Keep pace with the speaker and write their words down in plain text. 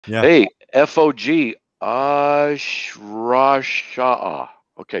Yeah. Hey, F.O.G. Ahsh Rawchaa.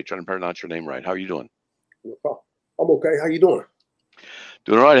 Okay, trying to pronounce your name right. How are you doing? I'm okay. How you doing?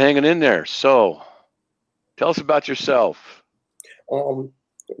 Doing all right, hanging in there. So, tell us about yourself. Um,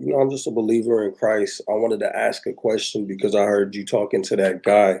 I'm just a believer in Christ. I wanted to ask a question because I heard you talking to that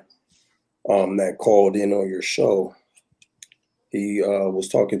guy that called in on your show. He was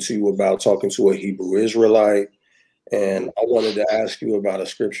talking to you about talking to a Hebrew Israelite, and Hmm. I wanted to ask you about a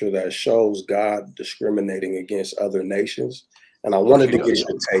scripture that shows God discriminating against other nations. And I Yes, wanted he to get does.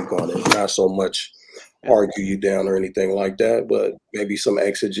 your take on it, not so much Yeah. argue you down or anything like that, but maybe some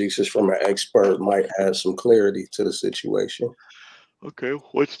exegesis from an expert might add some clarity to the situation. Okay,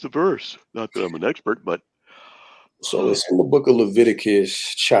 what's the verse? Not that I'm an expert, but So it's in the book of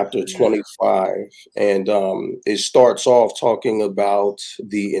Leviticus, chapter 25, and it starts off talking about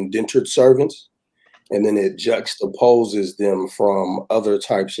the indentured servants, and then it juxtaposes them from other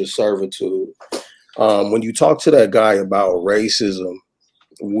types of servitude. When you talk to that guy about racism,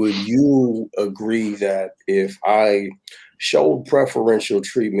 would you agree that if I showed preferential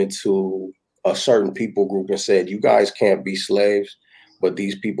treatment to a certain people group and said, you guys can't be slaves, but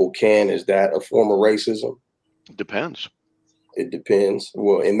these people can, is that a form of racism? depends. It depends.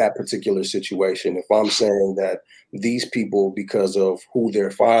 Well, in that particular situation, if I'm saying that these people, because of who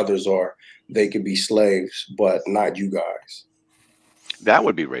their fathers are, they could be slaves, but not you guys. That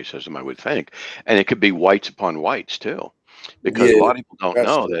would be racism, I would think. And it could be whites upon whites too, because a Yeah, lot of people don't that's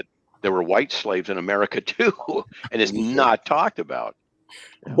know true. that there were white slaves in America too, and it's Yeah. not talked about.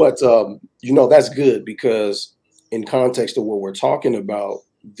 Yeah. But that's good because in context of what we're talking about,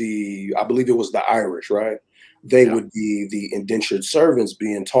 I believe it was the Irish, right? They Yeah. would be the indentured servants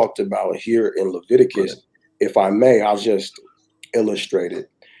being talked about here in Right. Leviticus. If I may, I'll just illustrate it.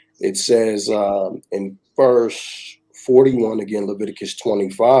 It says in verse 41, again, Leviticus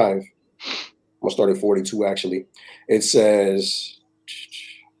 25, I'm gonna start at 42 actually. It says,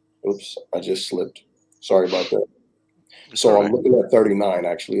 oops, I just slipped. Sorry about that. It's all So I'm right. looking at 39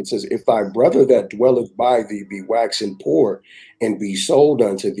 actually. It says, if thy brother that dwelleth by thee be waxen poor and be sold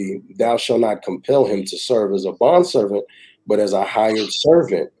unto thee, thou shalt not compel him to serve as a bondservant, but as a hired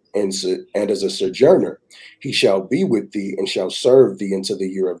servant and as a sojourner. He shall be with thee and shall serve thee into the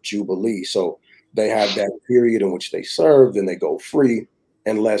year of Jubilee. So they have that period in which they serve, then they go free,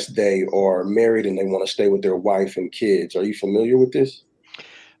 unless they are married and they want to stay with their wife and kids. Are you familiar with this?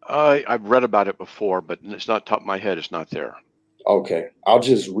 I've read about it before, but it's not top of my head. It's not there. Okay, I'll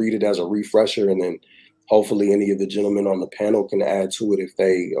just read it as a refresher, and then hopefully any of the gentlemen on the panel can add to it if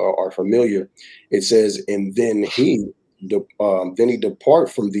they are familiar. It says, "And then he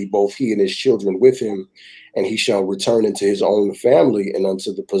depart from thee, both he and his children with him, and he shall return into his own family, and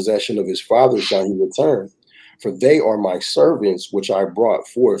unto the possession of his father shall he return. For they are my servants, which I brought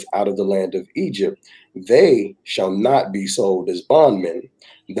forth out of the land of Egypt. They shall not be sold as bondmen.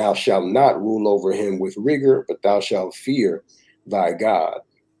 Thou shalt not rule over him with rigor, but thou shalt fear thy God."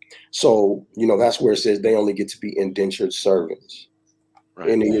 So, that's where it says they only get to be indentured servants. Right.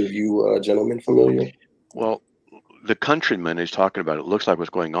 Any of you gentlemen familiar? Well, the countrymen he's talking about, it looks like what's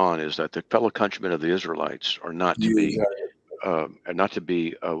going on is that the fellow countrymen of the Israelites Yeah, are not to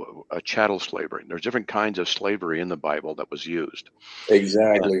be a chattel slavery. There's different kinds of slavery in the Bible that was used, and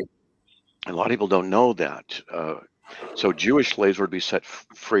exactly. a lot of people don't know that. So Jewish slaves were to be set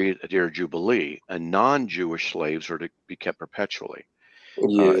free at their Jubilee, and non-Jewish slaves are to be kept perpetually.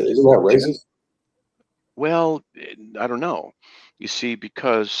 Yeah, Uh, isn't that racist? well, I don't know. You see,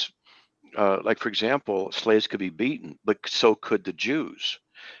 because like for example, slaves could be beaten, but so could the Jews.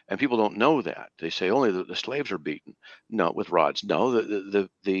 And people don't know that. They say only the slaves are beaten. No, with rods. No,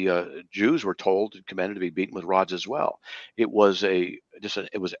 the Jews were told and commanded to be beaten with rods as well. It was it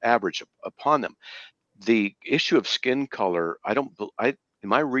was average upon them. The issue of skin color, I don't, I in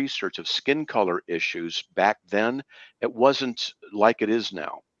my research of skin color issues back then, it wasn't like it is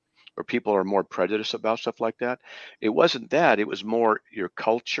now where people are more prejudiced about stuff like that. It wasn't that. It was more your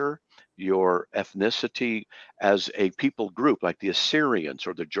culture, your ethnicity as a people group, like the Assyrians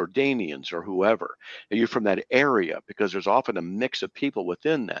or the Jordanians or whoever. And you're from that area because there's often a mix of people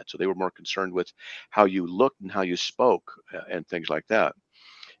within that. So they were more concerned with how you looked and how you spoke and things like that.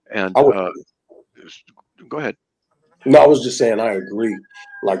 And I would go ahead. No, I was just saying I agree.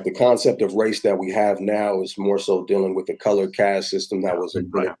 Like the concept of race that we have now is more so dealing with the color caste system that was Right.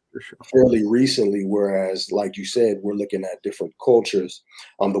 invented For sure. fairly recently, whereas, like you said, we're looking at different cultures.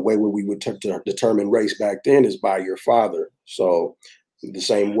 The way where we would determine race back then is by your father. So The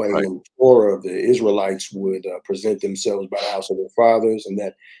same way Right. in Torah, the Israelites would present themselves by the house of their fathers, and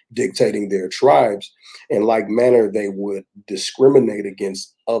that dictating their tribes. In like manner, they would discriminate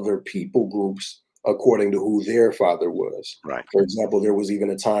against other people groups according to who their father was. Right. For example, there was even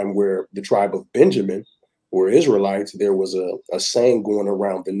a time where the tribe of Benjamin were Israelites. There was a saying going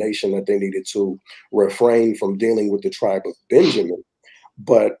around the nation that they needed to refrain from dealing with the tribe of Benjamin.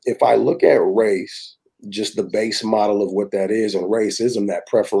 But if I look at race, just the base model of what that is, and racism, that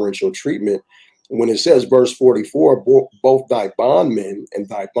preferential treatment, when it says verse 44, both thy bondmen and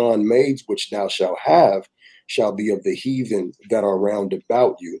thy bondmaids, which thou shalt have, shall be of the heathen that are round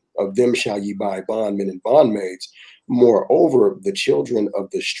about you. Of them shall ye buy bondmen and bondmaids. Moreover, the children of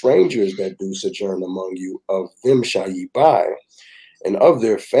the strangers that do sojourn among you, of them shall ye buy, and of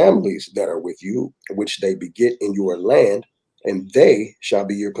their families that are with you, which they beget in your land, and they shall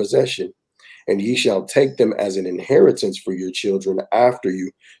be your possession. And ye shall take them as an inheritance for your children after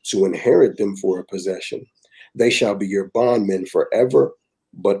you, to inherit them for a possession. They shall be your bondmen forever,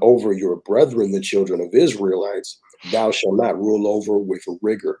 but over your brethren, the children of Israelites, thou shalt not rule over with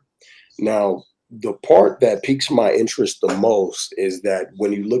rigor. Now, the part that piques my interest the most is that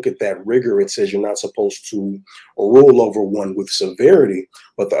when you look at that rigor, it says you're not supposed to rule over one with severity,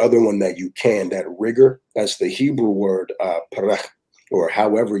 but the other one that you can, that rigor, that's the Hebrew word, parach, or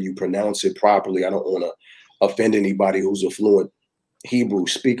however you pronounce it properly. I don't want to offend anybody who's a fluent Hebrew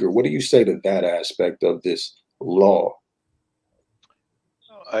speaker. What do you say to that aspect of this law?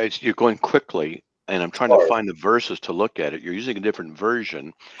 You're going quickly, and I'm trying to Sorry. find the verses to look at it. You're using a different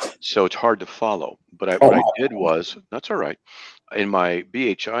version, so it's hard to follow. But Oh what I my. did was, that's all right. In my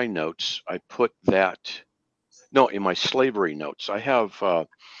BHI notes, I put that. No, in my slavery notes, I have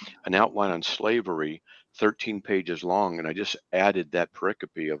an outline on slavery, 13 pages long, and I just added that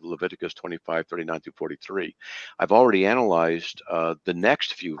pericope of Leviticus 25:39 through 43. I've already analyzed the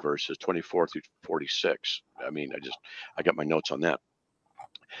next few verses, 24 through 46. I mean, I got my notes on that.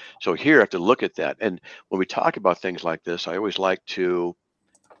 So here I have to look at that. And when we talk about things like this, I always like to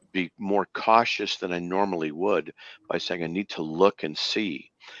be more cautious than I normally would by saying I need to look and see,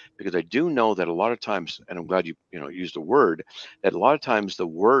 because I do know that a lot of times, and I'm glad you used the word, that a lot of times the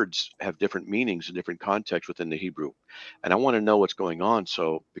words have different meanings in different contexts within the Hebrew, and I want to know what's going on.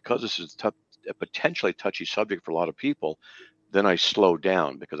 So because this is a potentially touchy subject for a lot of people, then I slow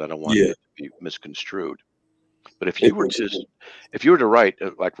down because I don't want Yeah. it to be misconstrued. But if It you were was, to if you were to write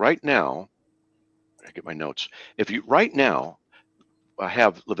like right now, I get my notes. If you right now I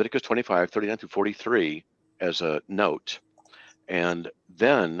have Leviticus 25:39 through 43 as a note, and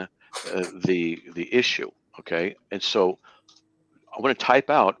then the issue. Okay, and so I want to type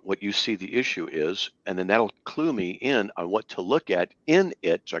out what you see the issue is, and then that'll clue me in on what to look at in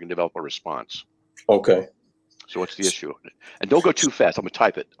it, so I can develop a response. okay. So what's the issue? And don't go too fast. I'm gonna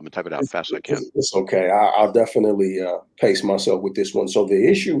type it. I'm gonna type it out fast as I can. It's okay. I'll definitely pace myself with this one. So the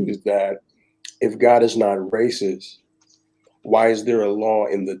issue is that if God is not racist, why is there a law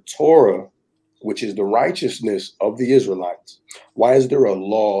in the Torah, which is the righteousness of the Israelites? Why is there a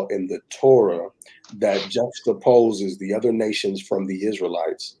law in the Torah that juxtaposes the other nations from the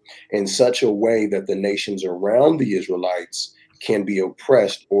Israelites in such a way that the nations around the Israelites can be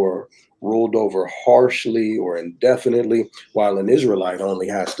oppressed or ruled over harshly or indefinitely, while an Israelite only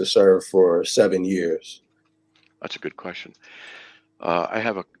has to serve for 7 years? That's a good question. I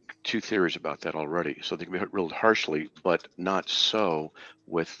have two theories about that already. So they can be ruled harshly, but not so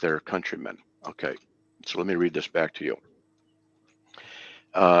with their countrymen. Okay, so let me read this back to you.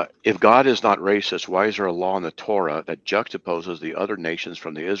 If God is not racist, why is there a law in the Torah that juxtaposes the other nations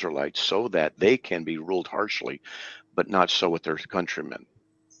from the Israelites so that they can be ruled harshly, but not so with their countrymen?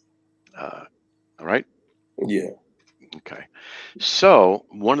 All right. Yeah. Okay. So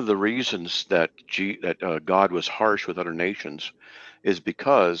one of the reasons that God was harsh with other nations is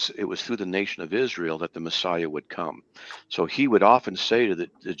because it was through the nation of Israel that the Messiah would come. So he would often say to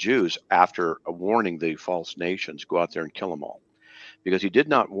the Jews, after warning the false nations, go out there and kill them all, because he did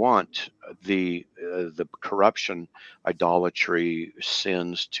not want the corruption, idolatry,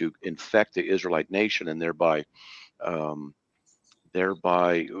 sins to infect the Israelite nation and um,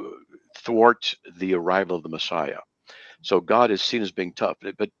 thereby thwart the arrival of the Messiah. So God is seen as being tough,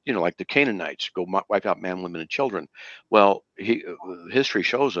 but like the Canaanites, go wipe out man, women, and children. Well, history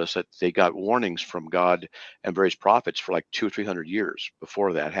shows us that they got warnings from God and various prophets for like 200 or 300 years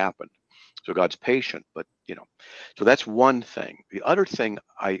before that happened. So God's patient, but so that's one thing. The other thing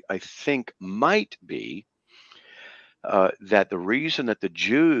I think might be that the reason that the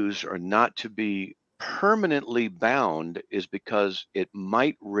Jews are not to be permanently bound is because it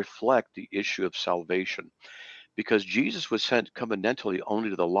might reflect the issue of salvation, because Jesus was sent covenantally only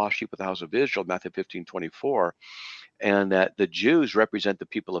to the lost sheep of the house of Israel, Matthew 15:24, and that the Jews represent the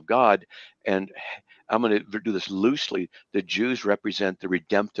people of God. And I'm going to do this loosely. The Jews represent the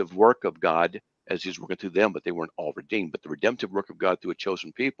redemptive work of God as he's working through them, but they weren't all redeemed, but the redemptive work of God through a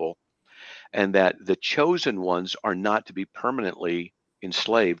chosen people, and that the chosen ones are not to be permanently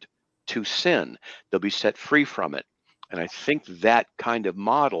enslaved to sin. They'll be set free from it. And I think that kind of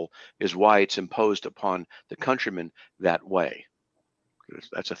model is why it's imposed upon the countrymen that way.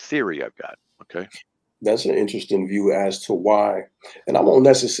 That's a theory I've got. Okay. That's an interesting view as to why. And I won't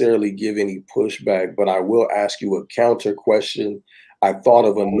necessarily give any pushback, but I will ask you a counter question. I thought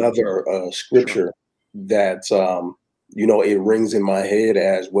of another Sure. scripture that, it rings in my head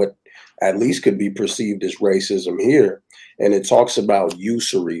as what at least could be perceived as racism here. And it talks about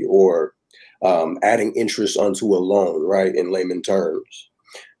usury or adding interest onto a loan, right, in layman terms.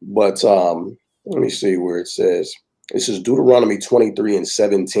 But let me see where it says. This is Deuteronomy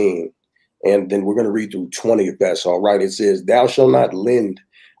 23:17. And then we're going to read through 20 if that's all right. It says, "Thou shalt not lend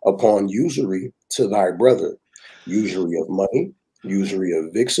upon usury to thy brother, usury of money, usury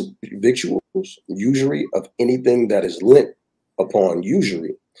of victuals, usury of anything that is lent upon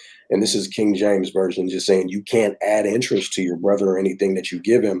usury." And this is King James Version, just saying you can't add interest to your brother or anything that you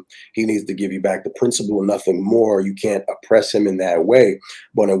give him. He needs to give you back the principal, nothing more. You can't oppress him in that way.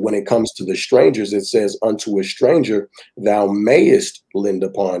 But when it comes to the strangers, it says, "Unto a stranger thou mayest lend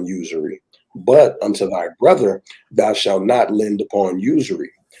upon usury, but unto thy brother thou shalt not lend upon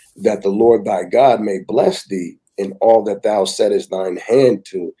usury, that the Lord thy God may bless thee in all that thou settest thine hand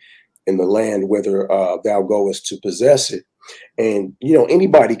to in the land whither thou goest to possess it." And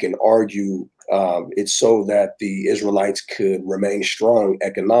anybody can argue it's so that the Israelites could remain strong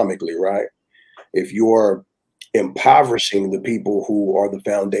economically, right? If you're impoverishing the people who are the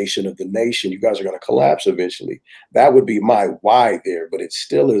foundation of the nation, you guys are going to collapse eventually. That would be my why there, but it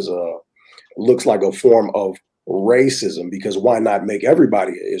still is looks like a form of racism, because why not make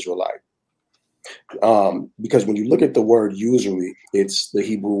everybody an Israelite? Because when you look at the word usury, it's the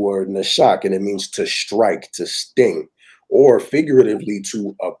Hebrew word nashak, and it means to strike, to sting, or figuratively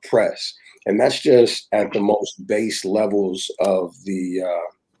to oppress. And that's just at the most base levels of the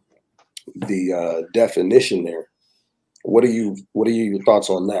definition there. What are your thoughts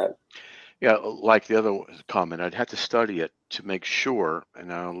on that? Yeah, like the other comment, I'd have to study it to make sure. And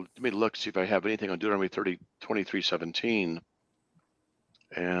now let me look, see if I have anything on Deuteronomy 23:17.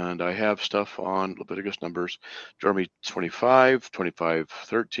 And I have stuff on Leviticus, Numbers, Deuteronomy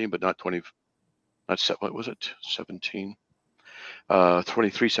 25:13, but not 20, not what was it? 17,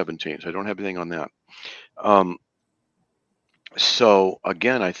 23:17. So I don't have anything on that. Um, so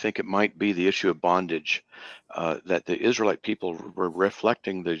again, I think it might be the issue of bondage, that the Israelite people were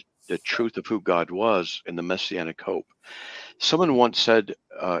reflecting the truth of who God was in the messianic hope. Someone once said,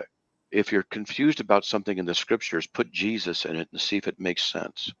 if you're confused about something in the scriptures, put Jesus in it and see if it makes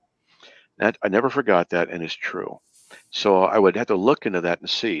sense. That I never forgot that, and it's true. So I would have to look into that and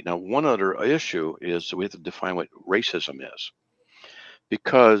see. Now, one other issue is we have to define what racism is,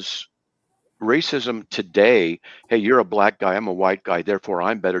 because racism today, hey, you're a black guy, I'm a white guy, therefore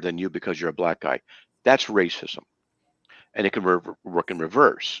I'm better than you because you're a black guy. That's racism, and it can work in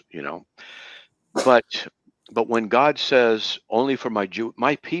reverse, But when God says only for my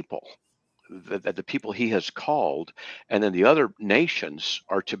people, that the people he has called, and then the other nations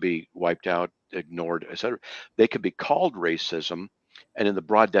are to be wiped out, ignored, etc. They could be called racism, and in the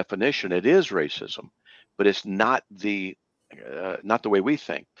broad definition, it is racism, but it's not the way we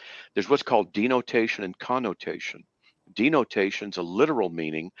think. There's what's called denotation and connotation. Denotation's a literal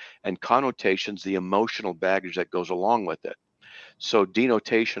meaning, and connotation's the emotional baggage that goes along with it. So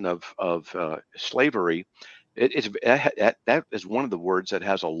denotation of slavery, that is one of the words that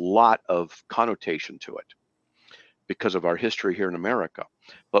has a lot of connotation to it because of our history here in America.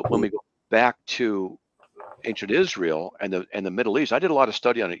 But when we go back to ancient Israel and the Middle East, I did a lot of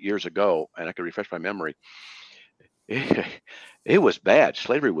study on it years ago, and I could refresh my memory. It was bad.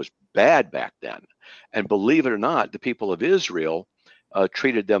 Slavery was bad back then, and believe it or not, the people of Israel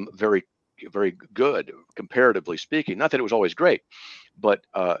treated them very, very good, comparatively speaking. Not that it was always great, but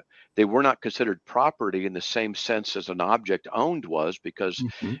they were not considered property in the same sense as an object owned was, because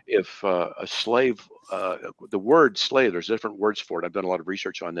Mhm. if a slave, the word slave, there's different words for it. I've done a lot of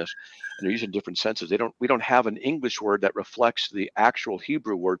research on this, and they're using different senses. We don't have an English word that reflects the actual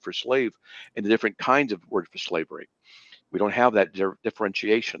Hebrew word for slave and the different kinds of word for slavery. We don't have that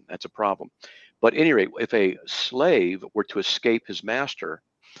differentiation. That's a problem. But at any rate, if a slave were to escape his master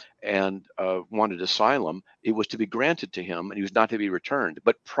and wanted asylum, it was to be granted to him, and he was not to be returned.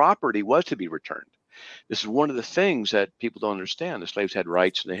 But property was to be returned. This is one of the things that people don't understand. The slaves had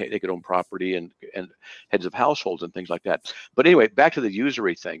rights, and they could own property and heads of households and things like that. But anyway, back to the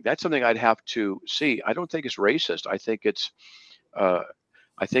usury thing. That's something I'd have to see. I don't think it's racist. Uh,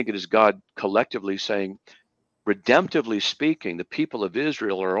 I think it is God collectively saying, redemptively speaking, the people of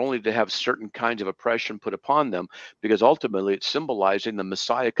Israel are only to have certain kinds of oppression put upon them, because ultimately it's symbolizing the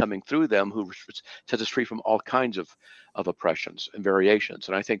Messiah coming through them, who sets us free from all kinds of oppressions and variations.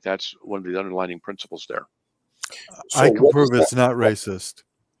 And I think that's one of the underlying principles there. So I can what does prove it's not racist.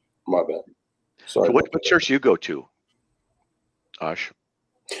 my bad. Sorry So what, about what that. church do you go to, Ahsh?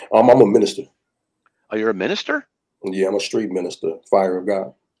 I'm a minister. Are you a minister? Yeah, I'm a street minister, fire of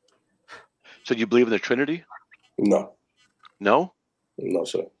God. So do you believe in the Trinity? No, No? no,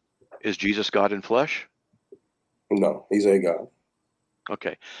 sir. Is Jesus God in flesh? No, he's a God.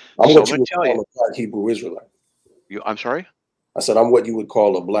 Okay. I'm So I'm what you going would to tell call you. a Black Hebrew Israelite. I'm sorry? I said I'm what you would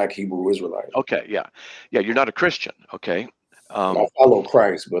call a Black Hebrew Israelite. Okay, yeah. Yeah, you're not a Christian, okay? I follow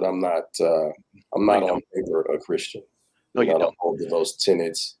Christ, but I'm not. I'm No, you not on don't. paper a Christian. No, you I don't don't. hold to those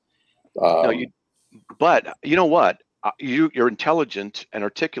tenets. No, you. Um, But you know what? You're intelligent and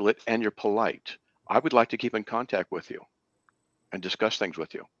articulate, and you're polite. I would like to keep in contact with you and discuss things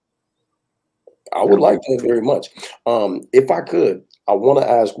with you. I You would know? like that very much. If I could, I want to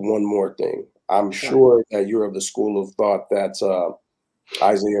ask one more thing. I'm Yeah. sure that you're of the school of thought that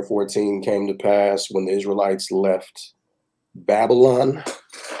Isaiah 14 came to pass when the Israelites left Babylon,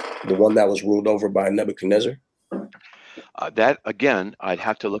 the one that was ruled over by Nebuchadnezzar. That again, I'd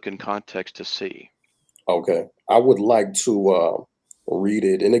have to look in context to see. Okay, I would like to read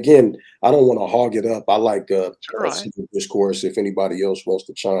it. And again, I don't want to hog it up. I like It's all a right. civil discourse. If anybody else wants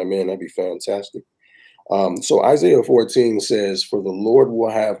to chime in, that'd be fantastic. So Isaiah 14 says, "For the Lord will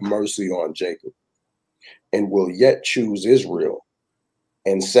have mercy on Jacob and will yet choose Israel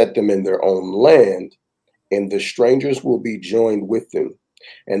and set them in their own land, and the strangers will be joined with them,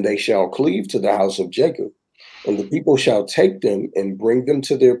 and they shall cleave to the house of Jacob, and the people shall take them and bring them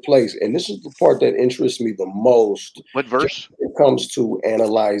to their place." And this is the part that interests me the most What just verse? when it comes to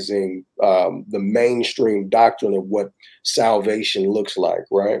analyzing the mainstream doctrine of what salvation looks like,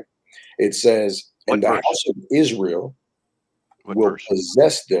 right? It says, What "And the verse? house of Israel What will verse?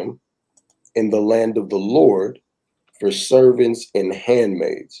 possess them in the land of the Lord for servants and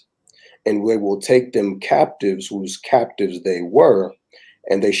handmaids, and they will take them captives whose captives they were,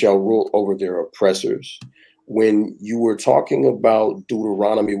 and they shall rule over their oppressors." When you were talking about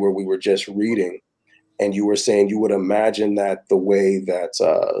Deuteronomy, where we were just reading, and you were saying you would imagine that the way that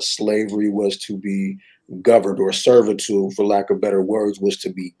slavery was to be governed, or servitude, for lack of better words, was to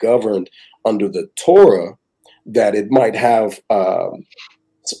be governed under the Torah, that it might have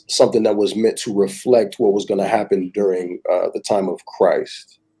something that was meant to reflect what was going to happen during the time of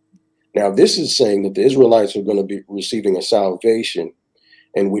Christ. Now, this is saying that the Israelites are going to be receiving a salvation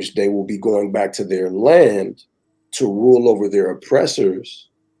in which they will be going back to their land to rule over their oppressors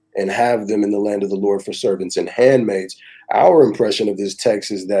and have them in the land of the Lord for servants and handmaids. Our impression of this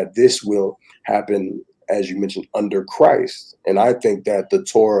text is that this will happen, as you mentioned, under Christ. And I think that the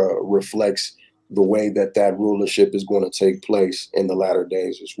Torah reflects the way that that rulership is going to take place in the latter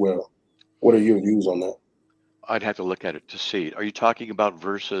days as well. What are your views on that? I'd have to look at it to see. Are you talking about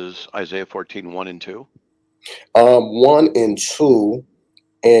verses Isaiah 14, 1 and 2? 1 and 2,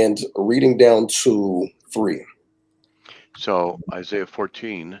 and reading down to 3. So Isaiah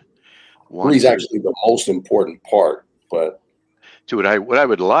 14, 3 1 is through actually the most important part, but 2. What I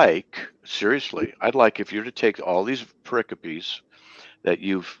would like, seriously, I'd like if you're to take all these pericopes that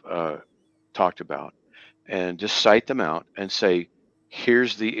you've talked about and just cite them out and say,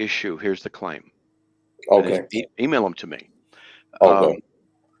 here's the issue, here's the claim, and then okay, email them to me. okay.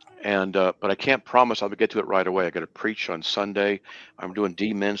 But I can't promise I'll get to it right away. I got to preach on Sunday. I'm doing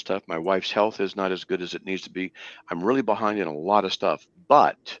D-men stuff. My wife's health is not as good as it needs to be. I'm really behind in a lot of stuff,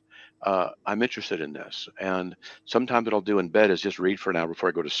 but I'm interested in this. And sometimes what I'll do in bed is just read for an hour before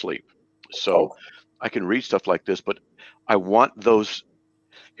I go to sleep. So Okay. I can read stuff like this, but I want those.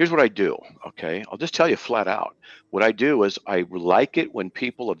 Here's what I do, okay? I'll just tell you flat out. What I do is I like it when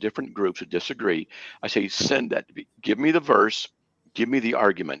people of different groups who disagree, I say, send that to me. Give me the verse, give me the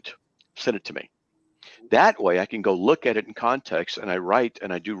argument, send it to me. That way I can go look at it in context and I write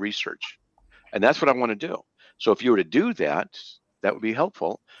and I do research. And that's what I want to do. So if you were to do that, that would be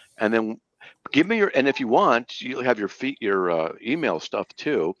helpful. And then give me your, and if you want, you'll have your email stuff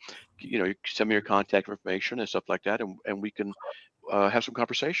too. You know, you can send me your contact information and stuff like that, and we can have some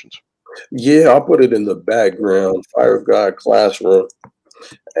conversations. Yeah, I'll put it in the background. Fire of God classroom.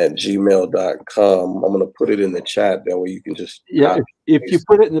 at gmail.com. I'm gonna put it in the chat, that way you can just Yeah, copy if you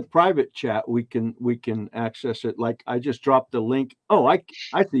put it in the private chat, we can access it. Like I just dropped the link. Oh, I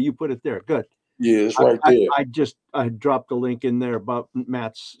see you put it there. Good. Yeah, it's right there. I dropped a link in there about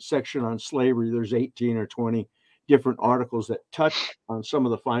Matt's section on slavery. There's 18 or 20 different articles that touch on some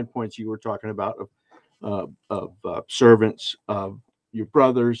of the fine points you were talking about of servants, of your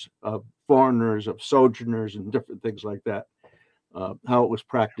brothers, of foreigners, of sojourners, and different things like that. How it was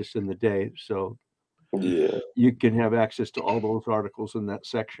practiced in the day. So Yeah, you can have access to all those articles in that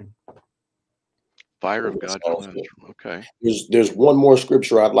section. Fire of God cleansed. Okay. There's one more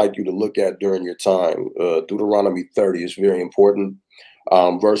scripture I'd like you to look at during your time. Deuteronomy 30 is very important.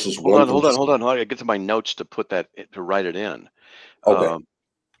 Verses Hold 1 on, through hold on, hold on. I gotta get to my notes to put that to write it in. Okay.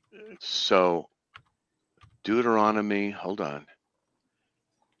 So Deuteronomy, hold on.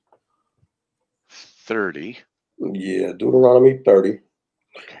 30. Yeah, Deuteronomy 30,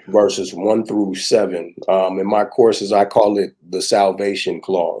 Okay. verses 1 through 7. In my courses, I call it the salvation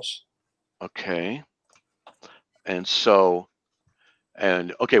clause. Okay. And so,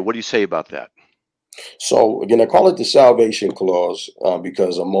 okay, what do you say about that? So again, I call it the salvation clause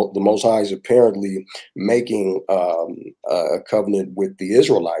because the Most High is apparently making a covenant with the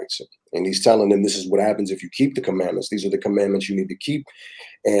Israelites, and he's telling them this is what happens if you keep the commandments. These are the commandments you need to keep.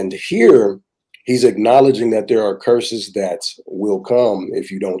 And here he's acknowledging that there are curses that will come if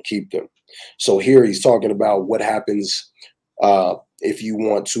you don't keep them. So here he's talking about what happens if you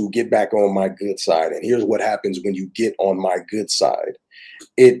want to get back on my good side. And here's what happens when you get on my good side.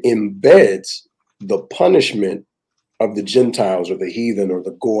 It embeds the punishment of the Gentiles or the heathen or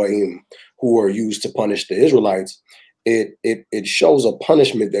the goyim who are used to punish the Israelites. It shows a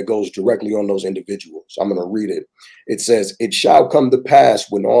punishment that goes directly on those individuals. I'm going to read it. It says, "It shall come to pass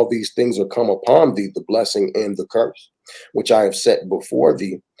when all these things are come upon thee, the blessing and the curse, which I have set before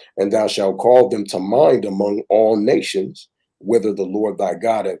thee, and thou shalt call them to mind among all nations, whither the Lord thy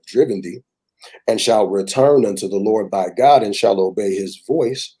God hath driven thee, and shall return unto the Lord thy God, and shall obey his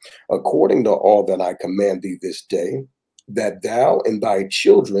voice, according to all that I command thee this day, that thou and thy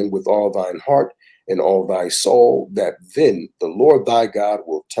children with all thine heart and all thy soul, that then the Lord thy God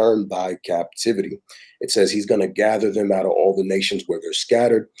will turn thy captivity." It says he's going to gather them out of all the nations where they're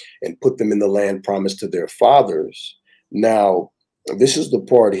scattered and put them in the land promised to their fathers. Now, this is the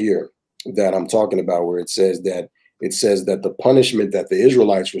part here that I'm talking about, where it says that the punishment that the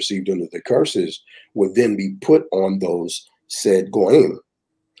Israelites received under the curses would then be put on those said goyim.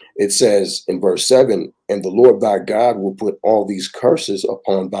 It says in verse 7, "And the Lord thy God will put all these curses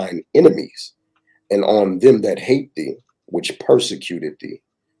upon thine enemies and on them that hate thee, which persecuted thee."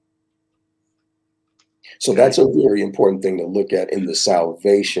 So Okay. that's a very important thing to look at in the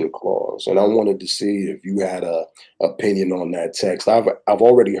salvation clause. And I wanted to see if you had a opinion on that text. I've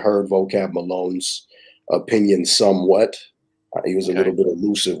already heard Vocab Malone's opinion somewhat. He was a little bit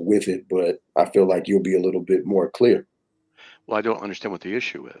elusive with it, but I feel like you'll be a little bit more clear. Well, I don't understand what the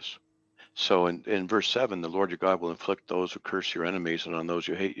issue is. So in verse 7, the Lord your God will inflict those who curse your enemies, and on those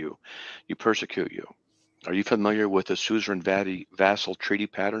who hate you, you persecute you. Are you familiar with the suzerain vassal treaty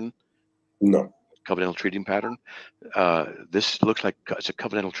pattern? No. Covenantal treaty pattern? This looks like it's a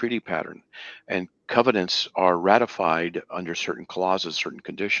covenantal treaty pattern, and covenants are ratified under certain clauses, certain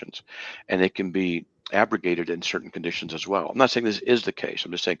conditions, and they can be abrogated in certain conditions as well. I'm not saying this is the case.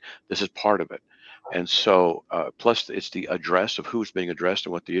 I'm just saying this is part of it. And so, plus it's the address of who's being addressed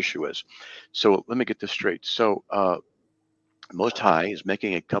and what the issue is. So let me get this straight. So Most High is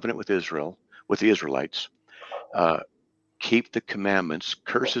making a covenant with Israel, with the Israelites. Keep the commandments,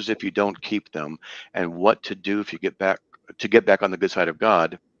 curses if you don't keep them, and what to do if you get back on the good side of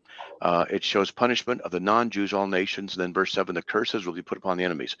God. It shows punishment of the non-Jews, all nations. And then verse 7, the curses will be put upon the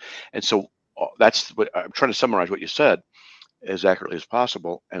enemies. And so that's what I'm trying to summarize what you said as accurately as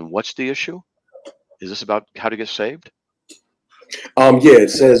possible. And what's the issue? Is this about how to get saved? Yeah,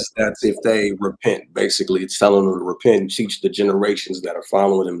 it says that if they repent, basically it's telling them to repent, teach the generations that are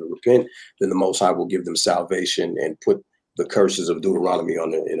following them to repent, then the Most High will give them salvation and put the curses of Deuteronomy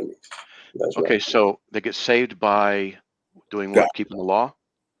on their enemies. That's Okay, right. so they get saved by doing God. what? Keeping the law?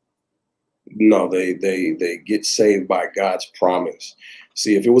 No, they get saved by God's promise.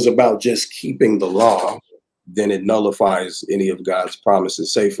 See, if it was about just keeping the law, then it nullifies any of God's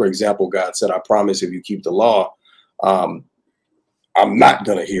promises. Say, for example, God said, "I promise if you keep the law, um, I'm not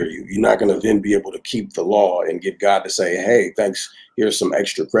going to hear you." You're not going to then be able to keep the law and get God to say, "Hey, thanks. Here's some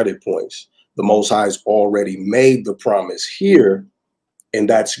extra credit points." The Most High's already made the promise here, and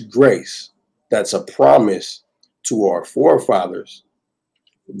that's grace. That's a promise to our forefathers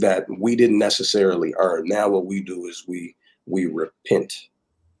that we didn't necessarily earn. Now what we do is we repent.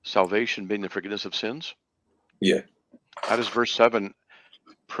 Salvation being the forgiveness of sins? Yeah. How does verse 7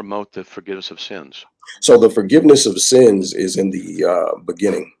 promote the forgiveness of sins? So the forgiveness of sins is in the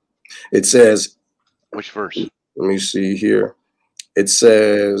beginning. It says, Which verse? let me see here. It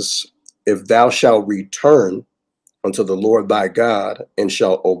says, if thou shalt return unto the Lord thy God and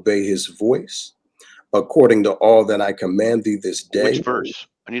shalt obey his voice, according to all that I command thee this day. Which verse?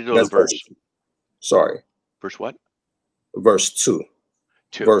 I need to know That's the verse. Sorry. Verse what? Verse 2.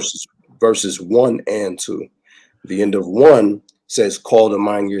 2. Verses 1 and 2. The end of 1 says, call to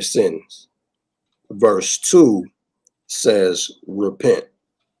mind your sins. Verse 2 says, repent.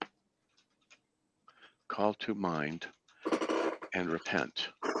 Call to mind and repent.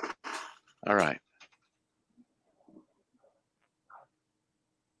 All right.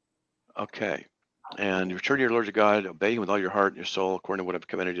 Okay. And return to your Lord your God, obey him with all your heart and your soul, according to what I've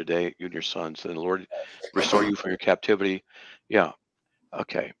commanded you today, you and your sons. Then the Lord restore you from your captivity. Yeah.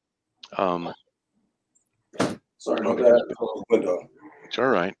 Okay. Sorry about Okay. that. Window. It's all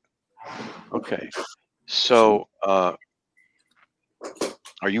right. Okay. So, are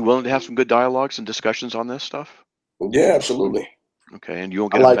you willing to have some good dialogues and discussions on this stuff? Yeah, absolutely. Okay. And you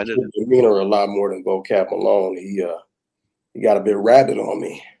won't I get like offended? his demeanor a lot more than vocab alone. He got a bit rabid on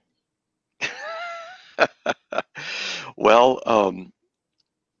me. Well,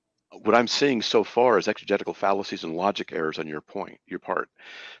 what I'm seeing so far is exegetical fallacies and logic errors on your part.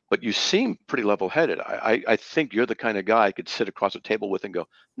 But you seem pretty level-headed. I think you're the kind of guy I could sit across a table with and go,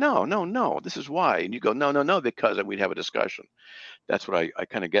 no, no, no, this is why. And you go, no, no, no, because, and we'd have a discussion. That's what I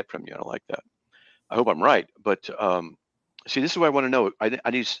kind of get from you. I like that. I hope I'm right. But see, this is what I want to know.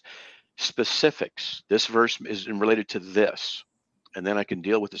 I need specifics. This verse is related to this. And then I can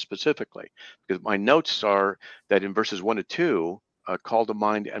deal with it specifically. Because my notes are that in verses 1 to 2, call to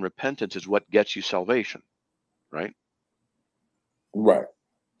mind and repentance is what gets you salvation, right? Right.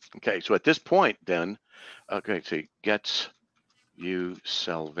 Okay, so at this point then, okay, so gets you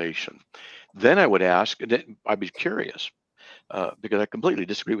salvation. Then I would ask, I'd be curious, because I completely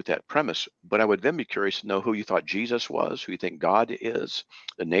disagree with that premise, but I would then be curious to know who you thought Jesus was, who you think God is,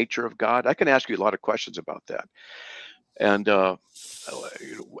 the nature of God. I can ask you a lot of questions about that. And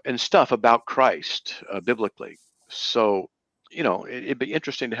stuff about Christ biblically. So, it'd be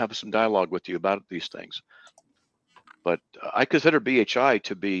interesting to have some dialogue with you about these things. But I consider BHI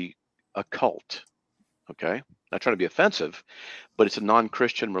to be a cult. Okay, not trying to be offensive, but it's a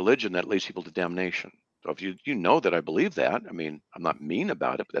non-Christian religion that leads people to damnation. So if you know that I believe that, I mean, I'm not mean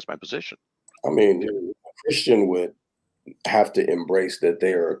about it, but that's my position. I mean, a Christian would have to embrace that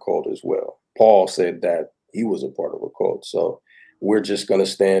they are a cult as well. Paul said that he was a part of a cult. So we're just going to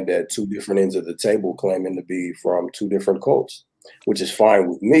stand at two different ends of the table claiming to be from two different cults, which is fine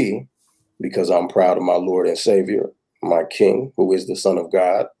with me because I'm proud of my Lord and Savior, my King, who is the Son of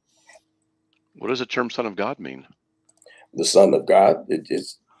God. What does the term Son of God mean? The Son of God, it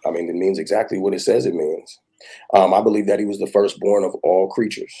means exactly what it says it means. I believe that he was the firstborn of all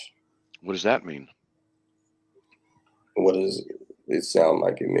creatures. What does that mean? What does it sound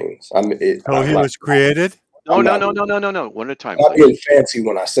like it means? He was created? No. One at a time. I'm not being fancy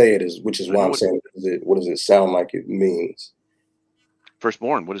when I say it, which is why I'm saying, what does it sound like it means?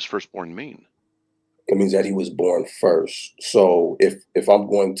 Firstborn. What does firstborn mean? It means that he was born first. So if I'm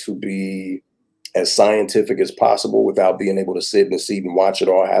going to be as scientific as possible without being able to sit in a seat and watch it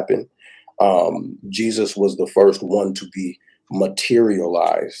all happen, Jesus was the first one to be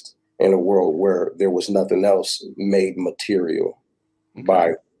materialized in a world where there was nothing else made material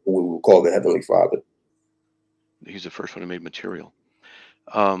by what we would call the Heavenly Father. He's the first one who made material.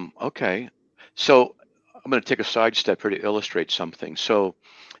 Okay. So I'm going to take a sidestep here to illustrate something. So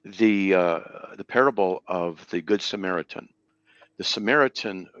the parable of the Good Samaritan. The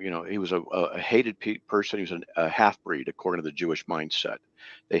Samaritan, he was a hated person. He was a half-breed, according to the Jewish mindset.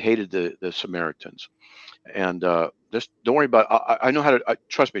 They hated the Samaritans. And just don't worry about it. I know how to,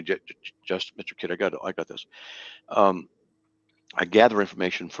 trust me, just Mr. Kidd, I got this. I gather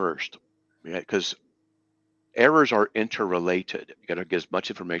information first, because errors are interrelated. You got to get as much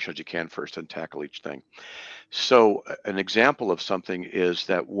information as you can first and tackle each thing. So an example of something is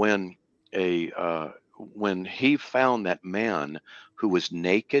that when he found that man who was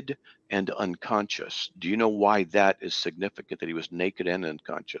naked and unconscious, do you know why that is significant, that he was naked and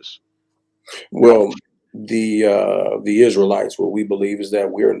unconscious? Well, the Israelites, what we believe is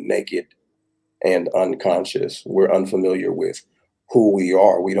that we're naked and unconscious. We're unfamiliar with who we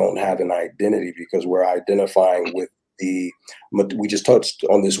are. We don't have an identity because we're identifying with we just touched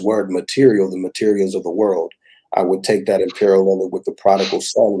on this word material, the materials of the world. I would take that and parallel it with the prodigal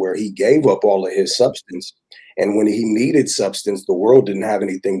son, where he gave up all of his substance And when he needed substance, the world didn't have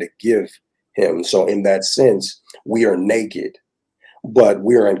anything to give him. So in that sense, we are naked, but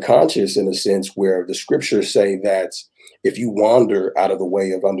we are unconscious in a sense where the scriptures say that if you wander out of the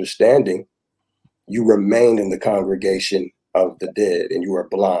way of understanding, you remain in the congregation of the dead and you are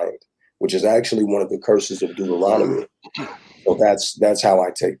blind, which is actually one of the curses of Deuteronomy. So that's how I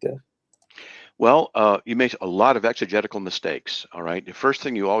take that. Well, you make a lot of exegetical mistakes. All right. The first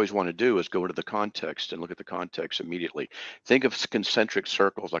thing you always want to do is go into the context and look at the context immediately. Think of concentric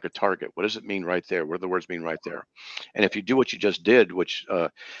circles like a target. What does it mean right there? What do the words mean right there? And if you do what you just did, which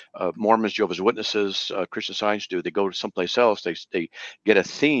Mormons, Jehovah's Witnesses, Christian Science do, they go to someplace else, they get a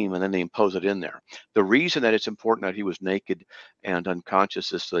theme and then they impose it in there. The reason that it's important that he was naked and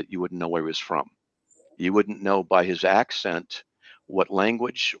unconscious is so that you wouldn't know where he was from. You wouldn't know by his accent what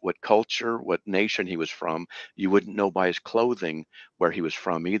language, what culture, what nation he was from. You wouldn't know by his clothing where he was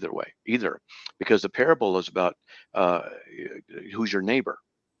from either, because the parable is about who's your neighbor.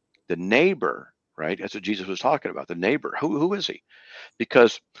 The neighbor, right? That's what Jesus was talking about. The neighbor. Who is he?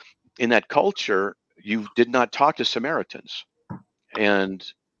 Because in that culture, you did not talk to Samaritans, and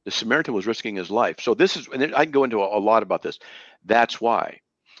the Samaritan was risking his life. So this is, and I can go into a lot about this. That's why.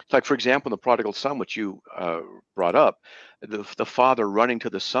 It's like, for example, the prodigal son, which you brought up, the father running to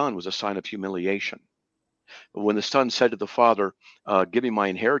the son was a sign of humiliation. When the son said to the father, give me my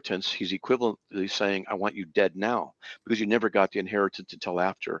inheritance, he's equivalently saying, I want you dead now, because you never got the inheritance until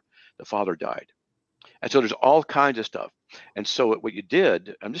after the father died. And so there's all kinds of stuff. And so what you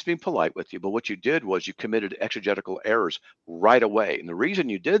did, I'm just being polite with you, but what you did was you committed exegetical errors right away. And the reason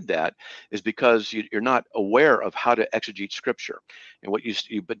you did that is because you're not aware of how to exegete scripture. And what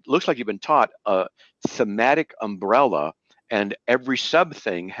it looks like you've been taught a thematic umbrella, and every sub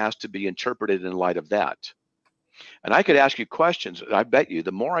thing has to be interpreted in light of that. And I could ask you questions. I bet you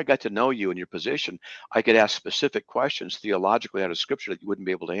the more I got to know you and your position, I could ask specific questions theologically out of scripture that you wouldn't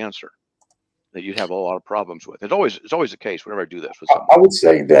be able to answer, that you'd have a lot of problems with. It's always the case whenever I do this with someone. I would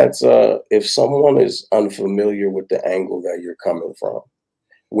say that if someone is unfamiliar with the angle that you're coming from,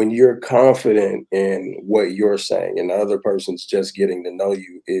 when you're confident in what you're saying and the other person's just getting to know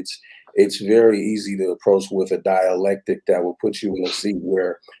you, it's very easy to approach with a dialectic that will put you in a seat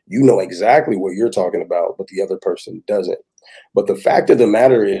where you know exactly what you're talking about, but the other person doesn't. But the fact of the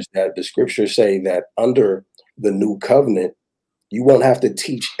matter is that the scriptures say that under the new covenant, you won't have to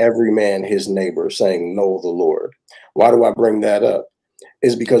teach every man his neighbor, saying, know the Lord. Why do I bring that up?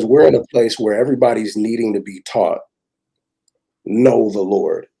 Is because we're in a place where everybody's needing to be taught, know the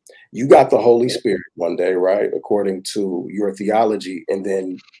Lord. You got the Holy Spirit one day, right? According to your theology. And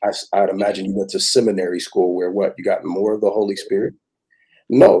then I'd imagine you went to seminary school where what? You got more of the Holy Spirit?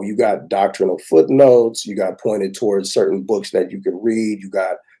 No, you got doctrinal footnotes. You got pointed towards certain books that you could read. You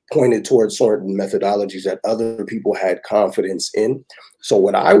got pointed towards certain methodologies that other people had confidence in. So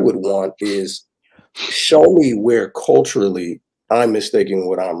what I would want is show me where culturally I'm mistaking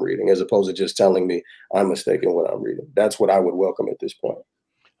what I'm reading, as opposed to just telling me I'm mistaking what I'm reading. That's what I would welcome at this point.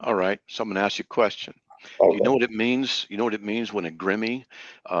 All right. So I'm going to ask you a question. Okay. Do you know what it means? You know what it means when a Grimmy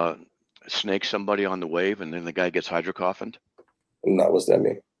snakes somebody on the wave and then the guy gets hydrocoffined? No, what's that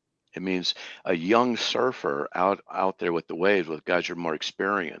mean? It means a young surfer out there with the waves, with guys who are more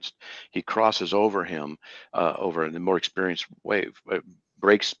experienced. He crosses over him, over the more experienced wave,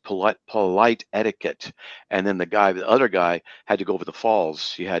 breaks polite etiquette, and then the other guy, had to go over the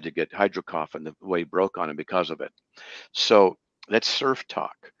falls. He had to get hydrocoffined. The wave broke on him because of it. So that's surf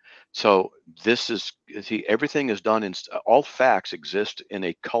talk. So everything is done in, all facts exist in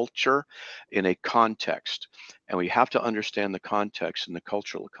a culture, in a context, and we have to understand the context and the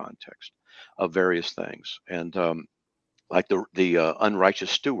cultural context of various things. And like the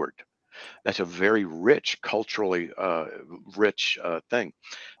unrighteous steward, that's a very rich, culturally rich thing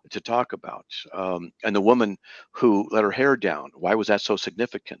to talk about. And the woman who let her hair down, why was that so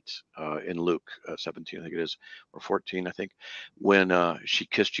significant in Luke 17, I think it is, or 14, I think, when she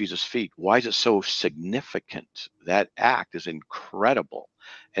kissed Jesus' feet? Why is it so significant? That act is incredible.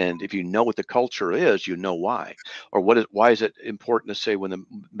 And if you know what the culture is, you know why. Or why is it important to say when the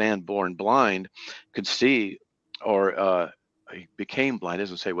man born blind could see, or he became blind,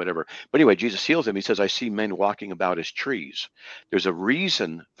 doesn't say whatever. But anyway, Jesus heals him. He says, I see men walking about as trees. There's a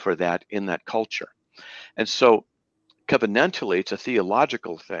reason for that in that culture. And so covenantally, it's a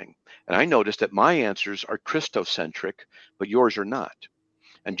theological thing. And I noticed that my answers are Christocentric, but yours are not.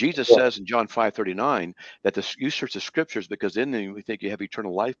 And Jesus Yeah. says in John 5:39 that you search the scriptures because in them we think you have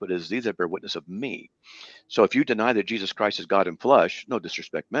eternal life, but it is these that bear witness of me. So if you deny that Jesus Christ is God in flesh, no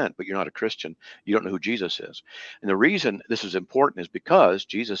disrespect meant, but you're not a Christian, you don't know who Jesus is. And the reason this is important is because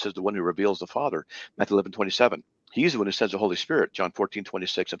Jesus is the one who reveals the Father. Matthew 11:27. He's the one who sends the Holy Spirit, John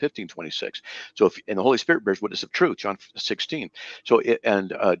 14:26 and 15:26. So and the Holy Spirit bears witness of truth, John 16. So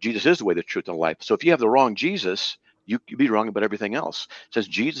Jesus is the way, the truth, and the life. So if you have the wrong Jesus, you'd be wrong about everything else. It says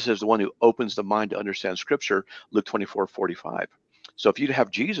Jesus is the one who opens the mind to understand Scripture, Luke 24:45. So if you have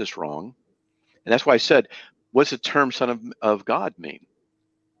Jesus wrong, and that's why I said, what's the term Son of God mean?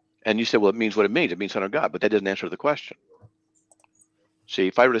 And you said, well, it means what it means. It means Son of God, but that doesn't answer the question. See,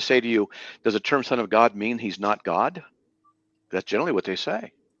 if I were to say to you, does the term Son of God mean he's not God? That's generally what they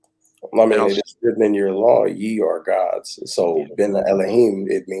say. I mean, it is written in your law, ye are gods. So Ben Elohim,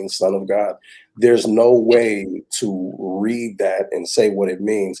 it means son of God. There's no way to read that and say what it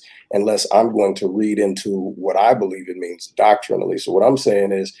means unless I'm going to read into what I believe it means doctrinally. So what I'm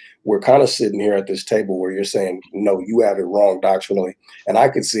saying is we're kind of sitting here at this table where you're saying, no, you have it wrong doctrinally. And I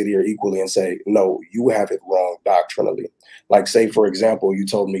could sit here equally and say, no, you have it wrong doctrinally. Like, say, for example, you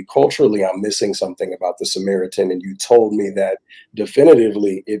told me culturally I'm missing something about the Samaritan, and you told me that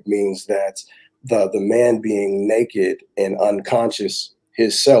definitively it means that the man being naked and unconscious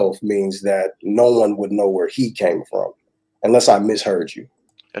himself means that no one would know where he came from, unless I misheard you.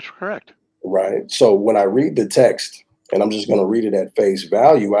 That's correct. Right. So when I read the text, and I'm just going to read it at face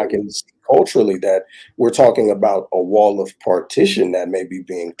value, I can see culturally that we're talking about a wall of partition that may be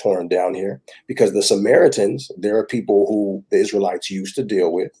being torn down here, because the Samaritans, there are people who the Israelites used to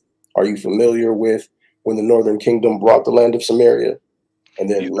deal with. Are you familiar with when the Northern Kingdom brought the land of Samaria? And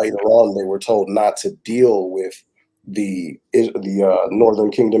then later on, they were told not to deal with the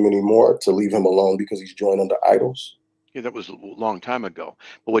Northern Kingdom anymore, to leave him alone because he's joined unto idols. Yeah, that was a long time ago.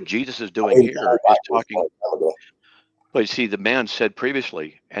 But what Jesus is doing here is talking. But you see, the man said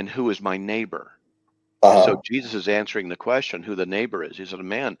previously, and who is my neighbor? So Jesus is answering the question, who the neighbor is. He said,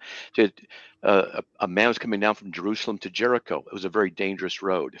 a man was coming down from Jerusalem to Jericho. It was a very dangerous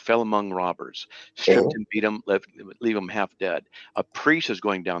road. Fell among robbers, stripped him, beat him, leave him half dead. A priest is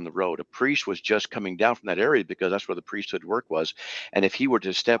going down the road. A priest was just coming down from that area because that's where the priesthood work was. And if he were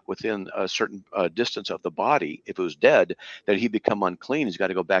to step within a certain distance of the body, if it was dead, then he'd become unclean. He's got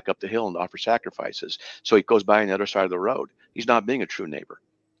to go back up the hill and offer sacrifices. So he goes by on the other side of the road. He's not being a true neighbor.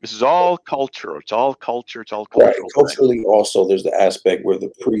 This is all culture. It's all culture. It's all cultural. Right. Culturally, also, there's the aspect where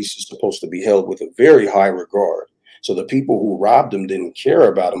the priest is supposed to be held with a very high regard. So the people who robbed him didn't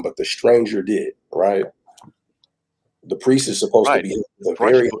care about him, but the stranger did. Right. The priest is supposed to be held with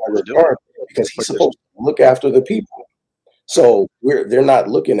a very high regard because he's supposed to look after the people. So they're not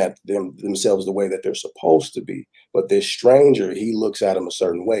looking at themselves the way that they're supposed to be. But this stranger, he looks at him a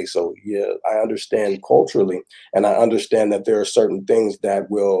certain way. So, yeah, I understand culturally, and I understand that there are certain things that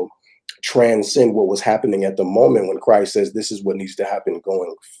will transcend what was happening at the moment when Christ says this is what needs to happen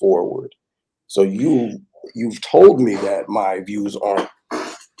going forward. So you've told me that my views aren't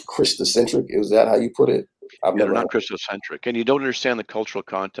Christocentric. Is that how you put it? They're not Christocentric, and you don't understand the cultural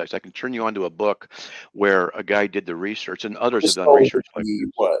context. I can turn you on to a book where a guy did the research, and others have done research. Like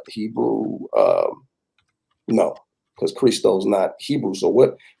what Hebrew? No, because Christo's not Hebrew. So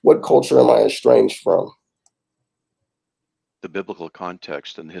what culture am I estranged from? The biblical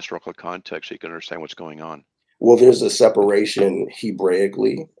context and the historical context, so you can understand what's going on. Well, there's a separation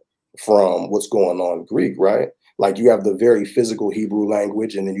Hebraically from what's going on Greek, right? Like you have the very physical Hebrew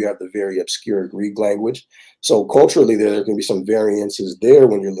language, and then you have the very obscure Greek language. So culturally, there can be some variances there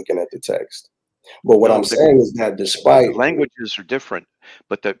when you're looking at the text. But what I'm saying is that despite languages are different,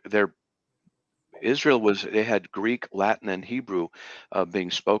 but they had Greek, Latin, and Hebrew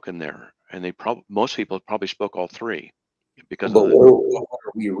being spoken there, and most people probably spoke all three. But what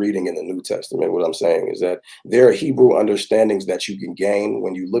are we reading in the New Testament? What I'm saying is that there are Hebrew understandings that you can gain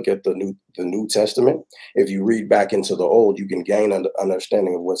when you look at the New Testament. If you read back into the Old, you can gain an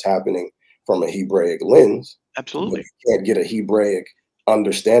understanding of what's happening from a Hebraic lens. Absolutely. But you can't get a Hebraic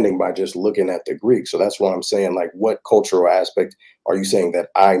understanding by just looking at the Greek. So that's why I'm saying, like, what cultural aspect are you saying that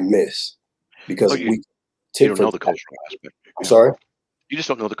I miss? Because you don't know the cultural aspect. I'm sorry? You just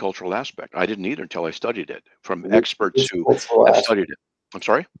don't know the cultural aspect. I didn't either until I studied it from experts who have studied it. I'm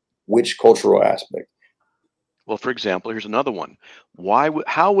sorry? Which cultural aspect? Well, for example, here's another one.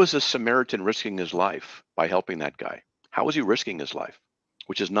 How was a Samaritan risking his life by helping that guy? How was he risking his life?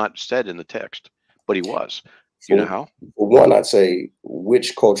 Which is not said in the text, but he was. You know how? For one, I'd say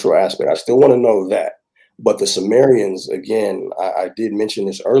which cultural aspect. I still want to know that. But the Sumerians, again, I did mention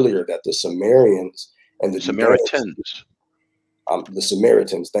this earlier, that the Sumerians and the Samaritans. The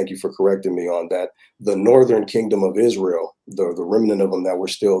Samaritans, thank you for correcting me on that. The northern kingdom of Israel, the remnant of them that were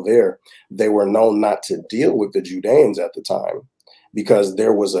still there, they were known not to deal with the Judeans at the time because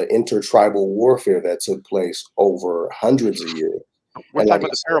there was an intertribal warfare that took place over hundreds of years. We're And talking like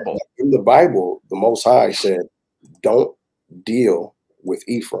about the parable. in the Bible, the Most High said, don't deal with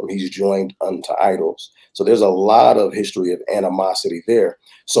Ephraim. He's joined unto idols. So there's a lot of history of animosity there.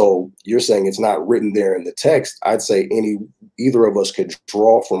 So you're saying it's not written there in the text. I'd say either of us could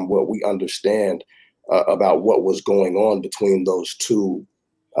draw from what we understand about what was going on between those two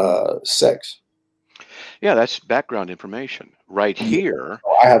sects. Yeah, that's background information right here.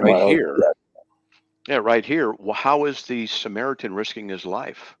 I have right my own. here. Yeah, right here. Well, how is the Samaritan risking his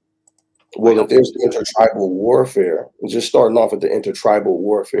life? Well, if there's intertribal warfare, just starting off with the intertribal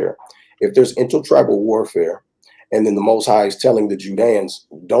warfare, if there's intertribal warfare, and then the Most High is telling the Judeans,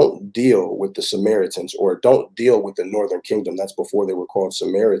 don't deal with the Samaritans or don't deal with the northern kingdom. That's before they were called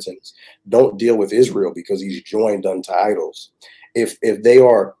Samaritans. Don't deal with Israel because he's joined unto idols. If they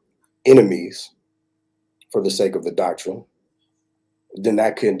are enemies for the sake of the doctrine, then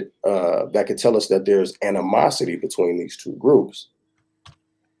that could tell us that there's animosity between these two groups.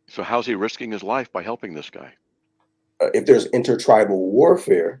 So how's he risking his life by helping this guy? If there's intertribal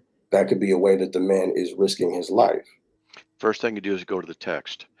warfare, that could be a way that the man is risking his life. First thing you do is go to the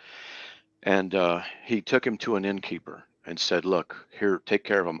text. And he took him to an innkeeper and said, look, here, take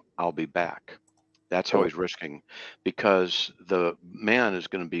care of him. I'll be back. That's how he's risking, because the man is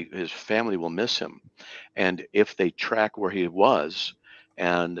going to be, his family will miss him. And if they track where he was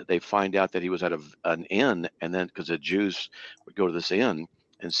and they find out that he was at an inn, and then because the Jews would go to this inn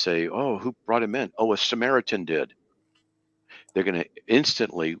and say, oh, who brought him in? Oh, a Samaritan did. They're going to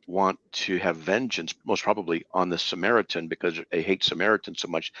instantly want to have vengeance, most probably on the Samaritan, because they hate Samaritans so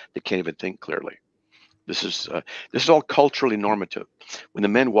much they can't even think clearly. This is all culturally normative. When the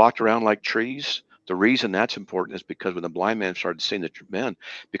men walked around like trees, the reason that's important is because when the blind man started seeing the men,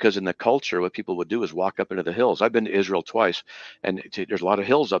 because in the culture, what people would do is walk up into the hills. I've been to Israel twice, and there's a lot of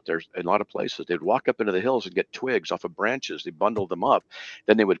hills up there in a lot of places. They'd walk up into the hills and get twigs off of branches. They bundled them up.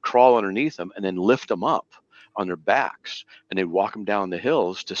 Then they would crawl underneath them and then lift them up on their backs, and they'd walk them down the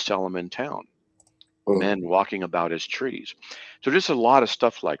hills to sell them in town. Men walking about as trees. So just a lot of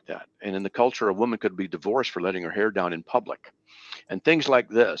stuff like that. And in the culture, a woman could be divorced for letting her hair down in public and things like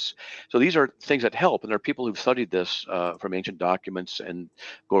this. So these are things that help. And there are people who've studied this from ancient documents and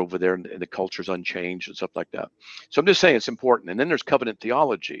go over there, and the culture's unchanged and stuff like that. So I'm just saying it's important. And then there's covenant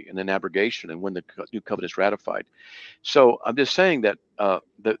theology, and then abrogation, and when the new covenant is ratified. So I'm just saying that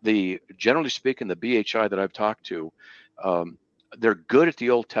the generally speaking, the BHI that I've talked to, they're good at the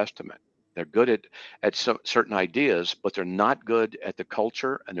Old Testament. They're good at some certain ideas, but they're not good at the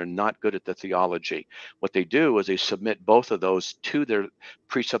culture, and they're not good at the theology. What they do is they submit both of those to their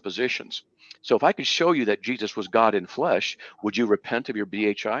presuppositions. So if I could show you that Jesus was God in flesh, would you repent of your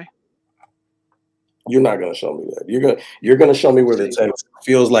BHI? You're not going to show me that. You're going to show me where the text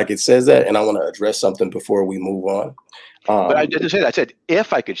feels like it says that, and I want to address something before we move on. But I didn't say that. I said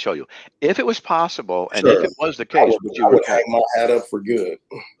if I could show you, if it was possible, and Sure. if it was the case, I would hang my hat up for good.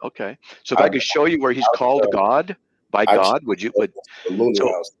 Okay. So if I could show you where he's called God by God, would you?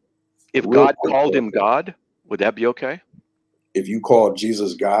 So if God called him God, would that be okay? If you called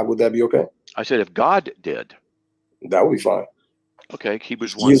Jesus God, would that be okay? I said if God did, that would be fine. Okay.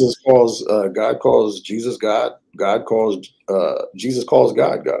 Hebrews 1. Jesus calls God calls Jesus God. God calls Jesus calls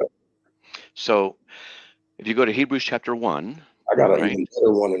God God. So if you go to Hebrews chapter 1, I got an even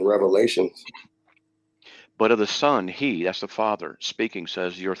better one in Revelations. But of the Son, he, that's the Father, speaking,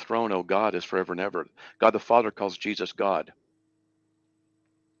 says, your throne, O God, is forever and ever. God the Father calls Jesus God.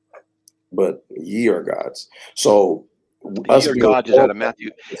 But ye are gods. So ye are gods is out of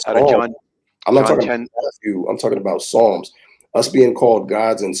Matthew, out of John. I'm not talking about Matthew. I'm talking about Psalms. Us being called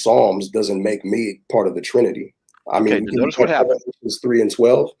gods in Psalms doesn't make me part of the Trinity. I mean, notice what happened.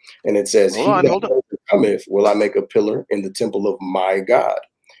 3:12, and it says, hold on. Cometh, will I make a pillar in the temple of my God.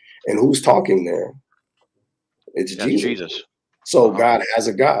 And who's talking there? It's Jesus. So God has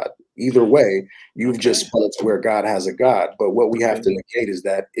a God. Either way, you've just spun it to where God has a God. But what we have to negate is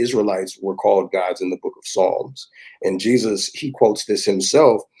that Israelites were called gods in the book of Psalms. And Jesus, he quotes this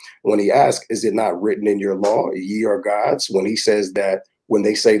himself when he asks, is it not written in your law, ye are gods? When he says that, when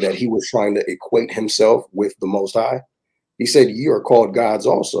they say that he was trying to equate himself with the Most High, he said, ye are called gods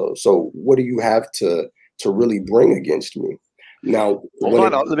also. So what do you have to really bring against me? Now,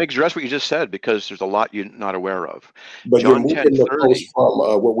 hold on, let me address what you just said, because there's a lot you're not aware of. But John 10:30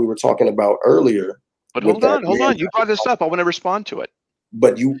 from what we were talking about earlier. But hold on. You brought this up. I want to respond to it.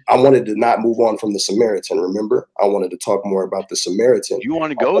 but I wanted to not move on from the Samaritan. Remember, I wanted to talk more about the Samaritan. You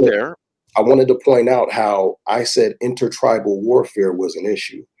want to go there? I wanted to point out how I said intertribal warfare was an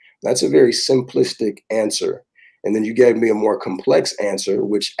issue. That's a very simplistic answer. And then you gave me a more complex answer,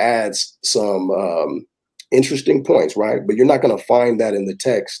 which adds some interesting points, right? But you're not going to find that in the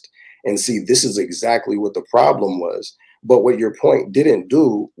text and see this is exactly what the problem was. But what your point didn't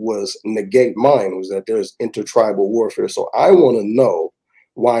do was negate mine, was that there's intertribal warfare. So I want to know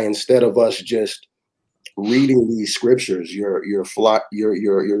why, instead of us just reading these scriptures, you're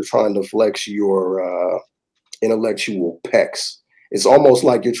trying to flex your intellectual pecs. It's almost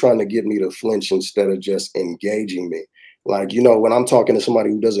like you're trying to get me to flinch instead of just engaging me. Like, you know, when I'm talking to somebody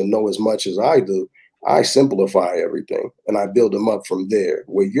who doesn't know as much as I do, I simplify everything and I build them up from there.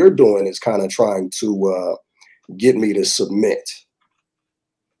 What you're doing is kind of trying to get me to submit.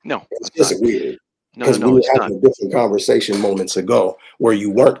 No, it's just weird. No, because we were it's having a different conversation moments ago where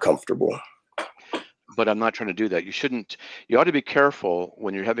you weren't comfortable. But I'm not trying to do that. You ought to be careful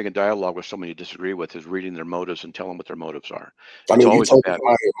when you're having a dialogue with someone you disagree with, is reading their motives and tell them what their motives are. I mean, you told me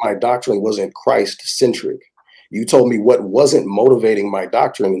my doctrine wasn't Christ-centric. You told me what wasn't motivating my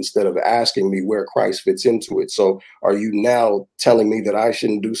doctrine instead of asking me where Christ fits into it. So are you now telling me that I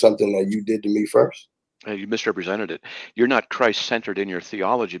shouldn't do something that you did to me first? You misrepresented it. You're not Christ-centered in your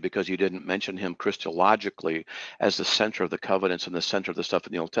theology because you didn't mention him Christologically as the center of the covenants and the center of the stuff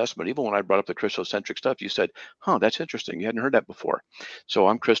in the Old Testament. Even when I brought up the Christocentric stuff, you said, huh, that's interesting. You hadn't heard that before. So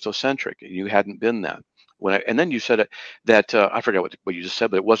I'm Christocentric, and you hadn't been that. And then you said that I forgot what you just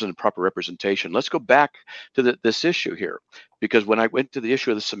said, but it wasn't a proper representation. Let's go back to this issue here, because when I went to the issue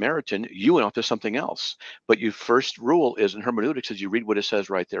of the Samaritan, you went off to something else. But your first rule is in hermeneutics is you read what it says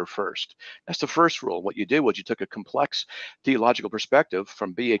right there first. That's the first rule. What you did was you took a complex theological perspective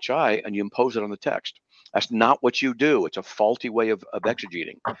from BHI and you impose it on the text. That's not what you do. It's a faulty way of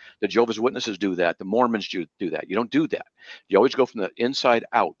exegeting. The Jehovah's Witnesses do that. The Mormons do that. You don't do that. You always go from the inside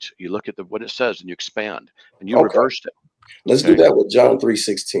out. You look at what it says and you expand, and you reversed it. Let's do that with John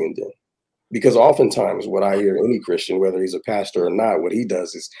 3:16 then. Because oftentimes what I hear any Christian, whether he's a pastor or not, what he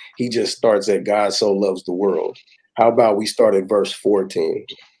does is he just starts at God so loves the world. How about we start at verse 14?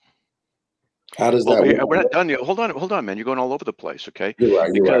 How does that work? We're not done yet. Hold on, man. You're going all over the place, okay? You're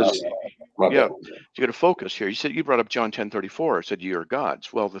right. Because you got to focus here. You brought up John 10:34. It said, "You are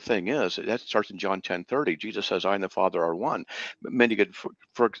gods." Well, the thing is, that starts in John 10:30. Jesus says, "I and the Father are one." But many good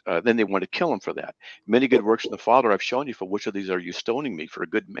then they want to kill him for that. Many good works in the Father I've shown you. For which of these are you stoning me? For a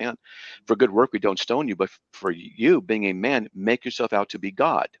good man, for good work we don't stone you, but for you, being a man, make yourself out to be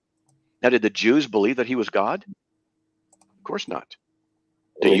God. Now, did the Jews believe that he was God? Of course not.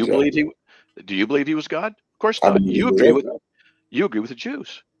 Do you believe he was God? Of course not. You agree with the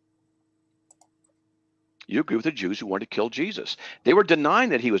Jews. You agree with the Jews who wanted to kill Jesus. They were denying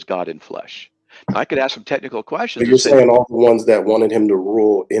that he was God in flesh. Now, I could ask some technical questions. But you're saying all the ones that wanted him to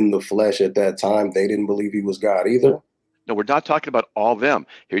rule in the flesh at that time, they didn't believe he was God either? No, we're not talking about all of them.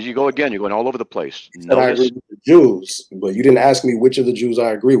 Here you go again. You're going all over the place. I agree with the Jews, but you didn't ask me which of the Jews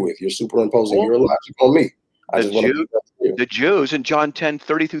I agree with. You're superimposing your logic on me. The Jews in John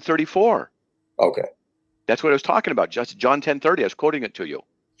 10:30 through 34. Okay. That's what I was talking about. Just John 10:30. I was quoting it to you.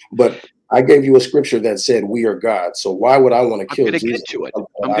 But I gave you a scripture that said we are God. So why would I want to kill Jesus?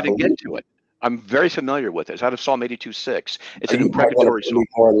 I'm going to get to it. I'm very familiar with it. It's out of Psalm 82:6. It's an imprecatory psalm.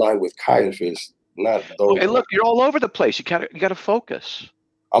 More in line with Caiaphas, not those. Hey, look, you're all over the place. You got to focus.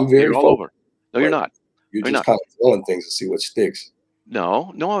 I'm very all over. No, you're not. You're just kind of throwing things to see what sticks.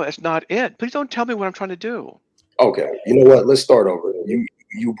 No, that's not it. Please don't tell me what I'm trying to do. Okay. You know what? Let's start over.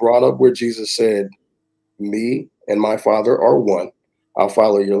 You brought up where Jesus said, "Me and my Father are one." I'll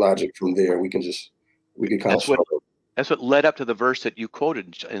follow your logic from there. We can kind of. That's what led up to the verse that you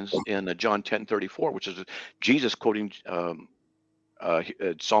quoted in John 10:34, which is Jesus quoting Psalm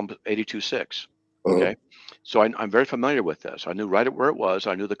 82:6. Okay, so I'm very familiar with this. I knew right where it was.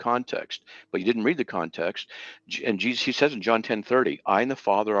 I knew the context, but you didn't read the context. And Jesus, he says in John 10:30, "I and the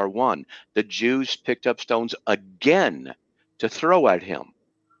Father are one." The Jews picked up stones again to throw at him.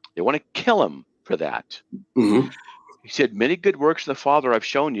 They want to kill him for that. Mm-hmm. He said, "Many good works in the Father I've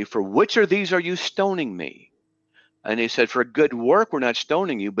shown you. For which of these are you stoning me?" And he said, "For a good work we're not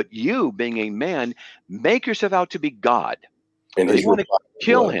stoning you, but you, being a man, make yourself out to be God." And they want to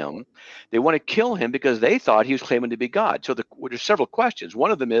kill him. They want to kill him because they thought he was claiming to be God. So there's several questions.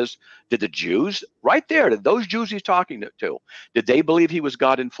 One of them is, did the Jews, right there, did those Jews he's talking to, did they believe he was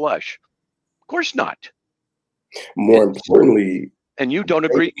God in flesh? Of course not. More importantly, and you don't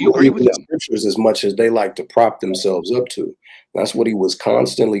agree. You agree with them. Scriptures as much as they like to prop themselves up to. That's what he was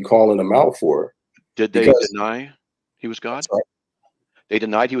constantly calling them out for. Did they deny he was God? They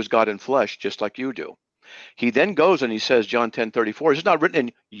denied he was God in flesh, just like you do. He then goes and he says, John 10:34, it's not written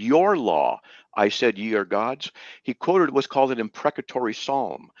in your law, I said ye are gods. He quoted what's called an imprecatory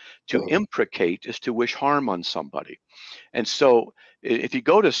psalm. To imprecate is to wish harm on somebody. And so if you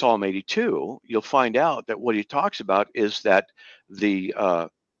go to Psalm 82, you'll find out that what he talks about is that I'll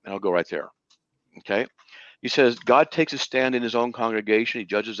go right there, okay? He says, God takes a stand in his own congregation. He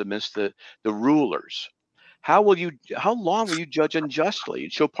judges amidst the rulers. How long will you judge unjustly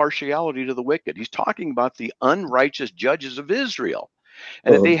and show partiality to the wicked? He's talking about the unrighteous judges of Israel,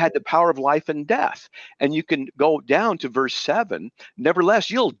 and that they had the power of life and death. And you can go down to verse 7. Nevertheless,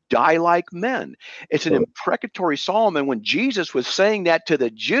 you'll die like men. It's an imprecatory psalm. And when Jesus was saying that to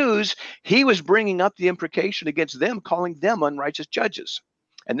the Jews, he was bringing up the imprecation against them, calling them unrighteous judges.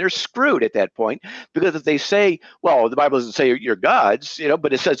 And they're screwed at that point, because if they say, well, the Bible doesn't say you're gods,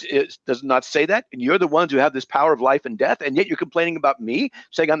 but it does not say that. And you're the ones who have this power of life and death. And yet you're complaining about me,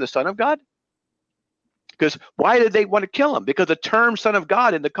 saying I'm the Son of God. Because why did they want to kill him? Because the term Son of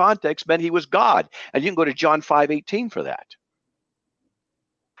God in the context meant he was God. And you can go to John 5:18 for that.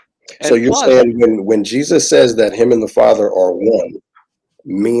 And so you're saying when Jesus says that him and the Father are one,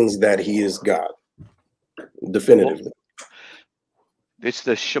 means that he is God, definitively. Well, it's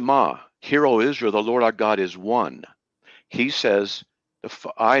the Shema. Hear, O Israel, the Lord our God is one. He says,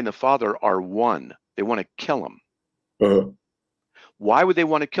 I and the Father are one. They want to kill him. Why would they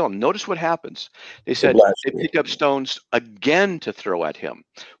want to kill him? Notice what happens. They said they pick up stones again to throw at him.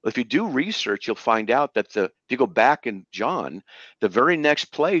 Well, if you do research, you'll find out that if you go back in John, the very next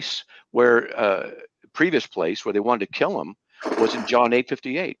place previous place where they wanted to kill him was in John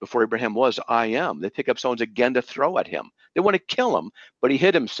 8:58. Before Abraham was, I am. They pick up stones again to throw at him. They want to kill him, but he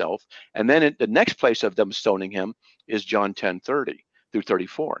hid himself. And then the next place of them stoning him is John 10:30 through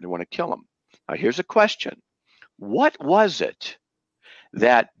 34. They want to kill him. Now, here's a question. What was it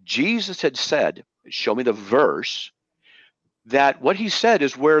that Jesus had said? Show me the verse. That what he said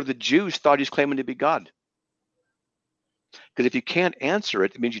is where the Jews thought he's claiming to be God. Because if you can't answer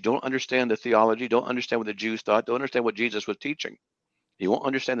it, it means you don't understand the theology, don't understand what the Jews thought, don't understand what Jesus was teaching. You won't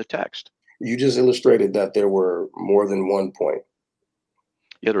understand the text. You just illustrated that there were more than one point.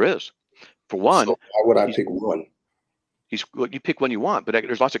 Yeah, there is. For one, so why would I pick one? You pick one you want, but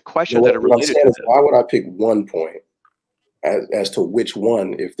there's lots of questions that are related to this. Why would I pick one point as to which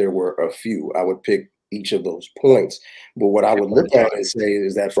one? If there were a few, I would pick each of those points. But what I would look at and say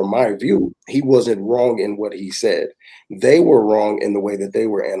is that from my view, he wasn't wrong in what he said. They were wrong in the way that they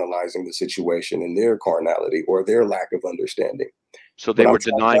were analyzing the situation in their carnality or their lack of understanding. So they were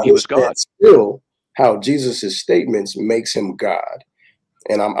denying he was God. Still, how Jesus's statements makes him God.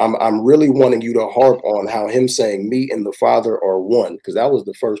 And I'm really wanting you to harp on how him saying me and the Father are one, because that was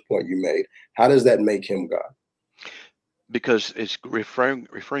the first point you made. How does that make him God? Because it's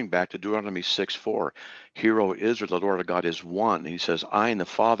referring back to Deuteronomy 6:4. Hear, O Israel, the Lord our God is one. He says, I and the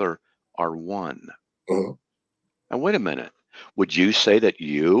Father are one. Now, wait a minute. Would you say that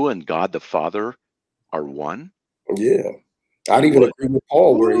you and God the Father are one? Yeah. I'd even agree with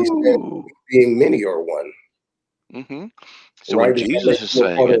Paul where he said being many are one. So right? When Jesus is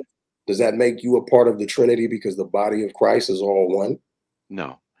saying it, does that make you a part of the Trinity because the body of Christ is all one?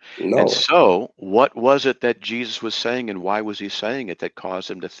 No. No. And so what was it that Jesus was saying, and why was he saying it that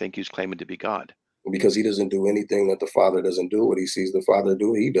caused him to think he's claiming to be God? Because he doesn't do anything that the Father doesn't do. What he sees the Father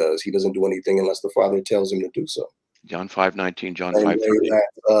do, he does. He doesn't do anything unless the Father tells him to do so. John 5:19, John 5:30.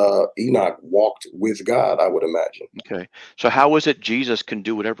 That Enoch walked with God, I would imagine. Okay. So how is it Jesus can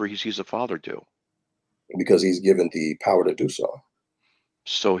do whatever he sees the Father do? Because he's given the power to do so.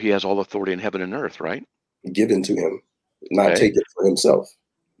 So he has all authority in heaven and earth, right? Given to him, not take it for himself.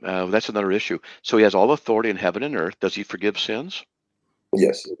 That's another issue. So he has all authority in heaven and earth. Does he forgive sins?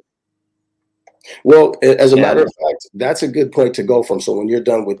 Yes. Well, as a matter of fact, that's a good point to go from. So when you're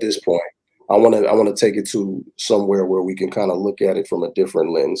done with this point, I want to take it to somewhere where we can kind of look at it from a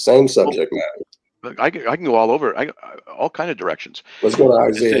different lens. Same subject matter. I can go all over, all kind of directions. Let's go to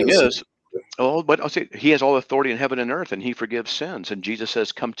Isaiah. The thing is, but I'll say he has all authority in heaven and earth, and he forgives sins. And Jesus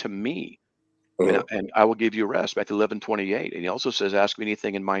says, "Come to me, and I will give you rest." Matthew 11:28. And he also says, "Ask me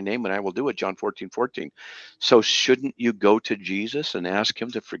anything in my name, and I will do it." John 14:14. So shouldn't you go to Jesus and ask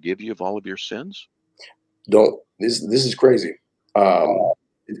him to forgive you of all of your sins? This is crazy.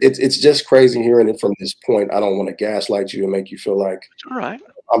 It's just crazy hearing it from this point. I don't want to gaslight you and make you feel like it's all right.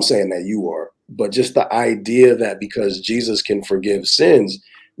 I'm saying that you are, but just the idea that because Jesus can forgive sins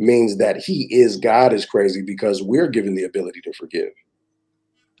means that he is God is crazy, because we're given the ability to forgive.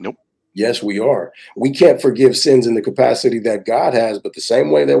 Nope. Yes, we are. We can't forgive sins in the capacity that God has, but the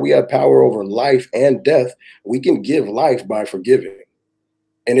same way that we have power over life and death, we can give life by forgiving.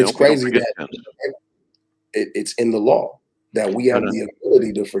 And No, it's we don't crazy forgive that sins. it's in the law that we No, have no, the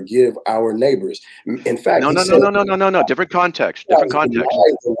ability to forgive our neighbors. In fact, no, he no, no, said, no, no, no, no, no. Different context. Different context.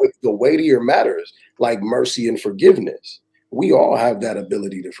 the weightier matters like mercy and forgiveness. We all have that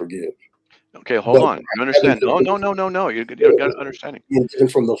ability to forgive. Okay, hold But on. You understand? No, no, no, no, no. You got understanding. being given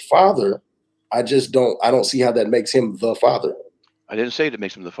from the Father, I don't see how that makes him the Father. I didn't say that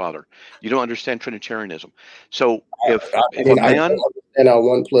makes him the Father. You don't understand Trinitarianism. So if I a man, don't understand how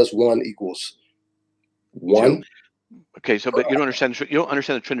 1 + 1 = 2, 1. okay, so but you don't understand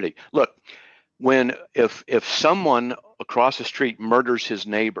the Trinity. Look, if someone across the street murders his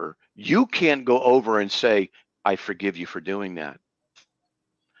neighbor, you can't go over and say, I forgive you for doing that.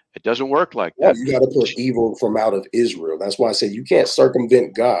 It doesn't work like Yeah, that. you got to put evil from out of Israel. That's why I say you can't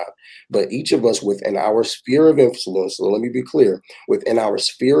circumvent God. But each of us within our sphere of influence, so let me be clear, within our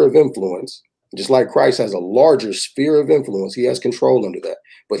sphere of influence, just like Christ has a larger sphere of influence, he has control under that.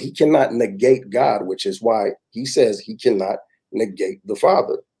 But he cannot negate God, which is why he says he cannot negate the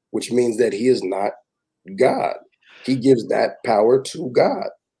Father, which means that he is not God. He gives that power to God.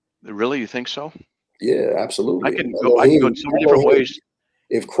 Really, you think so? Yeah, I absolutely. can go Elohim, so many different ways.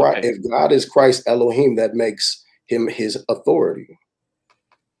 If Okay. if God is Christ Elohim, that makes him his authority.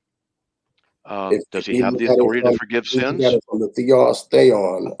 Does he have the authority to forgive sins? Got it from the theos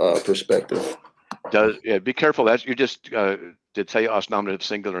theon perspective. Be careful. That's you just did theos nominative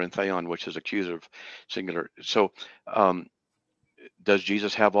singular and theon, which is accusative singular. So, does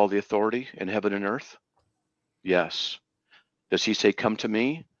Jesus have all the authority in heaven and earth? Yes. Does he say, "Come to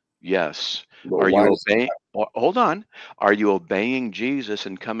me"? Yes. But Are why you does obeying? Hold on. Are you obeying Jesus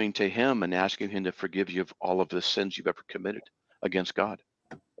and coming to him and asking him to forgive you of all of the sins you've ever committed against God?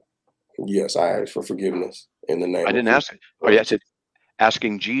 yes, I ask for forgiveness in the name I of didn't Jesus. ask it. Or yes, it's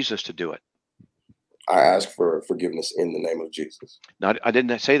asking Jesus to do it. I ask for forgiveness in the name of Jesus. No, I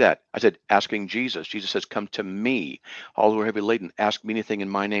didn't say that. I said asking Jesus. Jesus says, "Come to me, all who are heavy laden. Ask me anything in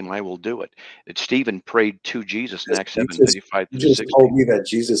my name, I will do it." Stephen prayed to Jesus in Acts 7:55 You through just 60. told me that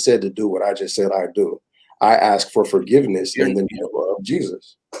Jesus said to do what I just said I do. I ask for forgiveness You're, in the name of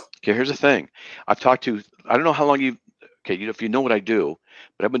Jesus. okay, here's the thing. I've talked to, I don't know how long you, okay, if you know what I do,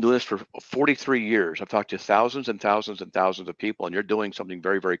 but I've been doing this for 43 years. I've talked to thousands and thousands and thousands of people, and you're doing something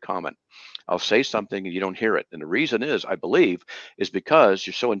very, very common. I'll say something and you don't hear it. And the reason is, I believe, is because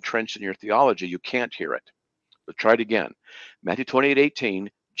you're so entrenched in your theology, you can't hear it. But try it again. Matthew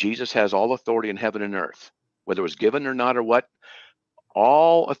 28:18, Jesus has all authority in heaven and earth. Whether it was given or not or what,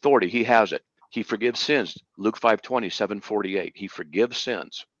 all authority, he has it. He forgives sins. Luke 5:20, 7:48. He forgives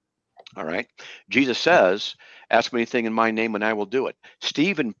sins. All right. Jesus says, ask me anything in my name and I will do it.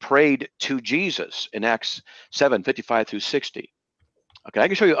 Stephen prayed to Jesus in Acts 7:55 through 60. Okay, I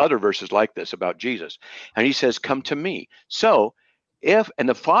can show you other verses like this about Jesus. And he says, come to me. So and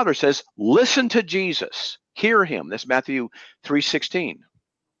the Father says, listen to Jesus, hear him. That's Matthew 3:16.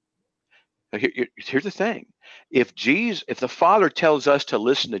 Here's the thing. If the Father tells us to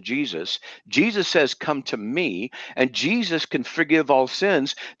listen to Jesus, Jesus says, come to me, and Jesus can forgive all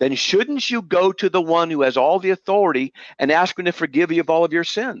sins, then shouldn't you go to the one who has all the authority and ask him to forgive you of all of your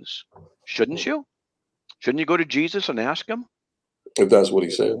sins? Shouldn't you? Shouldn't you go to Jesus and ask him? If that's what he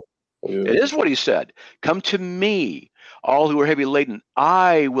said. Yeah. It is what he said. Come to me, all who are heavy laden.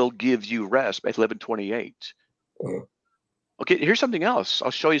 I will give you rest. Matthew 11:28. Uh-huh. Okay, here's something else.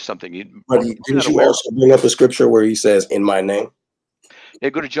 I'll show you something. But You're didn't not you aware of. also bring up a scripture where he says, in my name? Yeah,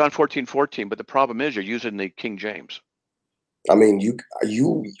 go to John 14:14, but the problem is you're using the King James. I mean,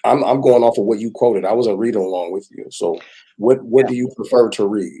 I'm going off of what you quoted. I wasn't reading along with you. So what do you prefer to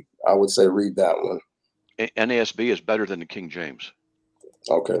read? I would say read that one. NASB is better than the King James.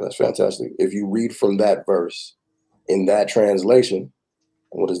 Okay, that's fantastic. If you read from that verse in that translation,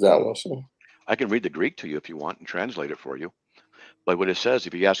 what does that one say? I can read the Greek to you if you want and translate it for you. But what it says,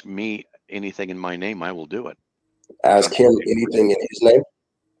 if you ask me anything in my name, I will do it. Ask John him 14:14. anything in his name.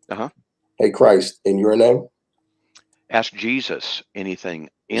 Uh-huh. Hey, Christ, in your name. Ask Jesus anything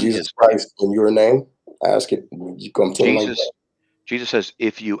in Jesus his name. Christ, in your name. Ask it. You come to him like that. Jesus says,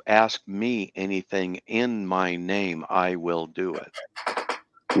 if you ask me anything in my name, I will do it.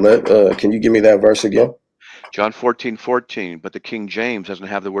 Can you give me that verse again? John 14:14, but the King James doesn't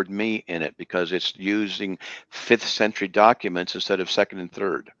have the word me in it because it's using 5th century documents instead of 2nd and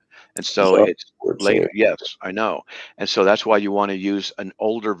 3rd. And so John it's 14. later. Yes, I know. And so that's why you want to use an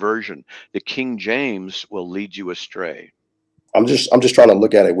older version. The King James will lead you astray. I'm just trying to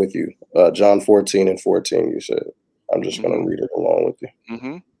look at it with you. John 14:14, you said. I'm just gonna read it along with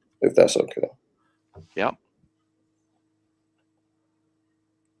you. If that's okay. Yeah.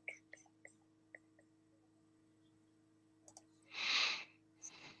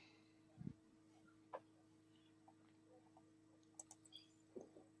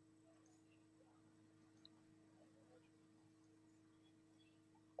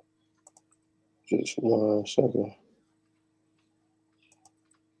 Just 1 second.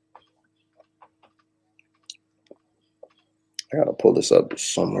 I gotta pull this up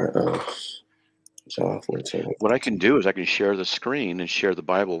somewhere else. John 14. What I can do is I can share the screen and share the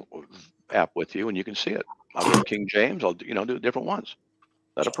Bible app with you, and you can see it. I'll go to King James. I'll do different ones.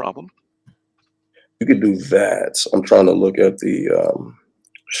 Not a problem. You could do that. I'm trying to look at the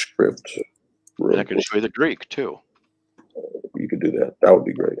script. And I can show you the Greek too. You could do that. That would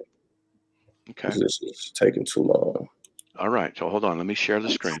be great. Okay. This is taking too long. All right. So hold on. Let me share the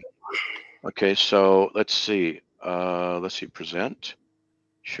screen. Okay. So let's see. Present.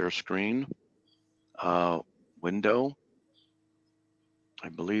 Share screen. Window. I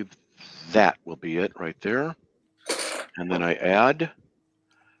believe that will be it right there. And then I add.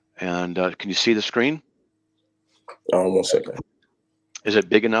 And can you see the screen? 1 second. Is it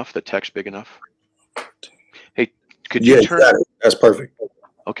big enough? The text big enough? Hey, could you turn? Exactly. That's perfect.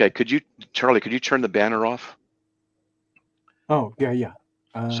 Okay. Charlie? Could you turn the banner off? Oh, yeah.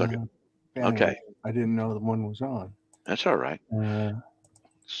 Second. Banner. Okay. I didn't know the one was on. That's all right.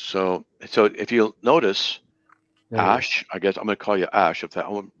 So if you'll notice, Ahsh, I guess I'm going to call you Ahsh. I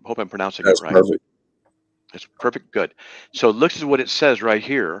hope I'm pronouncing it right. Perfect. It's perfect. Good. So look at what it says right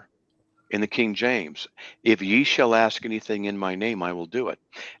here in the King James. If ye shall ask anything in my name, I will do it.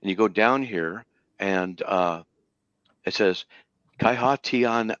 And you go down here and it says, Kai ha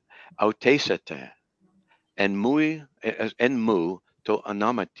tian autesete and mu to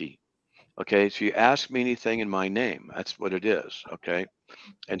anamati. Okay, so you ask me anything in my name. That's what it is. Okay.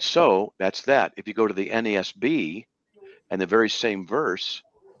 And so that's that. If you go to the NASB and the very same verse,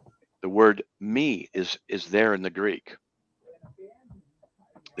 the word me is there in the Greek.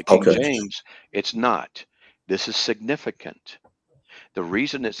 The King James, it's not. This is significant. The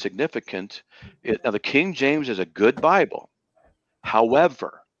reason it's significant, now the King James is a good Bible.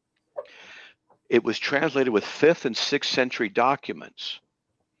 However, it was translated with 5th and 6th century documents.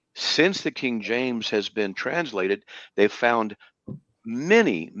 Since the King James has been translated, they've found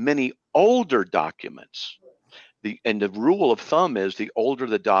many, many older documents. And the rule of thumb is the older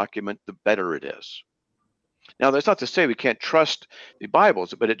the document, the better it is. Now, that's not to say we can't trust the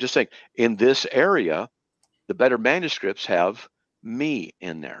Bibles, but it's just saying in this area, the better manuscripts have me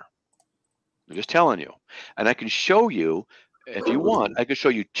in there. I'm just telling you. And I can show you, if you want, I can show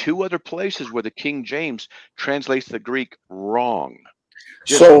you 2 other places where the King James translates the Greek wrong.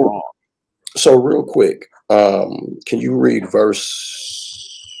 Just wrong. So real quick, can you read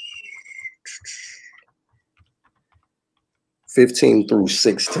verse 15 through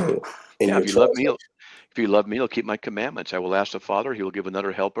 16? Yeah, if you love me, you'll keep my commandments. I will ask the Father, he will give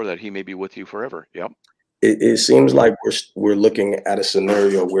another helper that he may be with you forever. Yep. It seems like we're looking at a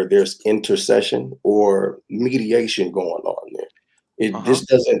scenario where there's intercession or mediation going on there. This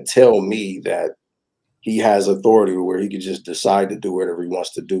doesn't tell me that he has authority where he could just decide to do whatever he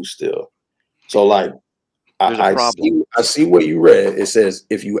wants to do still. So like, I see what you read. It says,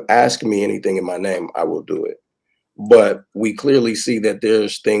 if you ask me anything in my name, I will do it. But we clearly see that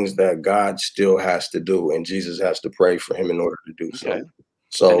there's things that God still has to do, and Jesus has to pray for him in order to do so.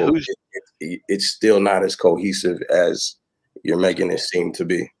 So it's still not as cohesive as you're making it seem to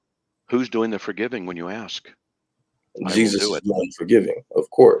be. Who's doing the forgiving when you ask? Jesus is doing forgiving, of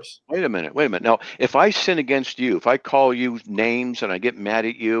course. Wait a minute. Now, if I sin against you, if I call you names and I get mad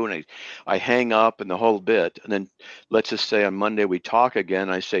at you and I hang up and the whole bit, and then let's just say on Monday we talk again,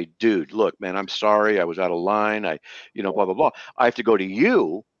 I say, dude, look, man, I'm sorry. I was out of line. Blah, blah, blah. I have to go to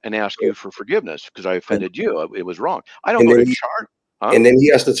you and ask you for forgiveness because I offended you. It was wrong. I don't go to church. Huh? And then he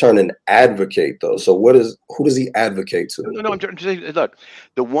has to turn an advocate, though. So who does he advocate to? No, I'm trying to say, look,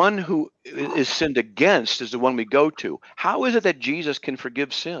 the one who is sinned against is the one we go to. How is it that Jesus can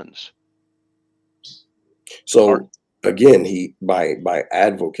forgive sins? So again, by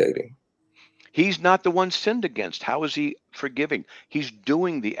advocating. He's not the one sinned against. How is he forgiving? He's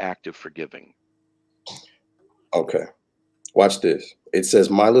doing the act of forgiving. Okay. Watch this. It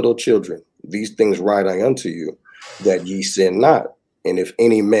says, my little children, these things write I unto you, that ye sin not. And if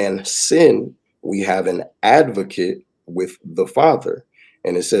any man sin, we have an advocate with the Father.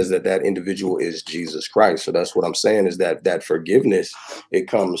 And it says that individual is Jesus Christ. So that's what I'm saying is that forgiveness, it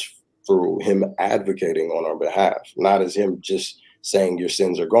comes through him advocating on our behalf, not as him just saying your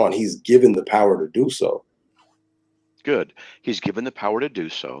sins are gone. He's given the power to do so. Good. He's given the power to do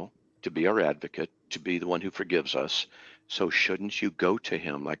so, to be our advocate, to be the one who forgives us. So shouldn't you go to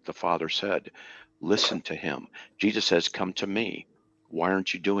him like the Father said? Listen to him. Jesus says, come to me. Why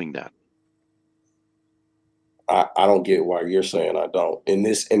aren't you doing that? I don't get why you're saying I don't. In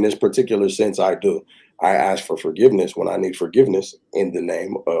this particular sense, I do. I ask for forgiveness when I need forgiveness in the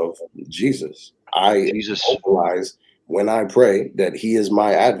name of Jesus. I Jesus. vocalize when I pray that he is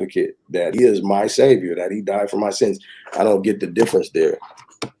my advocate, that he is my savior, that he died for my sins. I don't get the difference there.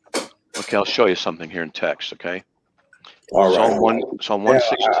 Okay, I'll show you something here in text, okay? All right. Psalm Yeah,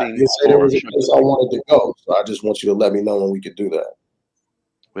 116. I did say there was a place I wanted to go, so I just want you to let me know when we could do that.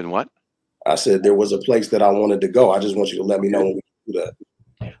 When what? I said there was a place that I wanted to go. I just want you to let me know when we can do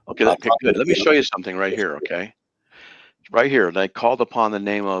that. Okay, good. Let me show you something right here, okay? Right here, they called upon the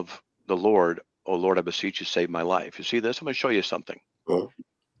name of the Lord. Oh, Lord, I beseech you, save my life. You see this? I'm going to show you something.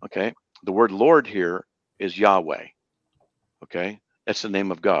 Okay? The word Lord here is Yahweh. Okay? That's the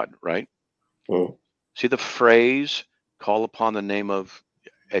name of God, right? See the phrase, call upon the name of,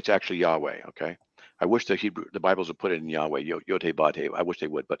 it's actually Yahweh, okay? I wish the Bibles would put it in Yahweh, Yoteh Bateh. I wish they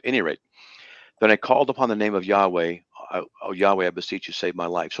would, but at any rate, then I called upon the name of Yahweh. Oh, Yahweh, I beseech you, save my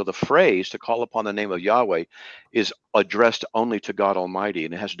life. So the phrase to call upon the name of Yahweh is addressed only to God Almighty,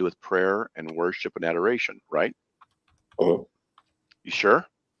 and it has to do with prayer and worship and adoration, right? You sure?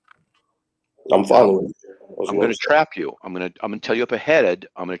 I'm following. I'm going to trap you. I'm going to tell you up ahead.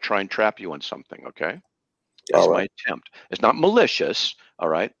 I'm going to try and trap you on something, okay? That's my attempt. It's not malicious, all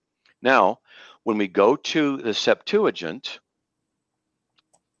right? Now, when we go to the Septuagint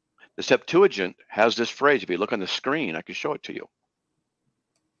has this phrase. If you look on the screen, I can show it to you.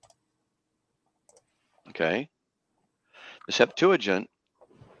 Okay? The Septuagint,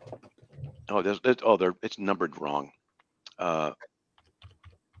 it's numbered wrong. Some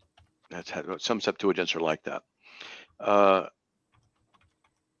Septuagints are like that.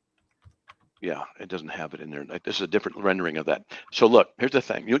 Yeah, it doesn't have it in there. This is a different rendering of that. So look, here's the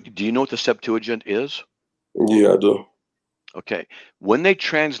thing. Do you know what the Septuagint is? Yeah, I do. Okay. When they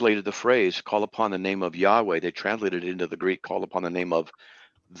translated the phrase, call upon the name of Yahweh, they translated it into the Greek, call upon the name of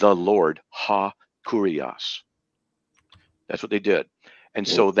the Lord, ha kurios. That's what they did. And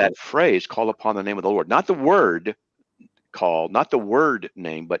so that phrase, call upon the name of the Lord, not the word call, not the word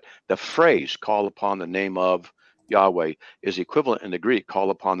name, but the phrase, call upon the name of Yahweh, is equivalent in the Greek, call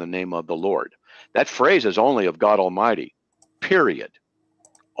upon the name of the Lord. That phrase is only of God Almighty, period.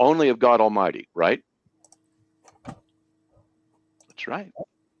 Only of God Almighty, right? That's right.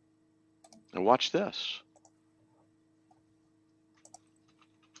 And watch this.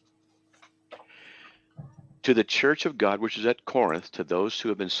 To the church of God, which is at Corinth, to those who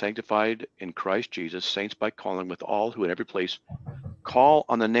have been sanctified in Christ Jesus, saints by calling, with all who in every place call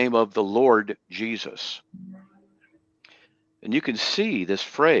on the name of the Lord Jesus. And you can see this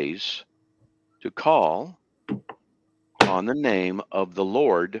phrase, to call on the name of the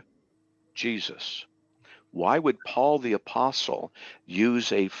Lord Jesus. Why would Paul the Apostle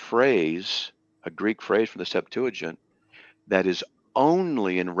use a phrase, a Greek phrase from the Septuagint, that is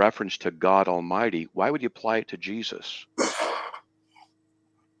only in reference to God Almighty? Why would you apply it to Jesus?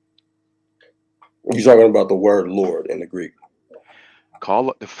 You're talking about the word Lord in the Greek.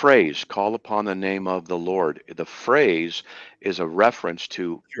 The phrase, call upon the name of the Lord. The phrase is a reference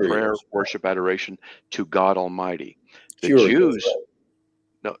to prayer, worship, adoration to God Almighty. The Jews,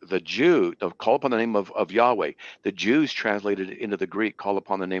 call upon the name of Yahweh. The Jews translated it into the Greek, call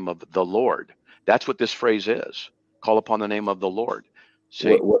upon the name of the Lord. That's what this phrase is. Call upon the name of the Lord.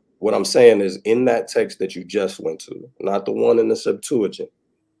 See? What I'm saying is, in that text that you just went to, not the one in the Septuagint,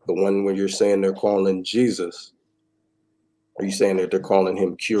 the one where you're saying they're calling Jesus, are you saying that they're calling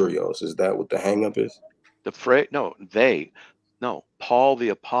him Kyrios? Is that what the hang-up is? The phrase, no, Paul the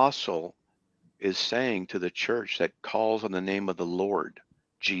Apostle is saying to the church that calls on the name of the Lord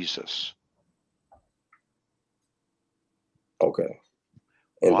Jesus. Okay.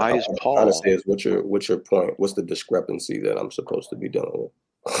 And why is Paul trying to say is what's your point? What's the discrepancy that I'm supposed to be dealing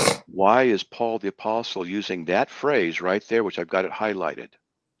with? Why is Paul the Apostle using that phrase right there, which I've got it highlighted?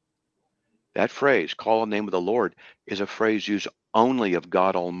 That phrase, call on the name of the Lord, is a phrase used only of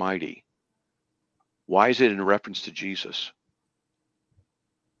God Almighty. Why is it in reference to Jesus?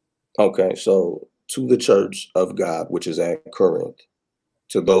 Okay, so to the church of God, which is at Corinth,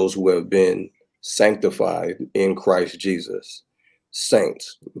 to those who have been sanctified in Christ Jesus,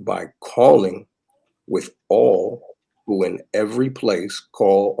 saints, by calling with all who in every place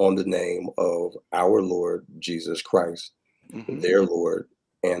call on the name of our Lord Jesus Christ, their Lord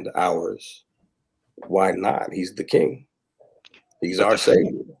and ours. Why not? He's the King. He's our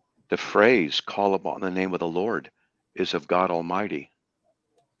Savior. The phrase, call upon the name of the Lord, is of God Almighty.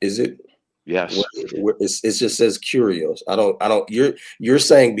 Is it? Yes. It just says Kyrios. I don't, you're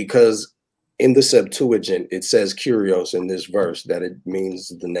saying because in the Septuagint, it says Kyrios in this verse that it means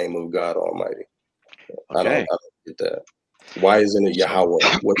the name of God Almighty. Okay. I don't get that. Why isn't it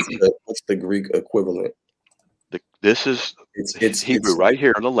Yahweh? What's the Greek equivalent? It's Hebrew right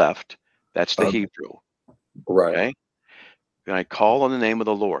here on the left. That's the Hebrew. Right. Okay. And I call on the name of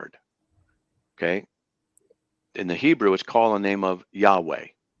the Lord. Okay. In the Hebrew, it's called on the name of Yahweh.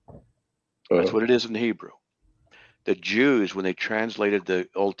 That's what it is in the Hebrew. The Jews, when they translated the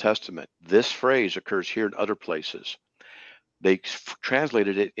Old Testament, this phrase occurs here in other places. They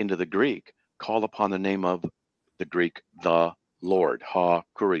translated it into the Greek, call upon the name of the Greek, the Lord, ha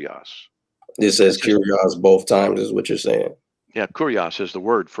kurios. It says kurios both times, is what you're saying. Yeah, kurios is the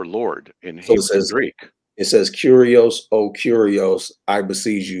word for Lord in So Hebrew, Greek. It says, "Curios, O Curios, I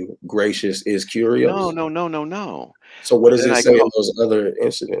beseech you, gracious is Curios." No. So what does it say in those other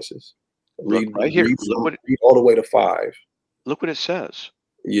incidences? Look right here. Read all the way to 5. Look what it says.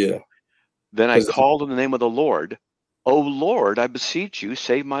 Yeah. Then I called on the name of the Lord. O Lord, I beseech you,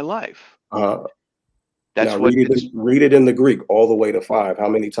 save my life. That's now what read it in the Greek all the way to 5. How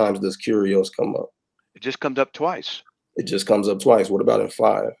many times does Curios come up? It just comes up twice. It just comes up twice. What about in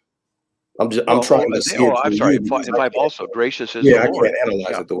 5? I'm trying to see it. I'm sorry. In 5 also, gracious is the Lord. I can't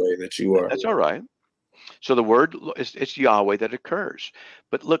analyze it the way that you are. That's all right. So the word, it's Yahweh that occurs.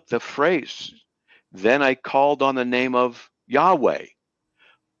 But look, the phrase, then I called on the name of Yahweh.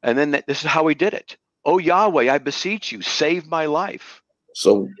 And then this is how he did it. Oh, Yahweh, I beseech you, save my life.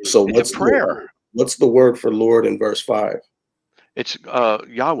 So it's a prayer. What's the word for Lord in verse 5? It's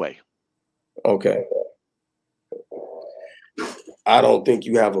Yahweh. Okay. I don't think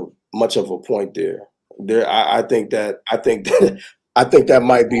you have much of a point there. I think that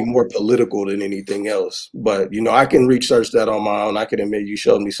might be more political than anything else. But I can research that on my own. I can admit you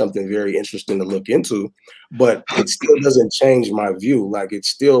showed me something very interesting to look into, but it still doesn't change my view. Like it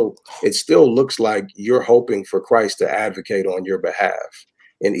still looks like you're hoping for Christ to advocate on your behalf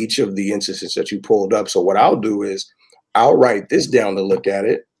in each of the instances that you pulled up. So what I'll do is I'll write this down to look at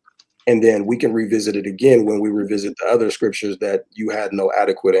it. And then we can revisit it again when we revisit the other scriptures that you had no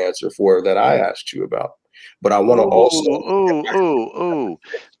adequate answer for that I asked you about. But I want to also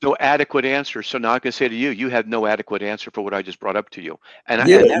no adequate answer. So now I can say to you, you had no adequate answer for what I just brought up to you. And,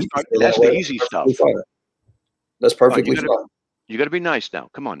 yeah, and that's the easy stuff. That's perfectly fine. You got to be nice now.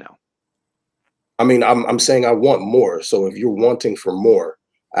 Come on now. I mean, I'm saying I want more. So if you're wanting for more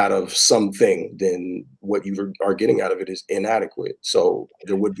out of something, then what you are getting out of it is inadequate. So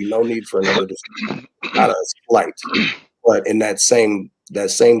there would be no need for another discussion. Not a slight, but in that same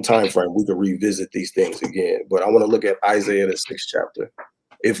time frame, we could revisit these things again. But I want to look at Isaiah the 6th chapter,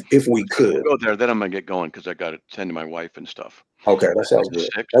 if we could. We'll go there, then I'm gonna get going because I got to tend to my wife and stuff. Okay, that sounds good.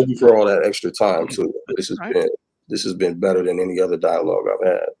 Thank you for all that extra time too. This has been better than any other dialogue I've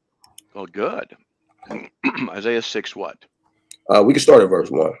had. Well, good. Isaiah 6 what? We can start at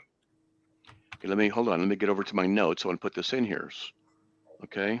verse 1. Okay, hold on. Let me get over to my notes. I want to put this in here.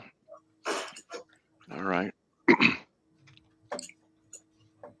 Okay. All right.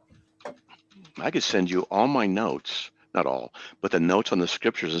 I could send you all my notes, not all, but the notes on the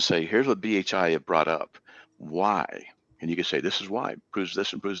scriptures and say, here's what BHI have brought up. Why? And you can say, this is why. Proves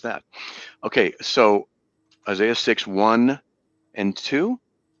this and proves that. Okay, so Isaiah 6, 1 and 2.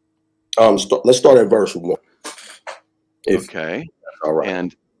 Let's start at verse 1. Okay. All right.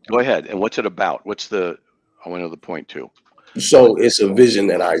 And go ahead. And what's it about? I want to know the point too. So it's a vision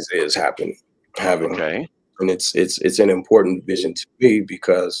that Isaiah is having. Okay. And it's an important vision to me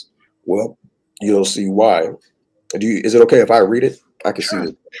because, well, you'll see why. Is it okay if I read it? I can see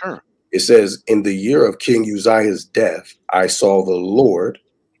it. Sure. It says, in the year of King Uzziah's death, I saw the Lord,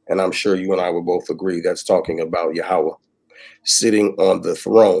 and I'm sure you and I will both agree that's talking about Yahweh, sitting on the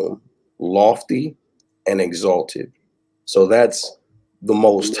throne, lofty and exalted. So that's the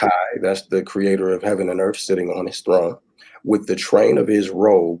Most High. That's the creator of heaven and earth sitting on his throne, with the train of his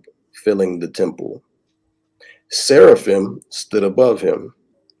robe filling the temple. Seraphim stood above him,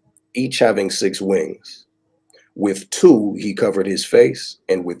 each having 6 wings. With 2 he covered his face,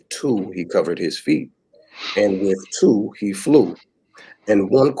 and with 2 he covered his feet, and with 2 he flew. And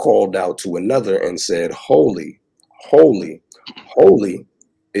one called out to another and said, Holy, holy, holy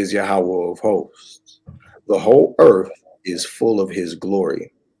is Yahweh of hosts. The whole earth is full of his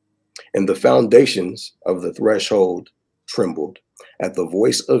glory. And the foundations of the threshold trembled at the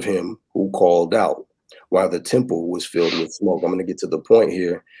voice of him who called out, while the temple was filled with smoke. I'm going to get to the point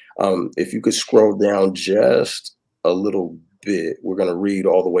here. If you could scroll down just a little bit, we're going to read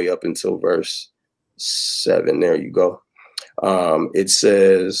all the way up until verse 7. There you go. It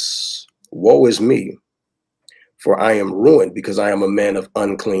says, woe is me, for I am ruined because I am a man of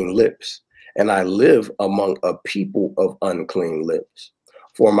unclean lips, and I live among a people of unclean lips.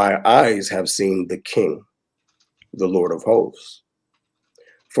 For my eyes have seen the King, the Lord of hosts.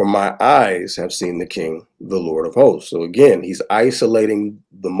 For my eyes have seen the King, the Lord of hosts. So again, he's isolating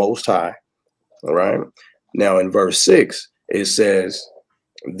the Most High All right. Now in verse 6, it says,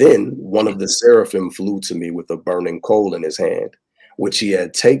 then one of the seraphim flew to me with a burning coal in his hand, which he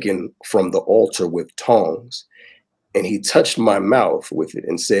had taken from the altar with tongs. And he touched my mouth with it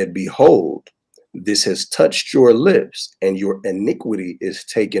and said, behold, this has touched your lips, and your iniquity is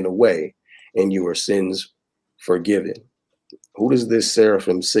taken away, and your sins forgiven. Who does this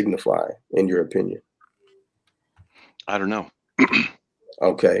seraphim signify, in your opinion? I don't know.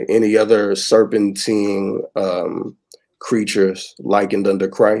 Okay. Any other serpentine creatures likened under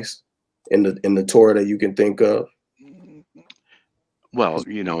Christ in the Torah that you can think of? Well,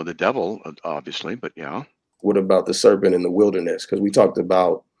 you know, the devil, obviously, but yeah. What about the serpent in the wilderness? Because we talked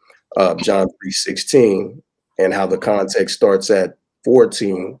about John 3:16 and how the context starts at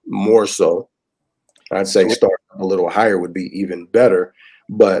 14 more so. I'd say start a little higher would be even better.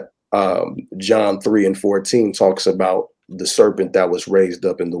 But John 3 and 14 talks about the serpent that was raised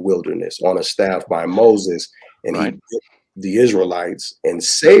up in the wilderness on a staff by Moses, and he bit the Israelites and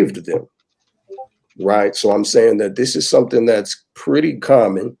saved them. Right. So I'm saying that this is something that's pretty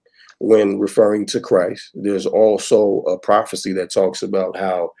common when referring to Christ. There's also a prophecy that talks about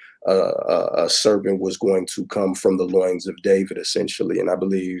how a serpent was going to come from the loins of David, essentially. And I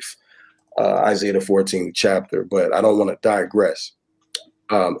believe Isaiah the 14th chapter, but I don't want to digress.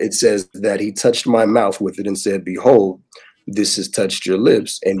 It says that he touched my mouth with it and said, behold, this has touched your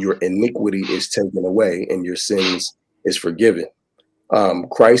lips, and your iniquity is taken away, and your sins is forgiven.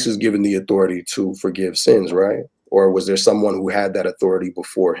 Christ is given the authority to forgive sins, right? Or was there someone who had that authority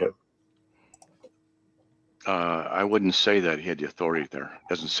before him? I wouldn't say that he had the authority there. It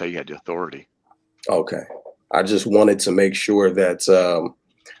doesn't say he had the authority. Okay. I just wanted to make sure that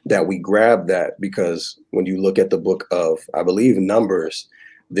that we grab that, because when you look at the book of, I believe, Numbers,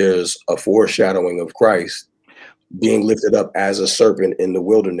 there's a foreshadowing of Christ being lifted up as a serpent in the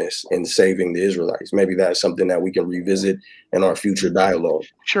wilderness and saving the Israelites. Maybe that's something that we can revisit in our future dialogue.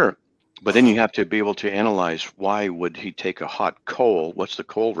 Sure. But then you have to be able to analyze, why would he take a hot coal? What's the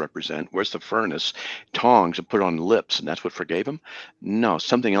coal represent? Where's the furnace? Tongs, and put it on lips, and that's what forgave him? No,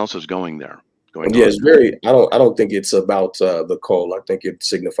 something else is going there. Yeah, it's very, I don't think it's about the coal. I think it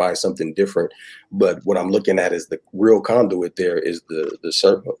signifies something different. But what I'm looking at is the real conduit there is the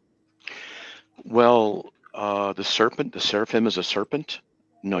serpent. Well, the seraphim is a serpent?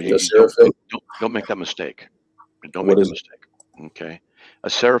 No, you don't make that mistake. Don't make that mistake. Okay. A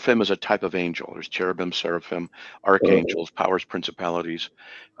seraphim is a type of angel. There's cherubim, seraphim, archangels, powers, principalities.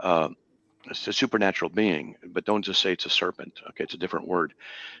 It's a supernatural being, but don't just say it's a serpent. Okay, it's a different word.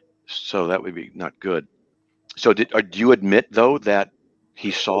 So that would be not good. So do you admit, though, that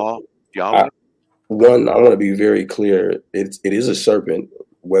he saw Yahweh? I want to be very clear. It is a serpent,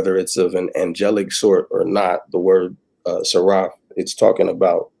 whether it's of an angelic sort or not. The word seraph, it's talking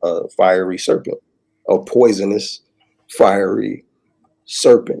about a fiery serpent, a poisonous, fiery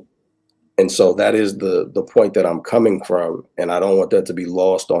serpent. And so that is the point that I'm coming from. And I don't want that to be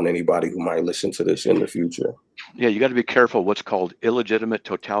lost on anybody who might listen to this in the future. Yeah, you got to be careful what's called illegitimate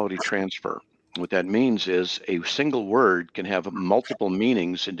totality transfer. What that means is a single word can have multiple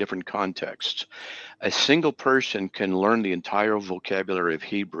meanings in different contexts. A single person can learn the entire vocabulary of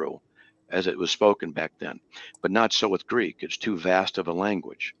Hebrew as it was spoken back then, but not so with Greek. It's too vast of a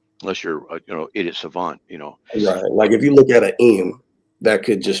language, unless you're idiot savant, Right. Like if you look at an im, that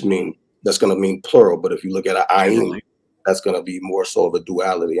could just mean, that's going to mean plural. But if you look at an aim, that's going to be more so of a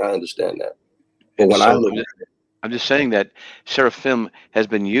duality. I understand that. But when I look at it, I'm just saying that seraphim has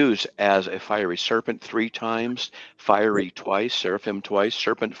been used as a fiery serpent 3 times, fiery twice, seraphim twice,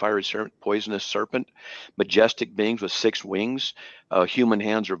 serpent, fiery serpent, poisonous serpent, majestic beings with 6 wings, human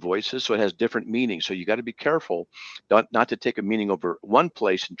hands or voices. So it has different meanings. So you got to be careful not to take a meaning over one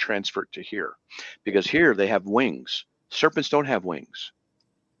place and transfer it to here, because here they have wings. Serpents don't have wings.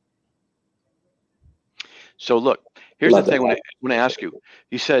 So look, here's the thing. When I ask you,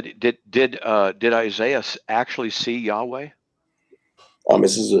 you said, did Isaiah actually see Yahweh?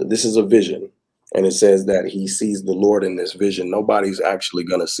 This is a vision, and it says that he sees the Lord in this vision. Nobody's actually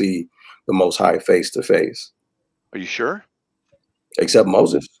going to see the Most High face to face. Are you sure? Except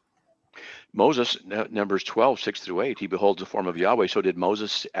Moses. Moses, Numbers 12, 6-8, he beholds the form of Yahweh. So did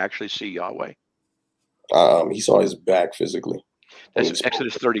Moses actually see Yahweh? He saw his back physically. That's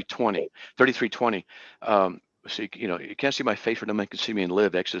Exodus 33:20. So you can't see my face, but no man can see me and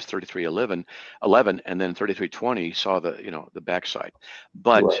live. Exodus 33:11, and then 33:20 saw the backside.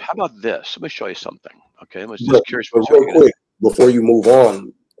 But How about this? Let me show you something. Okay, I'm just curious. Real quick, before you move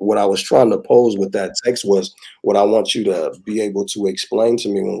on, what I was trying to pose with that text was what I want you to be able to explain to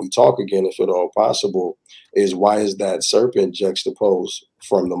me when we talk again, if at all possible, is why is that serpent juxtaposed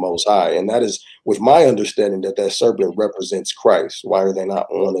from the Most High? And that is with my understanding that that serpent represents Christ. Why are they not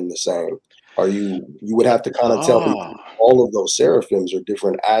one and the same? Are you would have to kind of tell me Oh, all of those seraphims are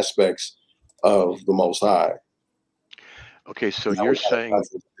different aspects of the Most High. okay. So And that you're would kind of saying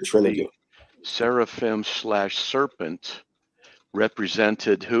contradict the Trinity. the seraphim slash serpent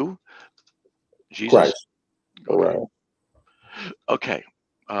represented who? Jesus? Christ. Okay. Right. Okay.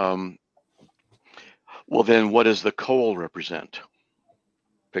 Well, then what does the coal represent?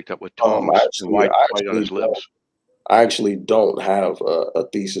 Picked up with tongs and white on his lips. I actually don't have a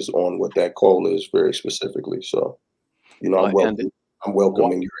thesis on what that coal is very specifically. So, you know, I'm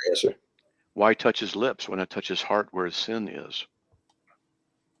welcoming your answer. Why touch his lips when I touch his heart where his sin is?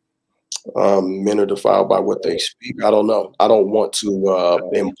 Men are defiled by what they speak. I don't know. I don't want to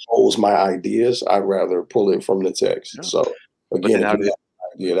impose my ideas. I'd rather pull it from the text. Yeah. So again, if you have an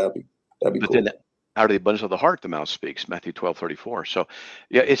idea, that'd be but cool. Then out of the abundance of the heart, the mouth speaks. Matthew 12:34. So,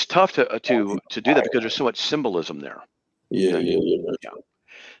 yeah, it's tough to do that because there's so much symbolism there. Yeah.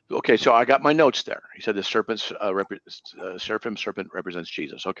 Okay, so I got my notes there. He said the serpent represents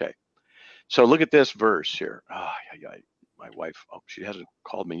Jesus. Okay, so look at this verse here. My wife, she hasn't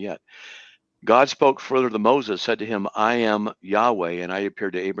called me yet. God spoke further to Moses, said to him, I am Yahweh, and I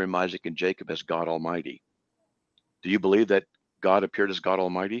appeared to Abraham, Isaac, and Jacob as God Almighty. Do you believe that God appeared as God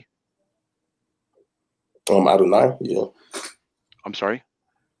Almighty? Adonai, yeah. I'm sorry?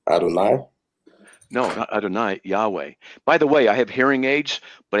 Adonai? No, not Adonai, Yahweh. By the way, I have hearing aids,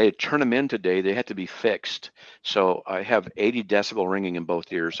 but I had to turn them in today. They had to be fixed. So I have 80 decibel ringing in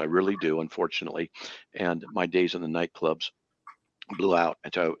both ears. I really do, unfortunately. And my days in the nightclubs blew out.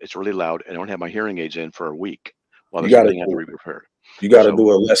 And so it's really loud. And I don't have my hearing aids in for a week while this thing had to be repaired. You got to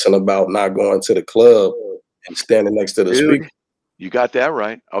do a lesson about not going to the club and standing next to the speaker. You got that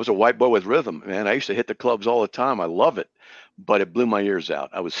right. I was a white boy with rhythm, man. I used to hit the clubs all the time. I love it, but it blew my ears out.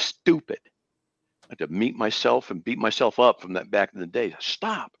 I was stupid. I had to meet myself and beat myself up from that back in the day.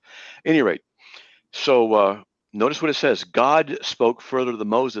 Stop. At any rate, so notice what it says. God spoke further to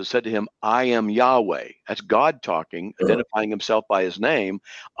Moses, said to him, I am Yahweh. That's God talking, identifying himself by his name.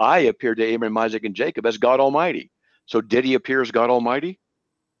 I appeared to Abraham, Isaac, and Jacob as God Almighty. So did he appear as God Almighty?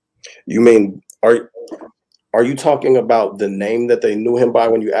 You mean, are you talking about the name that they knew him by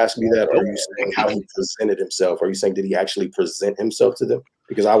when you asked me that? Or are you saying how he presented himself? Are you saying, did he actually present himself to them?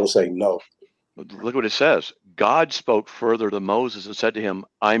 Because I will say no. Look what it says. God spoke further to Moses and said to him,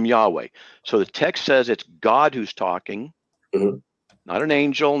 I'm Yahweh. So the text says it's God who's talking, not an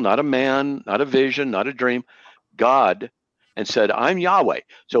angel, not a man, not a vision, not a dream. God, and said, I'm Yahweh.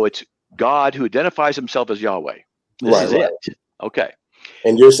 So it's God who identifies himself as Yahweh. This is it. Okay.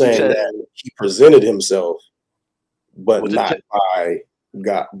 And you're saying that he presented himself, but not by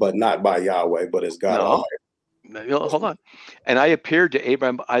God, but not by Yahweh, but as God Almighty. Hold on. And I appeared to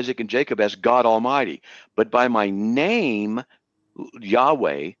Abraham, Isaac, and Jacob as God Almighty, but by my name,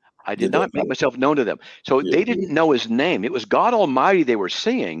 Yahweh, I did not make myself known to them. So they didn't know his name. It was God Almighty they were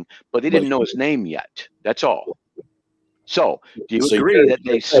seeing, but they didn't know his name yet. That's all. So do you agree that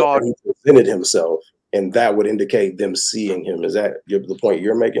they saw he presented himself, and that would indicate them seeing him? Is that the point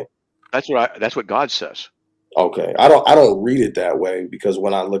you're making? That's what God says. Okay. I don't read it that way, because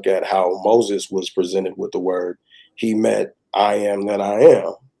when I look at how Moses was presented with the word, he met I am that I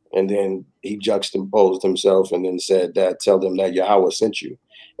am. And then he juxtaposed himself and then said that, tell them that Yahweh sent you.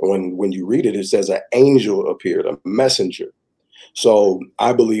 And when you read it, it says an angel appeared, a messenger. So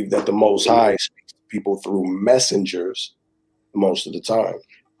I believe that the Most High speaks to people through messengers most of the time.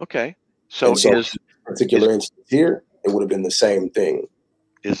 Okay. So this particular instance here, it would have been the same thing.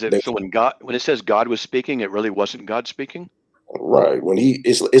 Is it so when it says God was speaking, it really wasn't God speaking? Right. When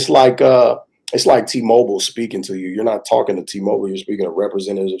it's like T-Mobile speaking to you. You're not talking to T-Mobile, you're speaking to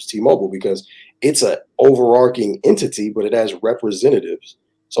representatives of T-Mobile, because it's an overarching entity, but it has representatives.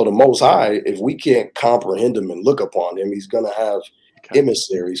 So the Most High, if we can't comprehend him and look upon him, he's gonna have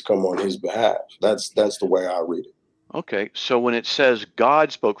emissaries come on his behalf. That's the way I read it. Okay, so when it says God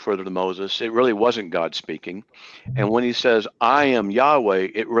spoke further to Moses, it really wasn't God speaking. And when he says, I am Yahweh,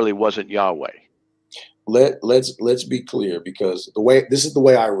 it really wasn't Yahweh. Let's be clear, because this is the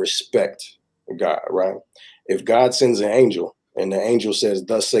way I respect God, right? If God sends an angel and the angel says,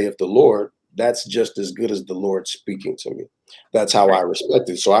 thus saith the Lord, that's just as good as the Lord speaking to me. That's how I respect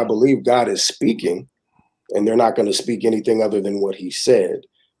it. So I believe God is speaking, and they're not going to speak anything other than what he said.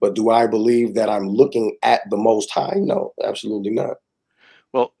 But do I believe that I'm looking at the Most High? No, absolutely not.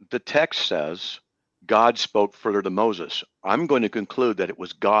 Well, the text says God spoke further to Moses. I'm going to conclude that it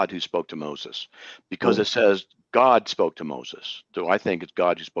was God who spoke to Moses because it says God spoke to Moses. So I think it's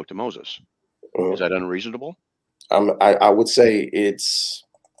God who spoke to Moses. Is that unreasonable? I would say it's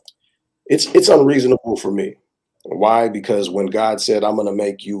unreasonable for me. Why? Because when God said, I'm going to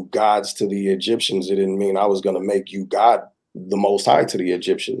make you gods to the Egyptians, it didn't mean I was going to make you God the Most High to the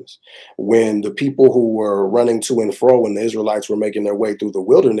Egyptians. When the people who were running to and fro, when the Israelites were making their way through the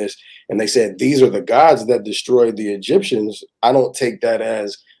wilderness, and they said, these are the gods that destroyed the Egyptians, I don't take that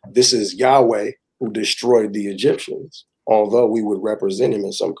as this is Yahweh who destroyed the Egyptians, although we would represent him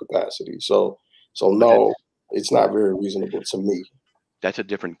in some capacity. So no, it's not very reasonable to me. That's a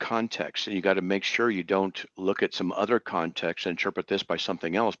different context. And you got to make sure you don't look at some other context and interpret this by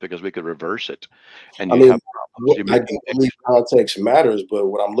something else, because we could reverse it. And you have problems. I do believe context matters, but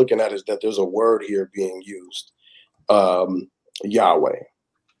what I'm looking at is that there's a word here being used, Yahweh,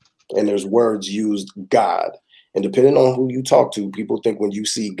 and there's words used, God. And depending on who you talk to, people think when you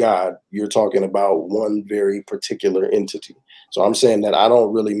see God, you're talking about one very particular entity. So I'm saying that I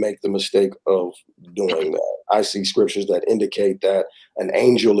don't really make the mistake of doing that. I see scriptures that indicate that an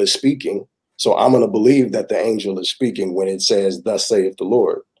angel is speaking. So I'm going to believe that the angel is speaking when it says, thus saith the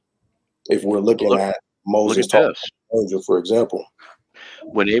Lord. If we're looking at Moses talking to the angel, for example.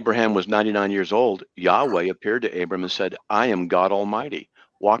 When Abraham was 99 years old, Yahweh appeared to Abram and said, I am God Almighty.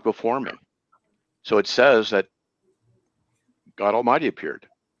 Walk before me. So it says that God Almighty appeared.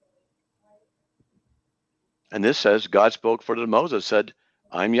 And this says God spoke further to Moses, said,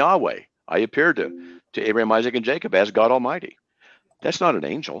 I'm Yahweh. I appeared to Abraham, Isaac, and Jacob as God Almighty. That's not an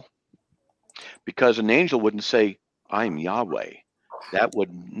angel, because an angel wouldn't say, I'm Yahweh. That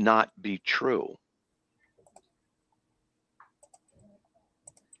would not be true.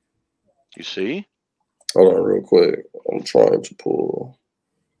 You see? Hold on real quick. I'm trying to pull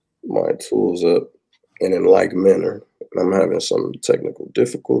my tools up in a like manner. I'm having some technical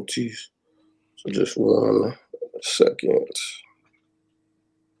difficulties. So just 1 second.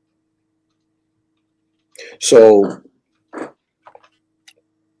 So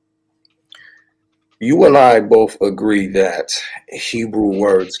you and I both agree that Hebrew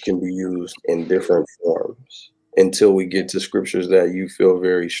words can be used in different forms until we get to scriptures that you feel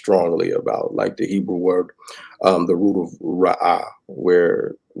very strongly about, like the Hebrew word, the root of ra'ah,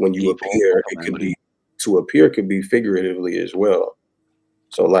 where when you appear, it could be, to appear could be figuratively as well.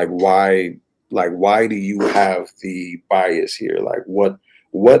 So why do you have the bias here? Like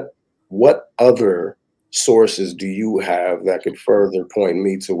what other sources do you have that could further point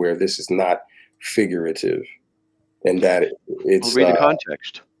me to where this is not figurative and that it's read the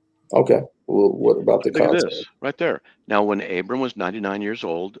context. Okay. Well, what about the context? Look at this right there. Now, when Abram was 99 years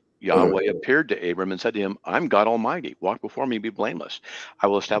old, Yahweh appeared to Abram and said to him, I'm God Almighty. Walk before me, be blameless. I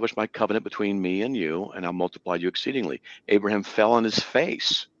will establish my covenant between me and you, and I'll multiply you exceedingly. Abraham fell on his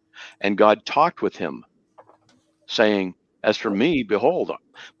face, and God talked with him, saying, as for me, behold,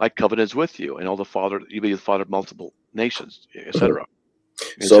 my covenant is with you, and you'll be the father of multiple nations, etc.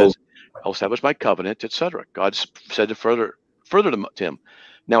 It says, I'll establish my covenant, etc. God said to further to him,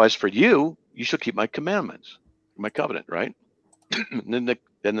 now as for you, you shall keep my commandments, my covenant, right? And then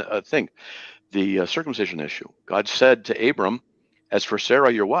the circumcision issue. God said to Abram, as for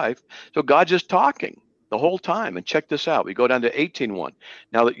Sarah, your wife. So God's just talking the whole time. And check this out. We go down to 18:1.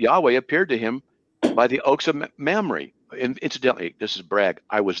 Now that Yahweh appeared to him by the oaks of Mamre. And incidentally, this is brag.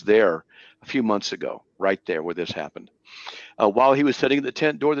 I was there a few months ago, right there where this happened. While he was sitting at the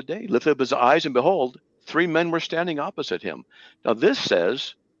tent door of the day, lifted up his eyes, and behold, 3 men were standing opposite him. Now this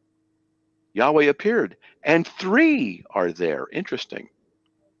says Yahweh appeared, and 3 are there. Interesting.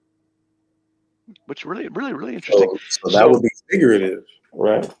 Which really interesting. So that would be figurative,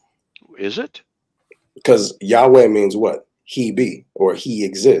 right? Is it? Because Yahweh means what? He be, or he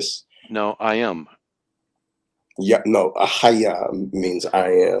exists. No, I am. Yeah, no, Ahaya means I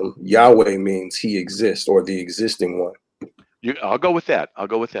am. Yahweh means he exists, or the existing one. I'll go with that.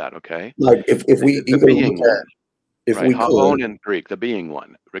 Okay. Like if we the being one, if right? we could, in Greek, the being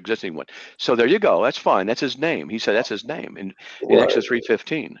one, existing one. So there you go. That's fine. That's his name. He said that's his name in Exodus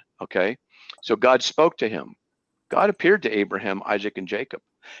 3:15. Okay. So God spoke to him. God appeared to Abraham, Isaac, and Jacob.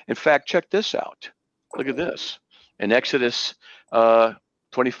 In fact, check this out. Look at this. In Exodus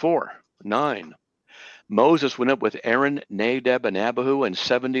 24:9. Moses went up with Aaron, Nadab, and Abihu, and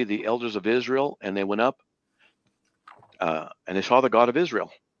 70 of the elders of Israel, and they went up and they saw the God of Israel.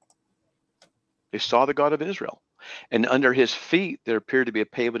 They saw the God of Israel. And under his feet there appeared to be a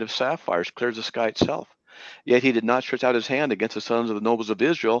pavement of sapphires, clear as the sky itself. Yet he did not stretch out his hand against the sons of the nobles of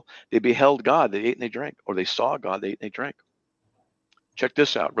Israel. They beheld God, they ate and they drank, or they saw God, they ate and they drank. Check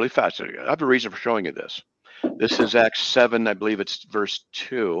this out really fast. I have a reason for showing you this. This is Acts 7, I believe it's verse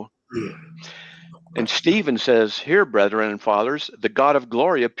 2. And Stephen says, "Here, brethren and fathers, the God of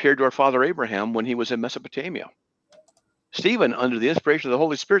glory appeared to our father Abraham when he was in Mesopotamia." Stephen, under the inspiration of the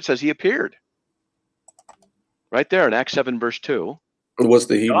Holy Spirit, says he appeared. Right there in Acts 7, verse 2. What's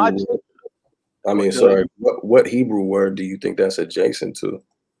the Hebrew God, word? I mean, sorry, what Hebrew word do you think that's adjacent to?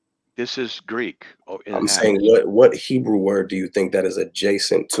 this is Greek. I'm saying what Hebrew word do you think that is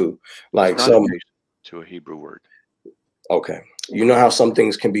adjacent to? Like it's not some adjacent to a Hebrew word. Okay. You know how some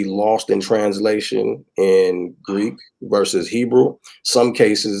things can be lost in translation in Greek versus Hebrew? Some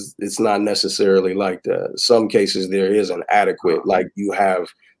cases, it's not necessarily like that. Some cases, there is an adequate, like you have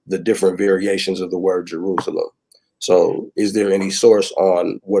the different variations of the word Jerusalem. So is there any source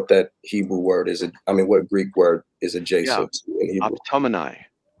on what that Hebrew word is? I mean, what Greek word is adjacent to in Hebrew?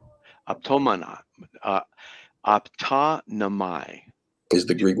 Optonomai Is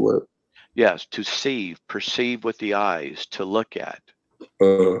the Greek word. Yes, to see, perceive with the eyes, to look at.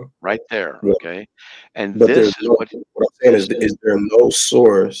 Right there, Yeah. okay? And But this is what I'm saying is there no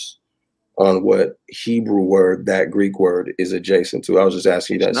source on what Hebrew word that Greek word is adjacent to? I was just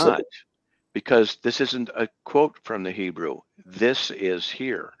asking you that. It's not, because this isn't a quote from the Hebrew. This is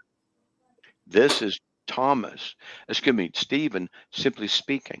here. This is Stephen simply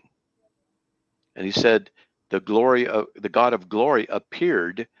speaking. And he said, the God of glory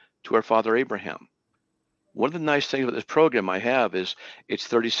appeared to our father Abraham. One of the nice things about this program I have is it's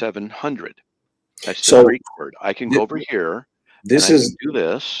 3700. That's the Greek word. I can go over here. This and I is can do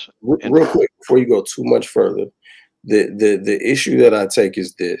this. Real quick before you go too much further. The issue that I take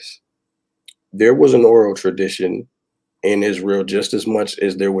is this: there was an oral tradition in Israel just as much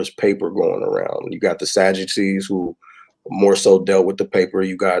as there was paper going around. You got the Sadducees who more so dealt with the paper.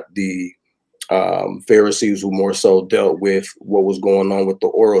 You got the Pharisees who more so dealt with what was going on with the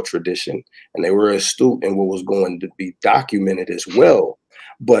oral tradition, and they were astute in what was going to be documented as well.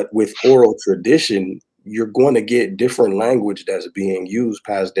 But with oral tradition, you're going to get different language that's being used,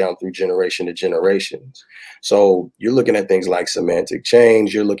 passed down through generation to generations. So you're looking at things like semantic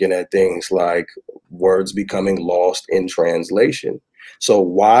change. You're looking at things like words becoming lost in translation. So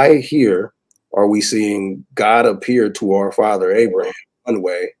why here are we seeing God appear to our father Abraham one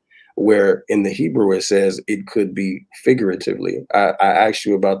way, where in the Hebrew it says it could be figuratively? I asked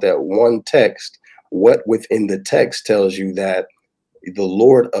you about that one text. What within the text tells you that the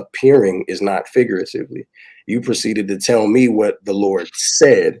Lord appearing is not figuratively? You proceeded to tell me what the Lord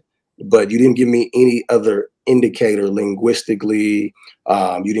said, but you didn't give me any other indicator linguistically.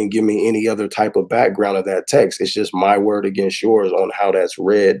 You didn't give me any other type of background of that text. It's just my word against yours on how that's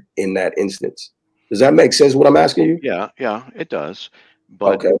read in that instance. Does that make sense what I'm asking you? Yeah, it does.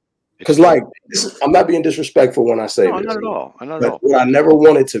 But okay. Because I'm not being disrespectful when I say no, this. not at all. Not but at all. what I never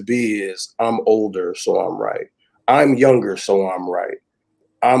wanted to be is I'm older, so I'm right. I'm younger, so I'm right.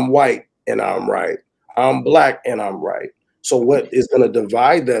 I'm white and I'm right. I'm black and I'm right. So what is going to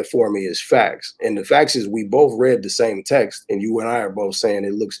divide that for me is facts. And the facts is we both read the same text, and you and I are both saying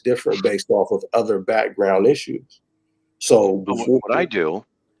it looks different based off of other background issues. So what I do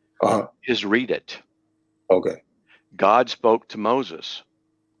is read it. Okay. God spoke to Moses.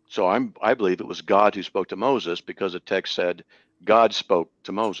 So I believe it was God who spoke to Moses, because the text said God spoke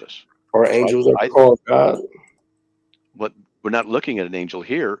to Moses. Are angels called God? What we're not looking at an angel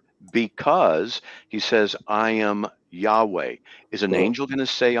here, because he says, I am Yahweh. Is an angel going to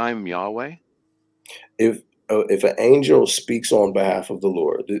say I am Yahweh? If an angel speaks on behalf of the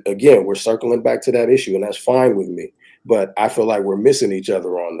Lord, again, we're circling back to that issue, and that's fine with me. But I feel like we're missing each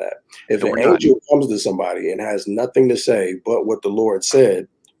other on that. If an angel comes to somebody and has nothing to say but what the Lord said,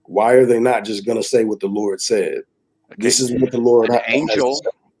 why are they not just going to say what the Lord said? Okay. This is what the Lord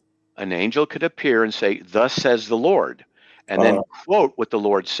An angel could appear and say, "Thus says the Lord," and then quote what the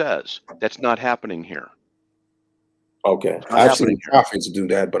Lord says. That's not happening here. Okay. I've seen prophets do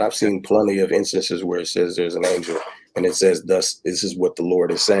that, but I've seen plenty of instances where it says there's an angel and it says, "Thus, this is what the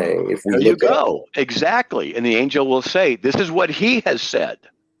Lord is saying." If we there you go. Exactly. And the angel will say, "This is what he has said.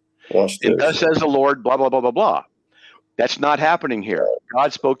 And thus says the Lord, blah, blah, blah, blah, blah." That's not happening here.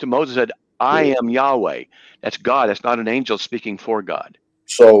 God spoke to Moses and said, "I am Yahweh." That's God. That's not an angel speaking for God.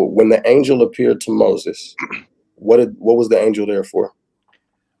 So when the angel appeared to Moses, what was the angel there for?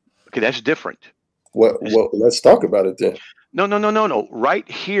 Okay, that's different. Let's talk about it then. No. Right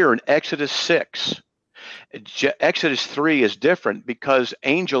here in Exodus 6, Exodus 3 is different because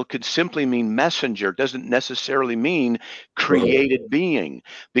angel could simply mean messenger, doesn't necessarily mean created being.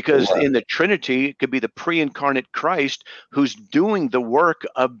 Because in the Trinity, it could be the pre-incarnate Christ who's doing the work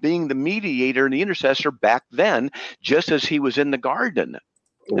of being the mediator and the intercessor back then, just as he was in the garden.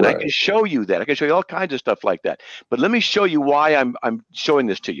 And I can show you that. I can show you all kinds of stuff like that. But let me show you why I'm showing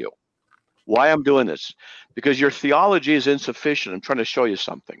this to you. Why I'm doing this. Because your theology is insufficient. I'm trying to show you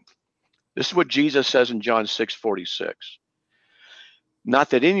something. This is what Jesus says in John 6:46. Not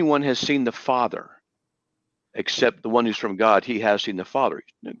that anyone has seen the Father, except the one who's from God, he has seen the Father.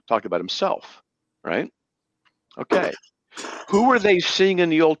 He's talking about himself, right? Okay. Who are they seeing in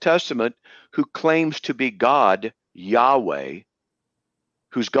the Old Testament who claims to be God, Yahweh,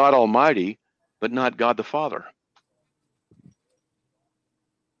 who's God Almighty, but not God the Father?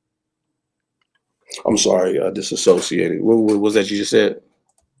 I'm sorry, disassociated. What was that you just said?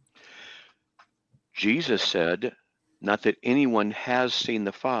 Jesus said, not that anyone has seen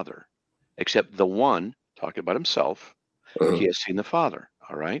the Father, except the one, talking about himself, he has seen the Father.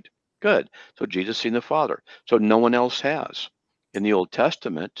 All right, good. So Jesus seen the Father. So no one else has. In the Old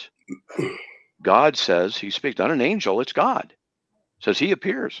Testament, God says, he speaks, not an angel, it's God. Says he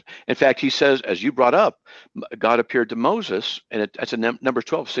appears. In fact, he says, as you brought up, God appeared to Moses, and that's in Numbers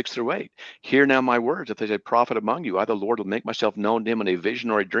 12, 6-8. Hear now my words. If there's a prophet among you, I, the Lord, will make myself known to him in a vision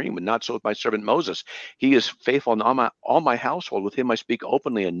or a dream, and not so with my servant Moses. He is faithful in all my household. With him I speak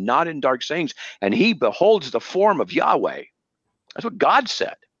openly and not in dark sayings, and he beholds the form of Yahweh. That's what God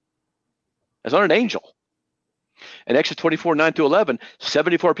said. That's not an angel. In Exodus 24, 9-11,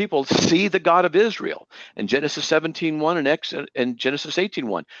 74 people see the God of Israel. In Genesis 17:1 and Genesis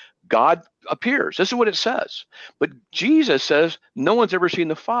 18:1, God appears. This is what it says. But Jesus says no one's ever seen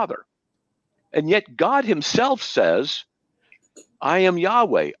the Father. And yet God himself says, I am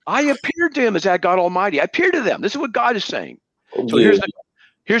Yahweh. I appeared to him as that God Almighty. I appeared to them. This is what God is saying. So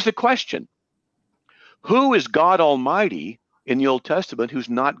here's the question. Who is God Almighty in the Old Testament who's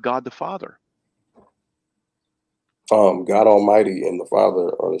not God the Father? God Almighty and the Father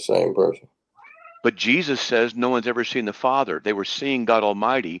are the same person. But Jesus says no one's ever seen the Father. They were seeing God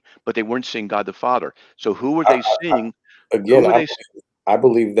Almighty, but they weren't seeing God the Father. So who were they seeing? I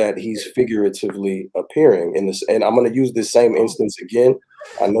believe that he's figuratively appearing in this, and I'm going to use this same instance again.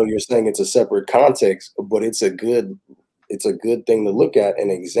 I know you're saying it's a separate context, but it's a good thing to look at and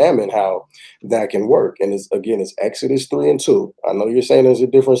examine how that can work. And it's Exodus 3:2. I know you're saying there's a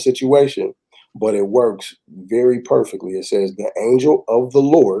different situation, but it works very perfectly. It says the angel of the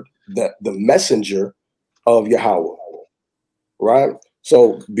Lord, that the messenger of Yahweh, right?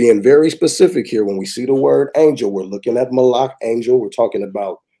 So being very specific here, when we see the word angel, we're looking at Malach angel. We're talking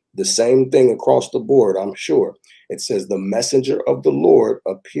about the same thing across the board, I'm sure. It says the messenger of the Lord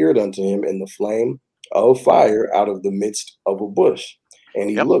appeared unto him in the flame of fire out of the midst of a bush. And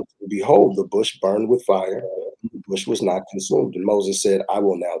he looked, and behold, the bush burned with fire. The bush was not consumed. And Moses said, I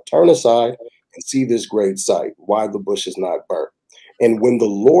will now turn aside and see this great sight, why the bush is not burnt. And when the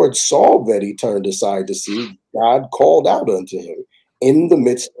Lord saw that he turned aside to see, God called out unto him in the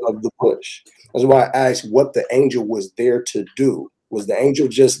midst of the bush. That's why I asked what the angel was there to do. Was the angel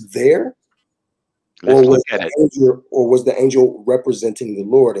just there? Or was the angel representing the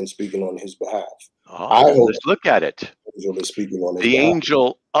Lord and speaking on his behalf? Let's look at it. The angel is speaking on his behalf. The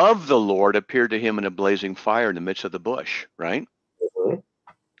angel of the Lord appeared to him in a blazing fire in the midst of the bush, right?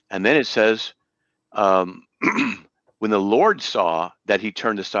 And then it says, when the Lord saw that he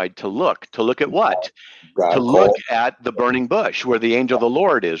turned aside to look at what? To look at the burning bush where the angel of the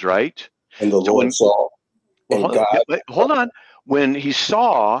Lord is, right? And the Lord saw. Hold on. When he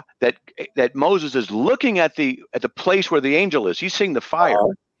saw that Moses is looking at the place where the angel is, he's seeing the fire.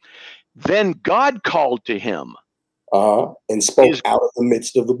 Then God called to him. And spoke out of the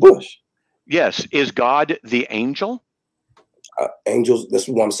midst of the bush. Yes. Is God the angel? Angels, that's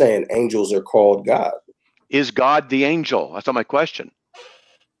what I'm saying. Angels are called God. Is God the angel? That's not my question.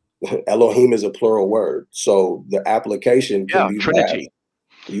 Elohim is a plural word. So the application can be Trinity.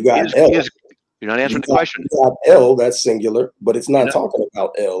 That. You got El. You're not answering the question. You got El, that's singular, but it's not talking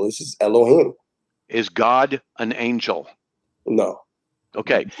about El. This is Elohim. Is God an angel? No.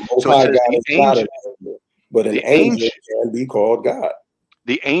 Okay. So it says the angel, but an angel can be called God.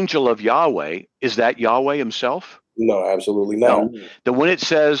 The angel of Yahweh, is that Yahweh himself? No, absolutely not. No. The when it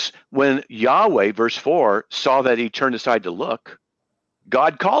says, when Yahweh, verse 4, saw that he turned aside to look,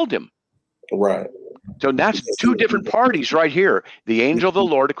 God called him. Right. So that's two different parties right here. The angel of the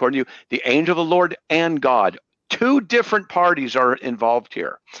Lord, according to you, the angel of the Lord and God. Two different parties are involved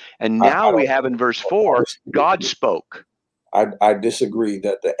here. And now we have in verse 4, God spoke. I disagree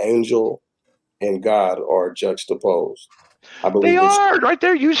that the angel and God are juxtaposed. I They believe it's are right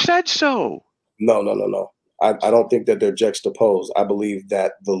there. You said so. no. I don't think that they're juxtaposed. I believe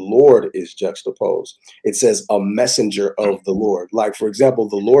that the Lord is juxtaposed. It says a messenger of the Lord. Like, for example,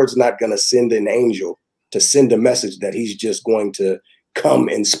 the Lord's not going to send an angel to send a message that he's just going to come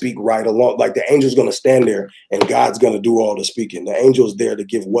and speak right along. Like the angel's going to stand there and God's going to do all the speaking. The angel's there to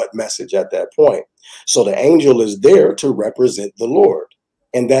give what message at that point. So the angel is there to represent the Lord.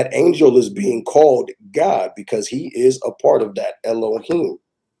 And that angel is being called God because he is a part of that Elohim.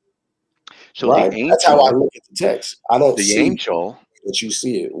 So Right. the angel, that's how I look at the text. I don't the see angel, that you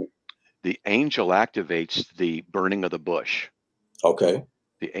see it. the angel activates the burning of the bush. Okay.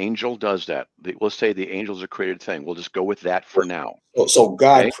 The angel does that. We'll say the angel's a created thing. We'll just go with that for now. So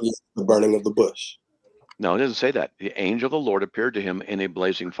God Okay? created the burning of the bush. No, it doesn't say that. The angel of the Lord appeared to him in a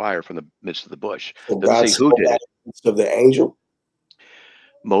blazing fire from the midst of the bush. So Doesn't God say who saw did that it. in the midst of the angel.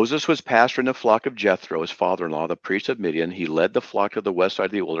 Moses was pastor in the flock of Jethro, his father-in-law, the priest of Midian. He led the flock to the west side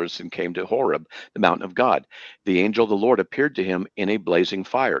of the wilderness and came to Horeb, the mountain of God. The angel of the Lord appeared to him in a blazing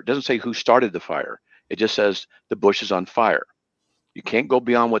fire. It doesn't say who started the fire. It just says the bush is on fire. You can't go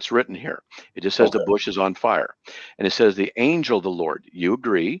beyond what's written here. It just says Okay. the bush is on fire. And it says the angel of the Lord. You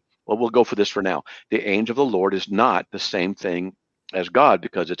agree? Well, we'll go for this for now. The angel of the Lord is not the same thing as God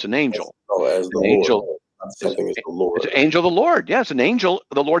because it's an angel. As the An angel Lord. Same thing as the Lord. It's an angel of the Lord. Yes, an angel.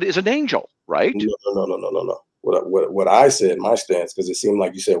 The Lord is an angel, right? No. What I said, my stance, because it seemed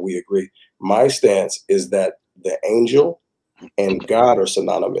like you said we agree. My stance is that the angel and God are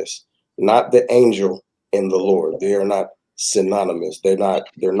synonymous, not the angel and the Lord. They are not synonymous. They're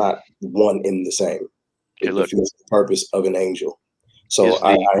not one in the same. Okay, It look. defeats the purpose of an angel. So Is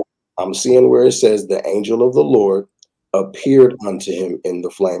the I'm seeing where it says the angel of the Lord appeared unto him in the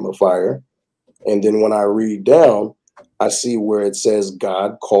flame of fire. And then when I read down, I see where it says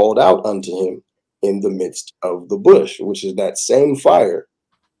God called out unto him in the midst of the bush, which is that same fire.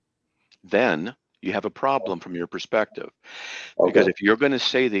 then you have a problem from your perspective. Because Okay. if you're going to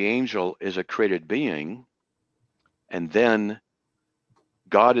say the angel is a created being, and then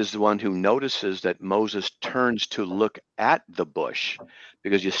God is the one who notices that Moses turns to look at the bush,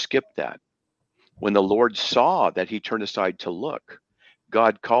 because you skipped that. When the Lord saw that he turned aside to look,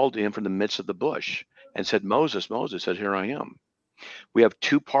 God called to him from the midst of the bush and said, Moses, Moses said, here I am. We have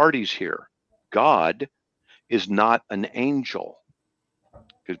two parties here. God is not an angel.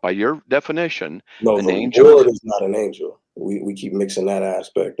 Because by your definition, No, an the angel Lord is, is not an angel. We keep mixing that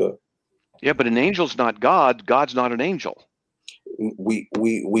aspect up. yeah, but an angel's not God. God's not an angel. We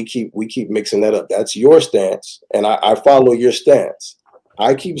keep mixing that up. That's your stance, and I follow your stance.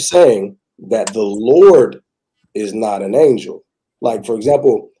 I keep saying that the Lord is not an angel. Like, for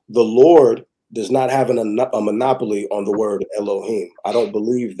example, the Lord does not have a monopoly on the word Elohim. I don't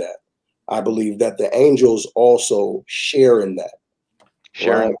believe that. I believe that the angels also share in that.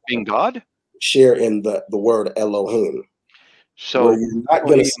 Sharing Right? being God. Share in the word Elohim. Where So you're not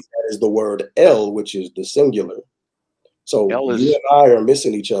going to see that is the word El, which is the singular. So El you is, and I are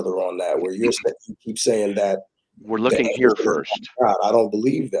missing each other on that, where you keep saying that we're the looking here angels are first. God. I don't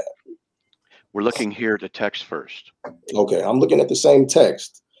believe that. We're looking here at the text first. Okay, I'm looking at the same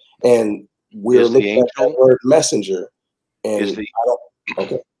text, and we're Is the looking at that angel, word messenger, and is the I don't.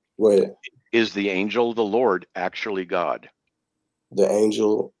 Okay, go ahead. is the angel of the Lord actually God? The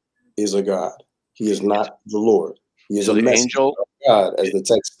angel is a God. He is not the Lord. He is So a the messenger angel, of God, as the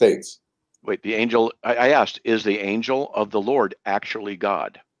text states. wait, the angel, I asked, is the angel of the Lord actually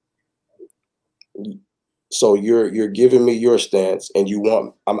God? So you're giving me your stance, and you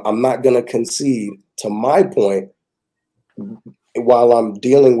want. I'm not going to concede to my point while I'm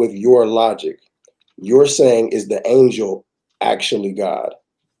dealing with your logic. You're saying, is the angel actually God?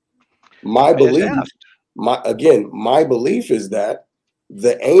 My I just belief, asked. my belief is that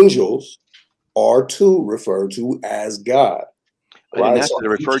the angels are to refer to as God, I didn't right? ask So that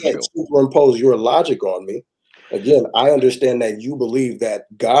I you referred can't to. superimpose your logic on me. Again, I understand that you believe that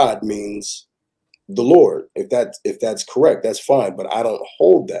God means the Lord. If that's correct, that's fine, but I don't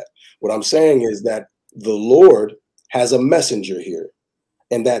hold that. What I'm saying is that the Lord has a messenger here,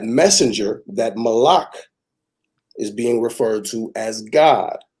 and that messenger, that malak, is being referred to as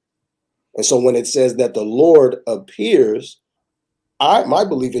God. And so when it says that the Lord appears, my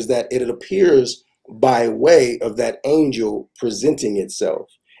belief is that it appears by way of that angel presenting itself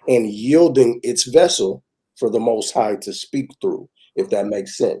and yielding its vessel for the Most High to speak through, if that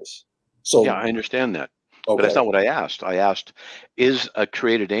makes sense. Yeah, So, I understand that. But that's okay, not what I asked. I asked, is a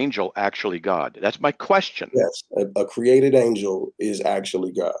created angel actually God? That's my question. yes, a created angel is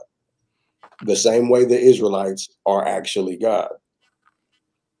actually God, the same way the Israelites are actually God.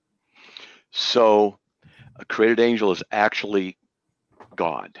 So a created angel is actually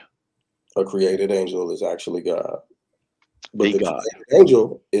God. A created angel is actually God. But The the God. created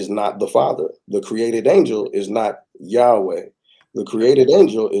angel is not the Father. The created angel is not Yahweh. The created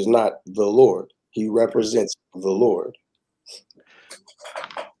angel is not the Lord. He represents the Lord.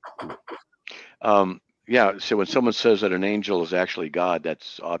 Yeah, so when someone says that an angel is actually God,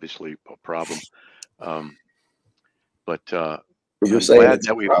 that's obviously a problem. But You're I'm saying glad it's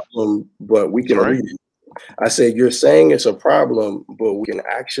that a problem, but we can Sorry? read it. I said you're saying it's a problem, but we can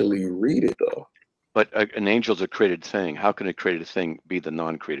actually read it though. But an angel is a created thing. How can a created thing be the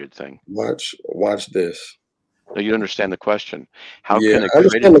non-created thing? Watch this. No, you understand the question. How Yeah, can a I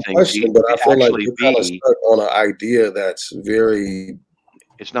understand created the thing question, but I feel like actually you're kind of be? stuck on an idea that's very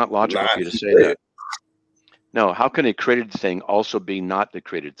It's not logical not for you to say Hebraic. that. No, how can a created thing also be not the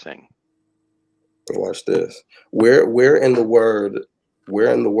created thing? Watch this. Where in the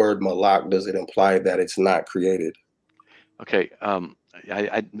word malak does it imply that it's not created? Okay, I'm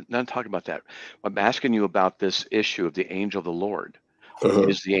not talking about that. I'm asking you about this issue of the angel of the Lord.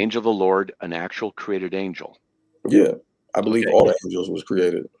 Is the angel of the Lord an actual created angel? Yeah, I believe Okay. all the angels was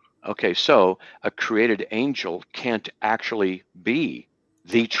created. Okay, so a created angel can't actually be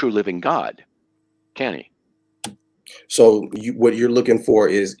the true living God, can he? So what you're looking for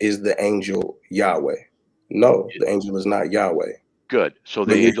is the angel Yahweh? No, the angel is not Yahweh. Good. So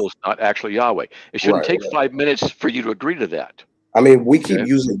But the angel is not actually Yahweh. It shouldn't take right. 5 minutes for you to agree to that. I mean, we keep Okay?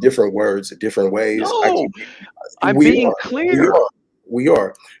 using different words different ways. No, I'm We being are, clear. we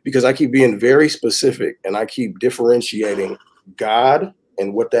are, because I keep being very specific and I keep differentiating God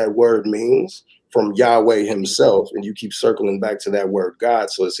and what that word means from Yahweh himself. And you keep circling back to that word God.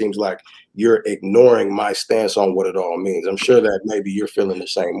 So it seems like you're ignoring my stance on what it all means. I'm sure that maybe you're feeling the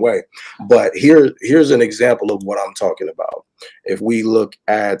same way. But here's an example of what I'm talking about. If we look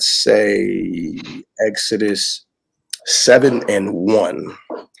at, say, Exodus 7:1,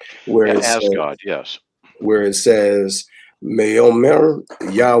 where Yeah, it as says, God, yes. Meomer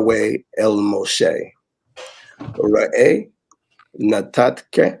Yahweh El Moshe, Ra'e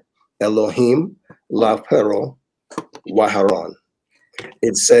Natatke Elohim Lapero Waharon.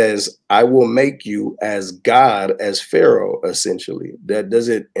 It says, I will make you as God as Pharaoh, essentially. That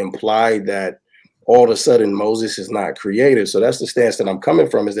doesn't imply that all of a sudden Moses is not created. So that's the stance that I'm coming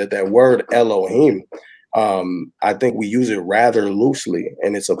from, is that word Elohim, I think we use it rather loosely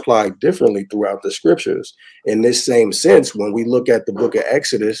and it's applied differently throughout the scriptures. In this same sense, when we look at the book of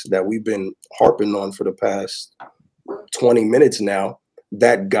Exodus that we've been harping on for the past 20 minutes now,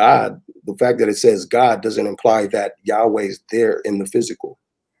 that God, the fact that it says God doesn't imply that Yahweh's there in the physical.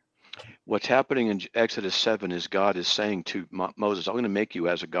 What's happening in Exodus 7 is God is saying to Moses, I'm going to make you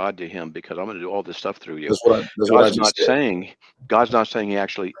as a God to him because I'm going to do all this stuff through you. That's what I just said. God's not saying he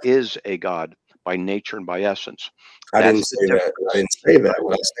actually is a God by nature and by essence. I didn't say that. I didn't say that.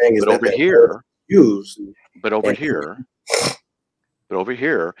 What I'm saying is that over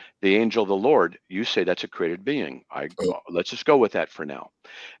here, the angel of the Lord, you say that's a created being. Let's just go with that for now.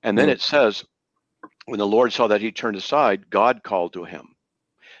 And then it says, when the Lord saw that he turned aside, God called to him.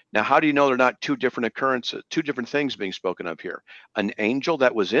 Now, how do you know they're not two different occurrences, two different things being spoken of here? An angel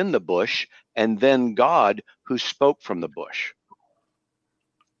that was in the bush, and then God who spoke from the bush.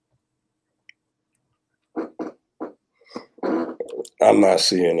 I'm not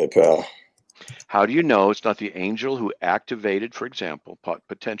seeing it, pal. How do you know it's not the angel who activated, for example,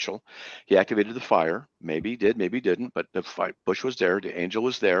 potential? He activated the fire. Maybe he did, maybe he didn't, but the bush was there. The angel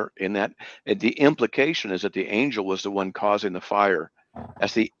was there in that. And the implication is that the angel was the one causing the fire.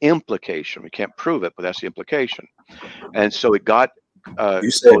 That's the implication. We can't prove it, but that's the implication. And so it got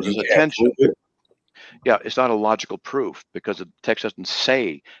Moses' attention. Yeah, it's not a logical proof because the text doesn't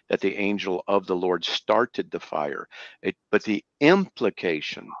say that the angel of the Lord started the fire. But the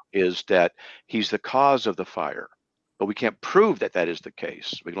implication is that he's the cause of the fire. But we can't prove that that is the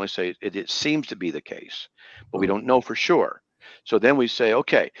case. We can only say it seems to be the case, but we don't know for sure. So then we say,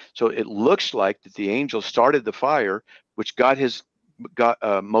 okay, so it looks like that the angel started the fire, which got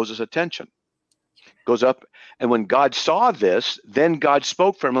Moses' attention. Goes up, and when God saw this, then God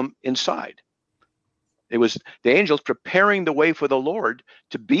spoke from him inside. It was the angels preparing the way for the Lord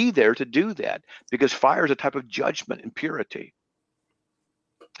to be there to do that, because fire is a type of judgment and purity.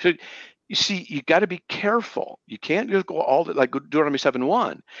 So you see, you got to be careful. You can't just go all like Deuteronomy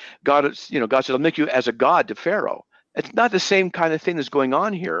 7:1. God said, I'll make you as a God to Pharaoh. It's not the same kind of thing that's going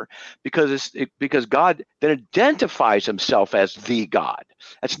on here, because because God then identifies himself as the God.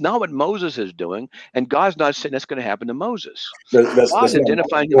 That's not what Moses is doing, and God's not saying that's going to happen to Moses. God's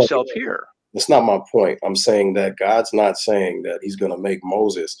identifying himself here. That's not my point. I'm saying that God's not saying that he's going to make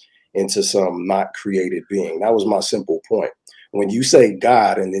Moses into some not created being. That was my simple point. When you say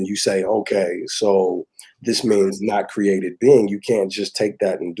God and then you say, okay, so this means not created being, you can't just take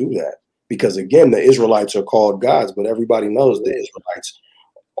that and do that. Because again, the Israelites are called gods, but everybody knows the Israelites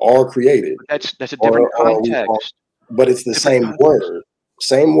are created. That's a different context. But it's the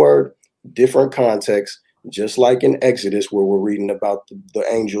same word, different context. Just like in Exodus, where we're reading about the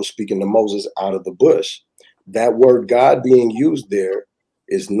angel speaking to Moses out of the bush, that word God being used there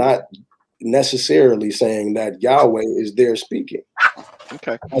is not necessarily saying that Yahweh is there speaking.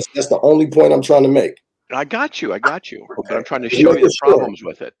 Okay. That's the only point I'm trying to make. I got you. Okay. But I'm trying to show you the problems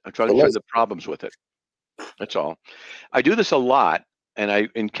with it. I'm trying to show you the problems with it. That's all. I do this a lot, and I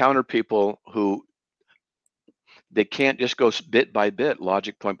encounter people who they can't just go bit by bit,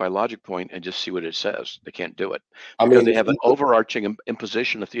 logic point by logic point, and just see what it says. They can't do it because they have an overarching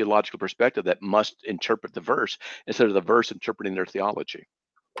imposition of theological perspective that must interpret the verse instead of the verse interpreting their theology.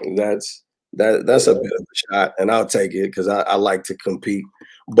 That's a bit of a shot, and I'll take it because I like to compete.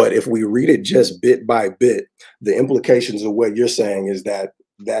 But if we read it just bit by bit, the implications of what you're saying is that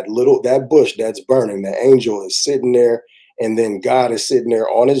that bush that's burning, the angel is sitting there, and then God is sitting there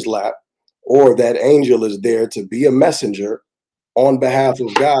on his lap, or that angel is there to be a messenger on behalf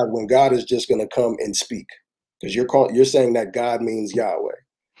of God when God is just going to come and speak. Because you're saying that God means Yahweh,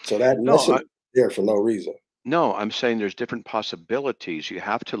 so that messenger is there for no reason. No, I'm saying there's different possibilities. You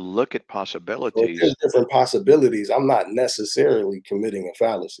have to look at possibilities. Well, if there's different possibilities, I'm not necessarily committing a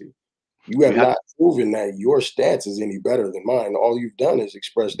fallacy. You have not proven that your stance is any better than mine. All you've done is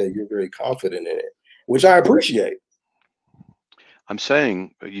express that you're very confident in it, which I appreciate. I'm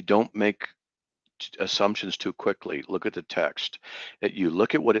saying you don't make assumptions too quickly. Look at the text. That you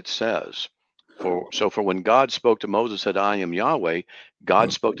look at what it says. For when God spoke to Moses, said, I am Yahweh,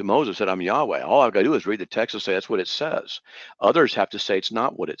 God spoke to Moses, said, I'm Yahweh. All I've got to do is read the text and say that's what it says. Others have to say it's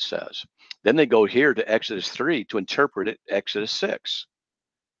not what it says. Then they go here to Exodus 3 to interpret it, Exodus 6.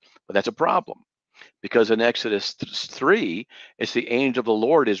 But that's a problem because in Exodus 3, it's the angel of the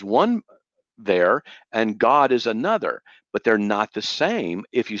Lord is one there and God is another, but they're not the same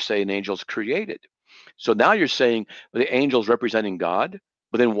if you say an angel's created. So now you're saying the angel's representing God,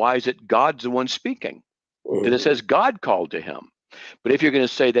 but then why is it God's the one speaking? Because it says God called to him. But if you're going to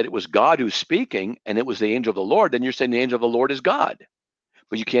say that it was God who's speaking and it was the angel of the Lord, then you're saying the angel of the Lord is God.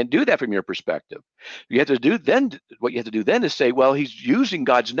 But you can't do that from your perspective. You have to do then what you have to do then is say, well, he's using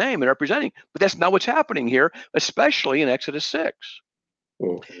God's name and representing, but that's not what's happening here, especially in Exodus 6.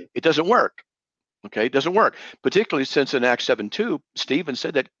 It doesn't work. Okay, it doesn't work, particularly since in Acts 7:2, Stephen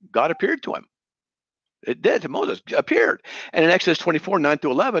said that God appeared to him. It did to Moses, appeared. And in Exodus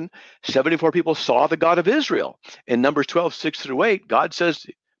 24:9-11, 74 people saw the God of Israel. In Numbers 12:6-8, God says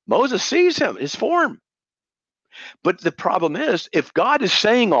Moses sees him, his form. But the problem is, if God is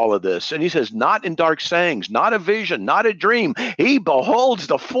saying all of this, and he says, not in dark sayings, not a vision, not a dream, he beholds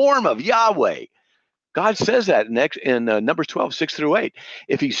the form of Yahweh. God says that in Numbers 12:6-8.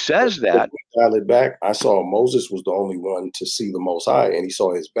 If he says that, dial it back. I saw Moses was the only one to see the Most High, and he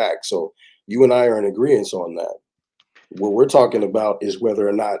saw his back. So you and I are in agreement on that. What we're talking about is whether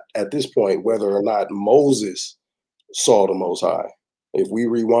or not, at this point, whether or not Moses saw the Most High. If we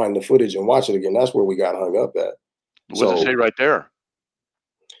rewind the footage and watch it again, that's where we got hung up at. What does it say right there?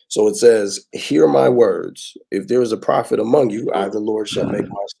 So it says, hear my words. If there is a prophet among you, I, the Lord, shall make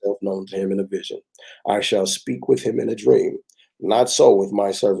myself known to him in a vision. I shall speak with him in a dream. Not so with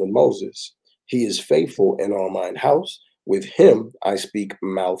my servant Moses. He is faithful in all mine house. With him I speak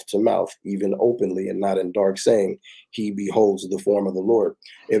mouth to mouth, even openly and not in dark, saying, he beholds the form of the Lord.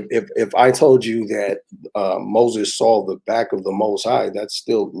 If I told you that Moses saw the back of the Most High, that's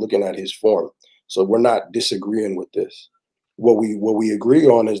still looking at his form. So we're not disagreeing with this. What we agree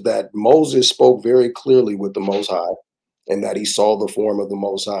on is that Moses spoke very clearly with the Most High and that he saw the form of the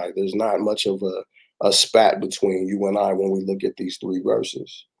Most High. There's not much of a spat between you and I when we look at these three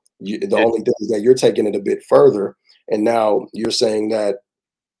verses. The only thing is that you're taking it a bit further, and now you're saying that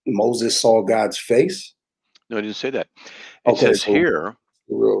Moses saw God's face. No, I didn't say that. It says here,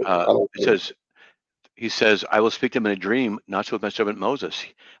 it says, he says, I will speak to him in a dream, not so with my servant Moses.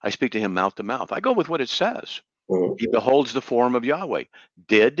 I speak to him mouth to mouth. I go with what it says. He beholds the form of Yahweh.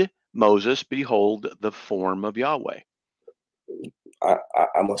 Did Moses behold the form of Yahweh?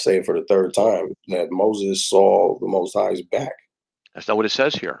 I'm going to say it for the third time, that Moses saw the Most High's back. That's not what it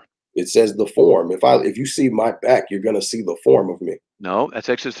says here. It says the form. If you see my back, you're going to see the form of me. No, that's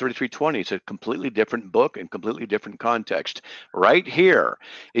Exodus 33:20. It's a completely different book and completely different context. Right here,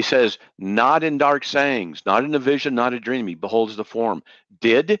 he says, not in dark sayings, not in a vision, not a dream. He beholds the form.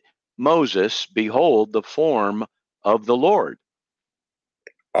 Did Moses behold the form of the Lord?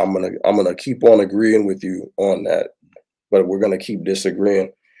 I'm gonna keep on agreeing with you on that, but we're gonna keep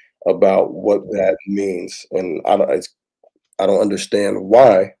disagreeing about what that means. And I don't understand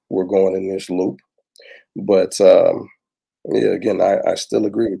why we're going in this loop. But yeah, again, I still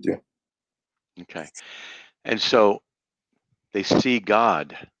agree with you. Okay. And so they see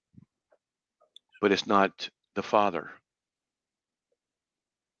God, but it's not the Father.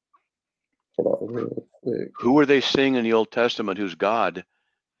 Hold on real quick. Who are they seeing in the Old Testament who's God,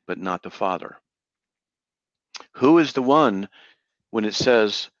 but not the Father? Who is the one when it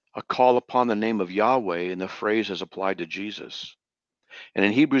says a call upon the name of Yahweh, and the phrase is applied to Jesus? And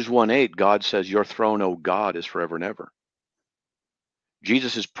in Hebrews 1:8, God says, your throne, O God, is forever and ever.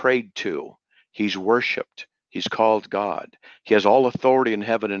 Jesus is prayed to. He's worshiped. He's called God. He has all authority in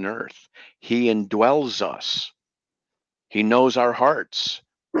heaven and earth. He indwells us. He knows our hearts.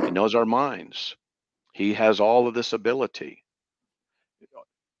 He knows our minds. He has all of this ability.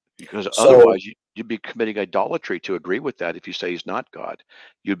 Because So otherwise, you'd be committing idolatry to agree with that if you say he's not God.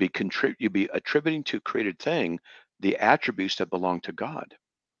 You'd be attributing to a created thing the attributes that belong to God.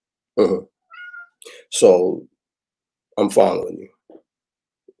 mhm. So I'm following you.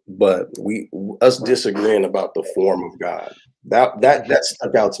 But us disagreeing about the form of God, that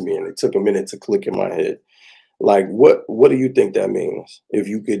stuck out to me, and it took a minute to click in my head. Like, what do you think that means? If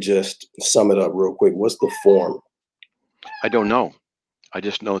you could just sum it up real quick, what's the form? I don't know. I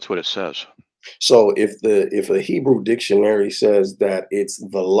just know it's what it says. So if a Hebrew dictionary says that it's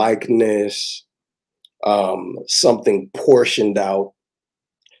the likeness, something portioned out,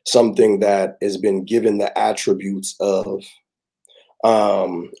 something that has been given the attributes of,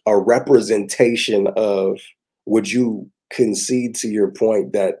 a representation of, would you concede to your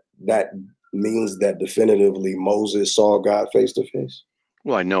point that that means that definitively Moses saw God face to face?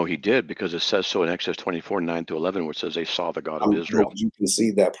 Well, I know he did because it says so in Exodus 24:9-11, where it says they saw the God of Would Israel. you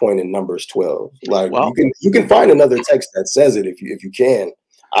concede that point in Numbers 12? Like, Well, you can find another text that says it if you can.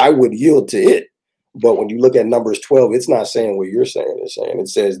 I would yield to it. But when you look at Numbers 12, it's not saying what you're saying. It's saying, it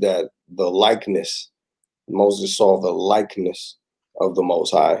says that the likeness, Moses saw the likeness of the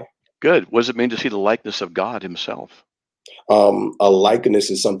Most High. good. What does it mean to see the likeness of God himself? A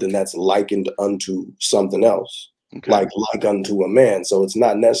likeness is something that's likened unto something else, Okay. like unto a man. So it's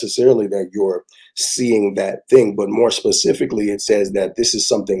not necessarily that you're seeing that thing, but more specifically, it says that this is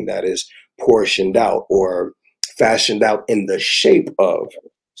something that is portioned out or fashioned out in the shape of.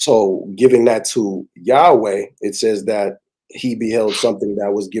 So giving that to Yahweh, it says that he beheld something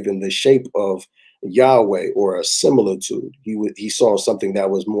that was given the shape of Yahweh or a similitude. He saw something that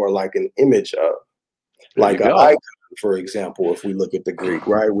was more like an image of, There you like an go. icon, for example, if we look at the Greek,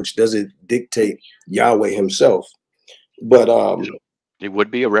 right, which doesn't dictate Yahweh himself. But It would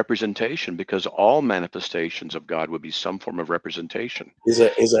be a representation because all manifestations of God would be some form of representation. is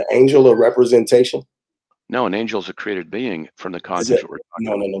an angel a representation? No, an angel is a created being from the Is it? context that we're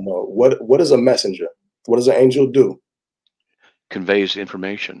No, talking no, about. no, no. What is a messenger? What does an angel do? Conveys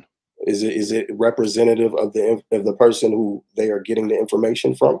information. Is it representative of the person who they are getting the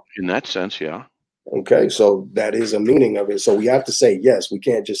information from? In that sense, yeah. Okay, so that is a meaning of it. So we have to say yes. We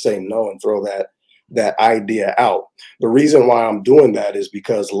can't just say no and throw that idea out. The reason why I'm doing that is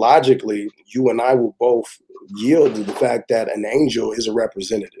because logically, you and I will both yield to the fact that an angel is a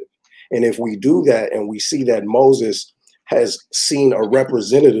representative. And if we do that and we see that Moses has seen a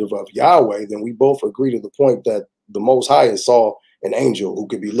representative of Yahweh, then we both agree to the point that the Most High saw an angel who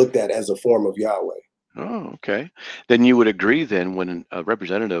could be looked at as a form of Yahweh. Oh, okay. Then you would agree then when a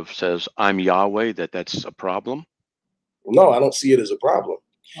representative says, I'm Yahweh, that's a problem? No, I don't see it as a problem.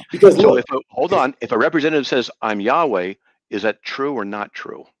 Because So look, hold on, if a representative says, I'm Yahweh, is that true or not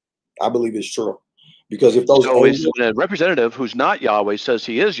true? I believe it's true. Because if those So is angels, when a representative who's not Yahweh says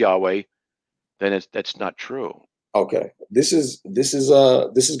he is Yahweh, then that's not true. okay, this is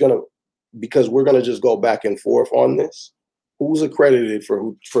gonna, because we're gonna just go back and forth on this. Who's accredited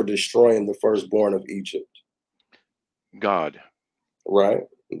for destroying the firstborn of Egypt? God. Right?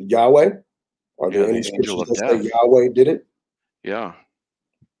 Yahweh? Are there Yeah, any the angel scriptures of that say death. Yahweh did it? Yeah.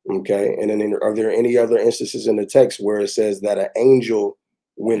 Okay. And then are there any other instances in the text where it says that an angel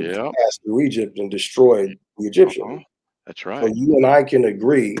went Yeah. past through Egypt and destroyed the Egyptians? Uh-huh. That's So right. you and I can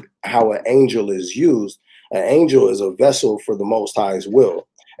agree how an angel is used. An angel is a vessel for the Most High's will.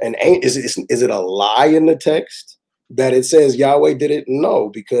 And is it a lie in the text that it says Yahweh did it? No,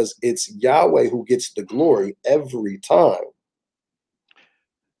 because it's Yahweh who gets the glory every time.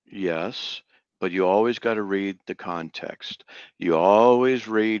 Yes, but you always got to read the context. You always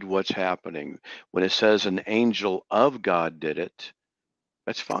read what's happening. When it says an angel of God did it,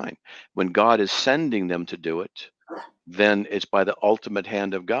 that's fine. When God is sending them to do it, then it's by the ultimate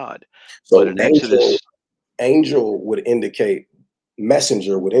hand of God. But So in Exodus, angel would indicate,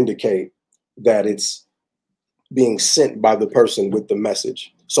 messenger would indicate that it's being sent by the person with the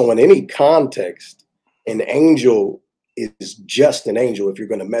message. So in any context, an angel is just an angel if you're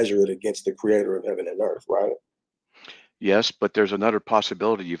going to measure it against the creator of heaven and earth, right? yes, but there's another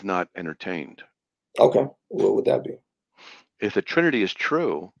possibility you've not entertained. Okay. What would that be? If the Trinity is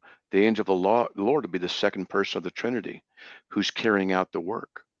true, the angel of the Lord would be the second person of the Trinity who's carrying out the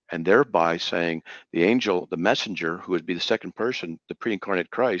work, and thereby saying the angel, the messenger, who would be the second person, the pre-incarnate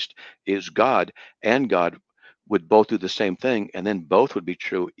Christ, is God, and God would both do the same thing, and then both would be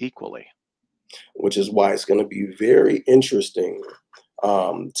true equally. Which is why it's going to be very interesting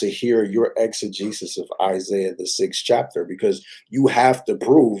to hear your exegesis of Isaiah, the 6th chapter, because you have to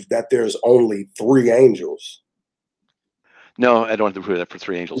prove that there's only 3 angels. No, I don't have to prove that for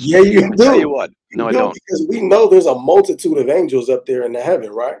 3 angels. Yeah, you do. Tell you what, no, I don't. Because we know there's a multitude of angels up there in the heaven,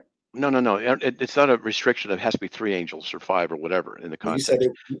 right? No. It's not a restriction. It has to be 3 angels or 5 or whatever in the context.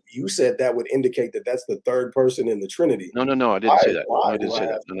 You said that would indicate that that's the third person in the Trinity. No, I didn't say that. No, Why I didn't do say I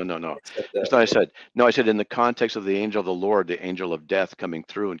that. have No. to accept That's that? not what I said. No, I said in the context of the angel of the Lord, the angel of death coming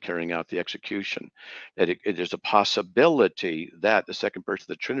through and carrying out the execution, that there's a possibility that the second person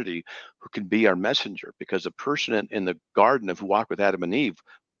of the Trinity who can be our messenger, because the person in the garden who walked with Adam and Eve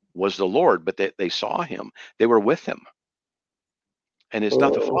was the Lord, but they saw him. They were with him. And it's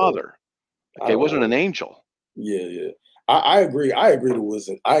not the Father. Okay, it wasn't an angel. Yeah. I agree. I agree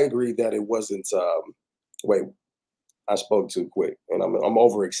that it wasn't wait, I spoke too quick and I'm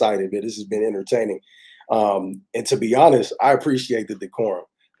overexcited, but this has been entertaining. And to be honest, I appreciate the decorum,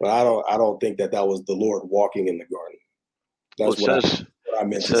 but I don't think that was the Lord walking in the garden. That's what I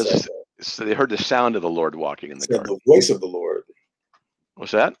meant to say. So they heard the sound of the Lord walking in the garden. The voice of the Lord.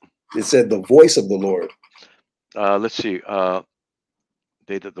 What's that? It said the voice of the Lord. Let's see.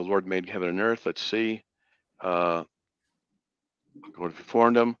 Day that the Lord made heaven and earth. Let's see. God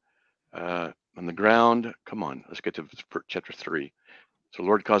formed them on the ground. Come on, let's get to chapter 3. So the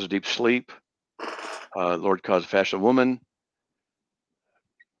Lord caused a deep sleep. Lord caused a fashion of woman.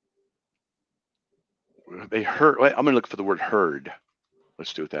 They heard. Wait, I'm going to look for the word heard.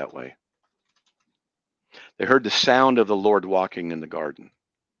 Let's do it that way. They heard the sound of the Lord walking in the garden.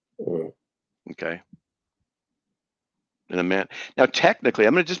 Okay. And a man. Now, technically,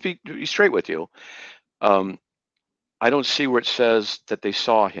 I'm going to just be straight with you. I don't see where it says that they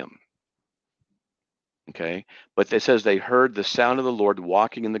saw him. Okay. But it says they heard the sound of the Lord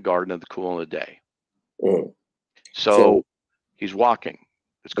walking in the garden of the cool of the day. So he's walking.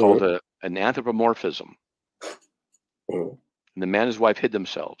 It's called an anthropomorphism. And the man and his wife hid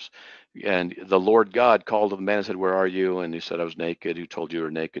themselves. And the Lord God called the man and said, "Where are you?" And he said, "I was naked." Who told you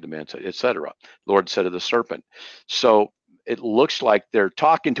were naked? The man said, etc. Lord said to the serpent. So it looks like they're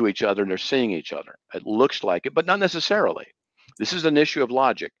talking to each other and they're seeing each other. It looks like it, but not necessarily. This is an issue of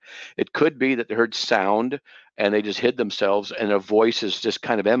logic. It could be that they heard sound and they just hid themselves and their voice is just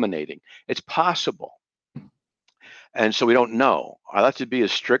kind of emanating. It's possible. And so we don't know. I like to be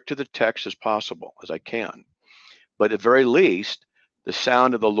as strict to the text as possible, as I can. But at the very least, the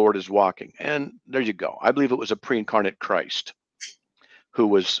sound of the Lord is walking. And there you go. I believe it was a pre-incarnate Christ who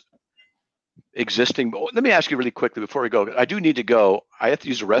was existing. But let me ask you really quickly before we go. I do need to go. I have to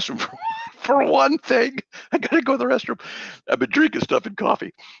use the restroom for one thing. I got to go to the restroom. I've been drinking stuff and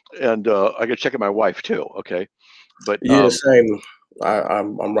coffee. And I got to check on my wife too. Okay. But yeah, same.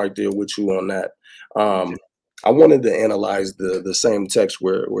 I'm right there with you on that. I wanted to analyze the same text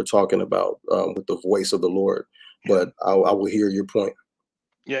we're talking about with the voice of the Lord, but I will hear your point.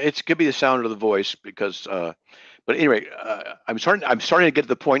 Yeah, it could be the sound of the voice because, but anyway, I'm starting to get to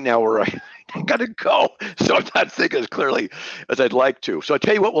the point now where I gotta go. So I'm not thinking as clearly as I'd like to. So I'll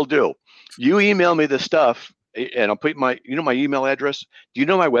tell you what we'll do. You email me the stuff and I'll put my email address. Do you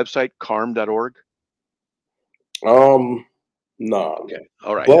know my website, CARM.org? No. Okay.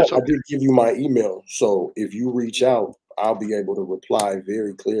 All right. But I did give you my email. So if you reach out, I'll be able to reply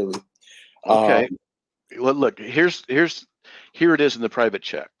very clearly. Okay. Well, look, here it is in the private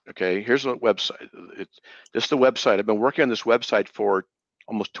chat. Okay. Here's a website. It's just the website. I've been working on this website for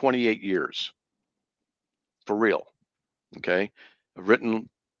almost 28 years. For real. Okay. I've written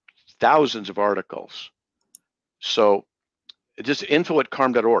thousands of articles. So it's just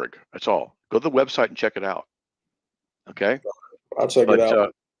info@carm.org. That's all. Go to the website and check it out. Okay. I'll check it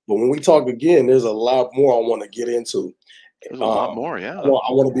out. But when we talk again, there's a lot more I want to get into. There's a lot more, yeah. I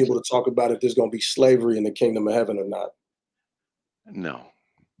want to be able to talk about if there's going to be slavery in the kingdom of heaven or not. No.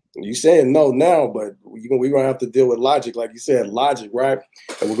 You saying no now, but we're gonna have to deal with logic, like you said, logic, right?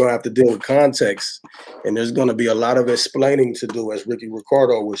 And we're gonna have to deal with context, and there's gonna be a lot of explaining to do, as Ricky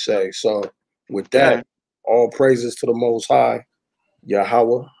Ricardo would say. So, with that, all praises to the Most High,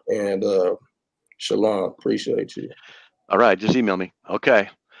 Yahweh, and Shalom. Appreciate you. All right, just email me. Okay,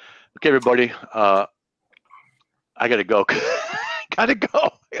 everybody. I gotta go. Gotta go.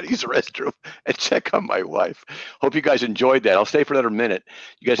 I gotta use the restroom and check on my wife. Hope you guys enjoyed that. I'll stay for another minute.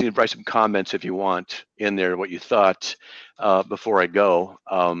 You guys can write some comments if you want in there, what you thought before I go.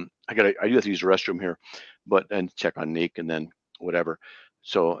 I do have to use the restroom here, and check on Neek and then whatever.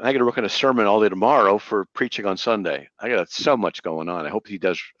 So I got to work on a sermon all day tomorrow for preaching on Sunday. I got so much going on. I hope he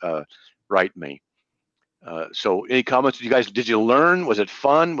does write me. So any comments? Did you learn? Was it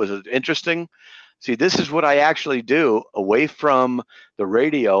fun? Was it interesting? See, this is what I actually do away from the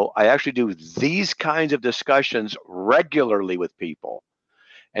radio. I actually do these kinds of discussions regularly with people,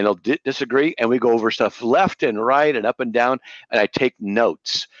 and they'll disagree, and we go over stuff left and right and up and down, and I take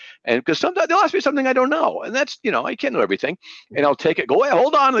notes. And because sometimes they'll ask me something I don't know, and that's, I can't know everything, and I'll take it, go, hey,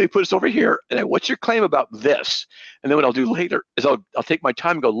 hold on, let me put this over here, and what's your claim about this? And then what I'll do later is I'll take my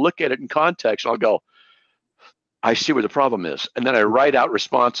time and go look at it in context, and I'll go, I see where the problem is, and then I write out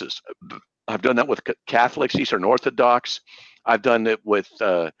responses. I've done that with Catholics, Eastern Orthodox. I've done it with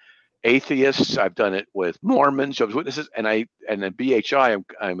atheists. I've done it with Mormons, Jehovah's Witnesses, and then BHI.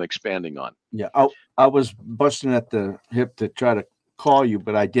 I'm expanding on. Yeah, I was busting at the hip to try to call you,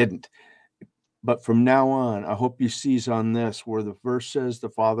 but I didn't. But from now on, I hope you seize on this, where the verse says the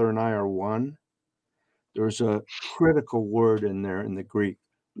Father and I are one. There's a critical word in there in the Greek.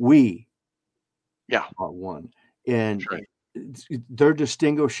 We are one, and right. They're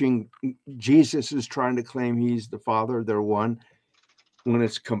distinguishing. Jesus is trying to claim he's the Father. They're one. When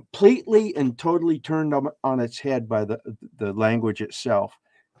it's completely and totally turned on its head by the language itself,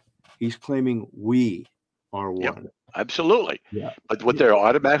 he's claiming we are one. Yep, absolutely. Yeah. But what they're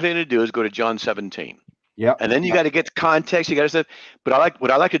automatically going to do is go to John 17. Yeah. And then you got to get context. You got to say, but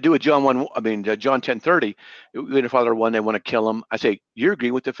what I like to do with John 10:30, the Father one, they want to kill him. I say, you're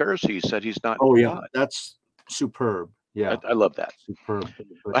agreeing with the Pharisees, said he's not God. That's superb. Yeah, I love that. Superb.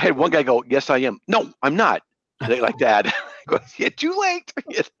 I had one guy go, yes, I am. No, I'm not. They like that. Go, yeah, too late.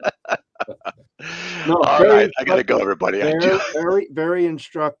 No, all right, I gotta go, everybody. Very, very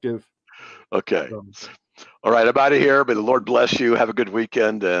instructive. Okay. All right, I'm out of here. May the Lord bless you. Have a good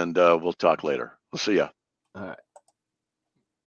weekend, and we'll talk later. We'll see ya. All right.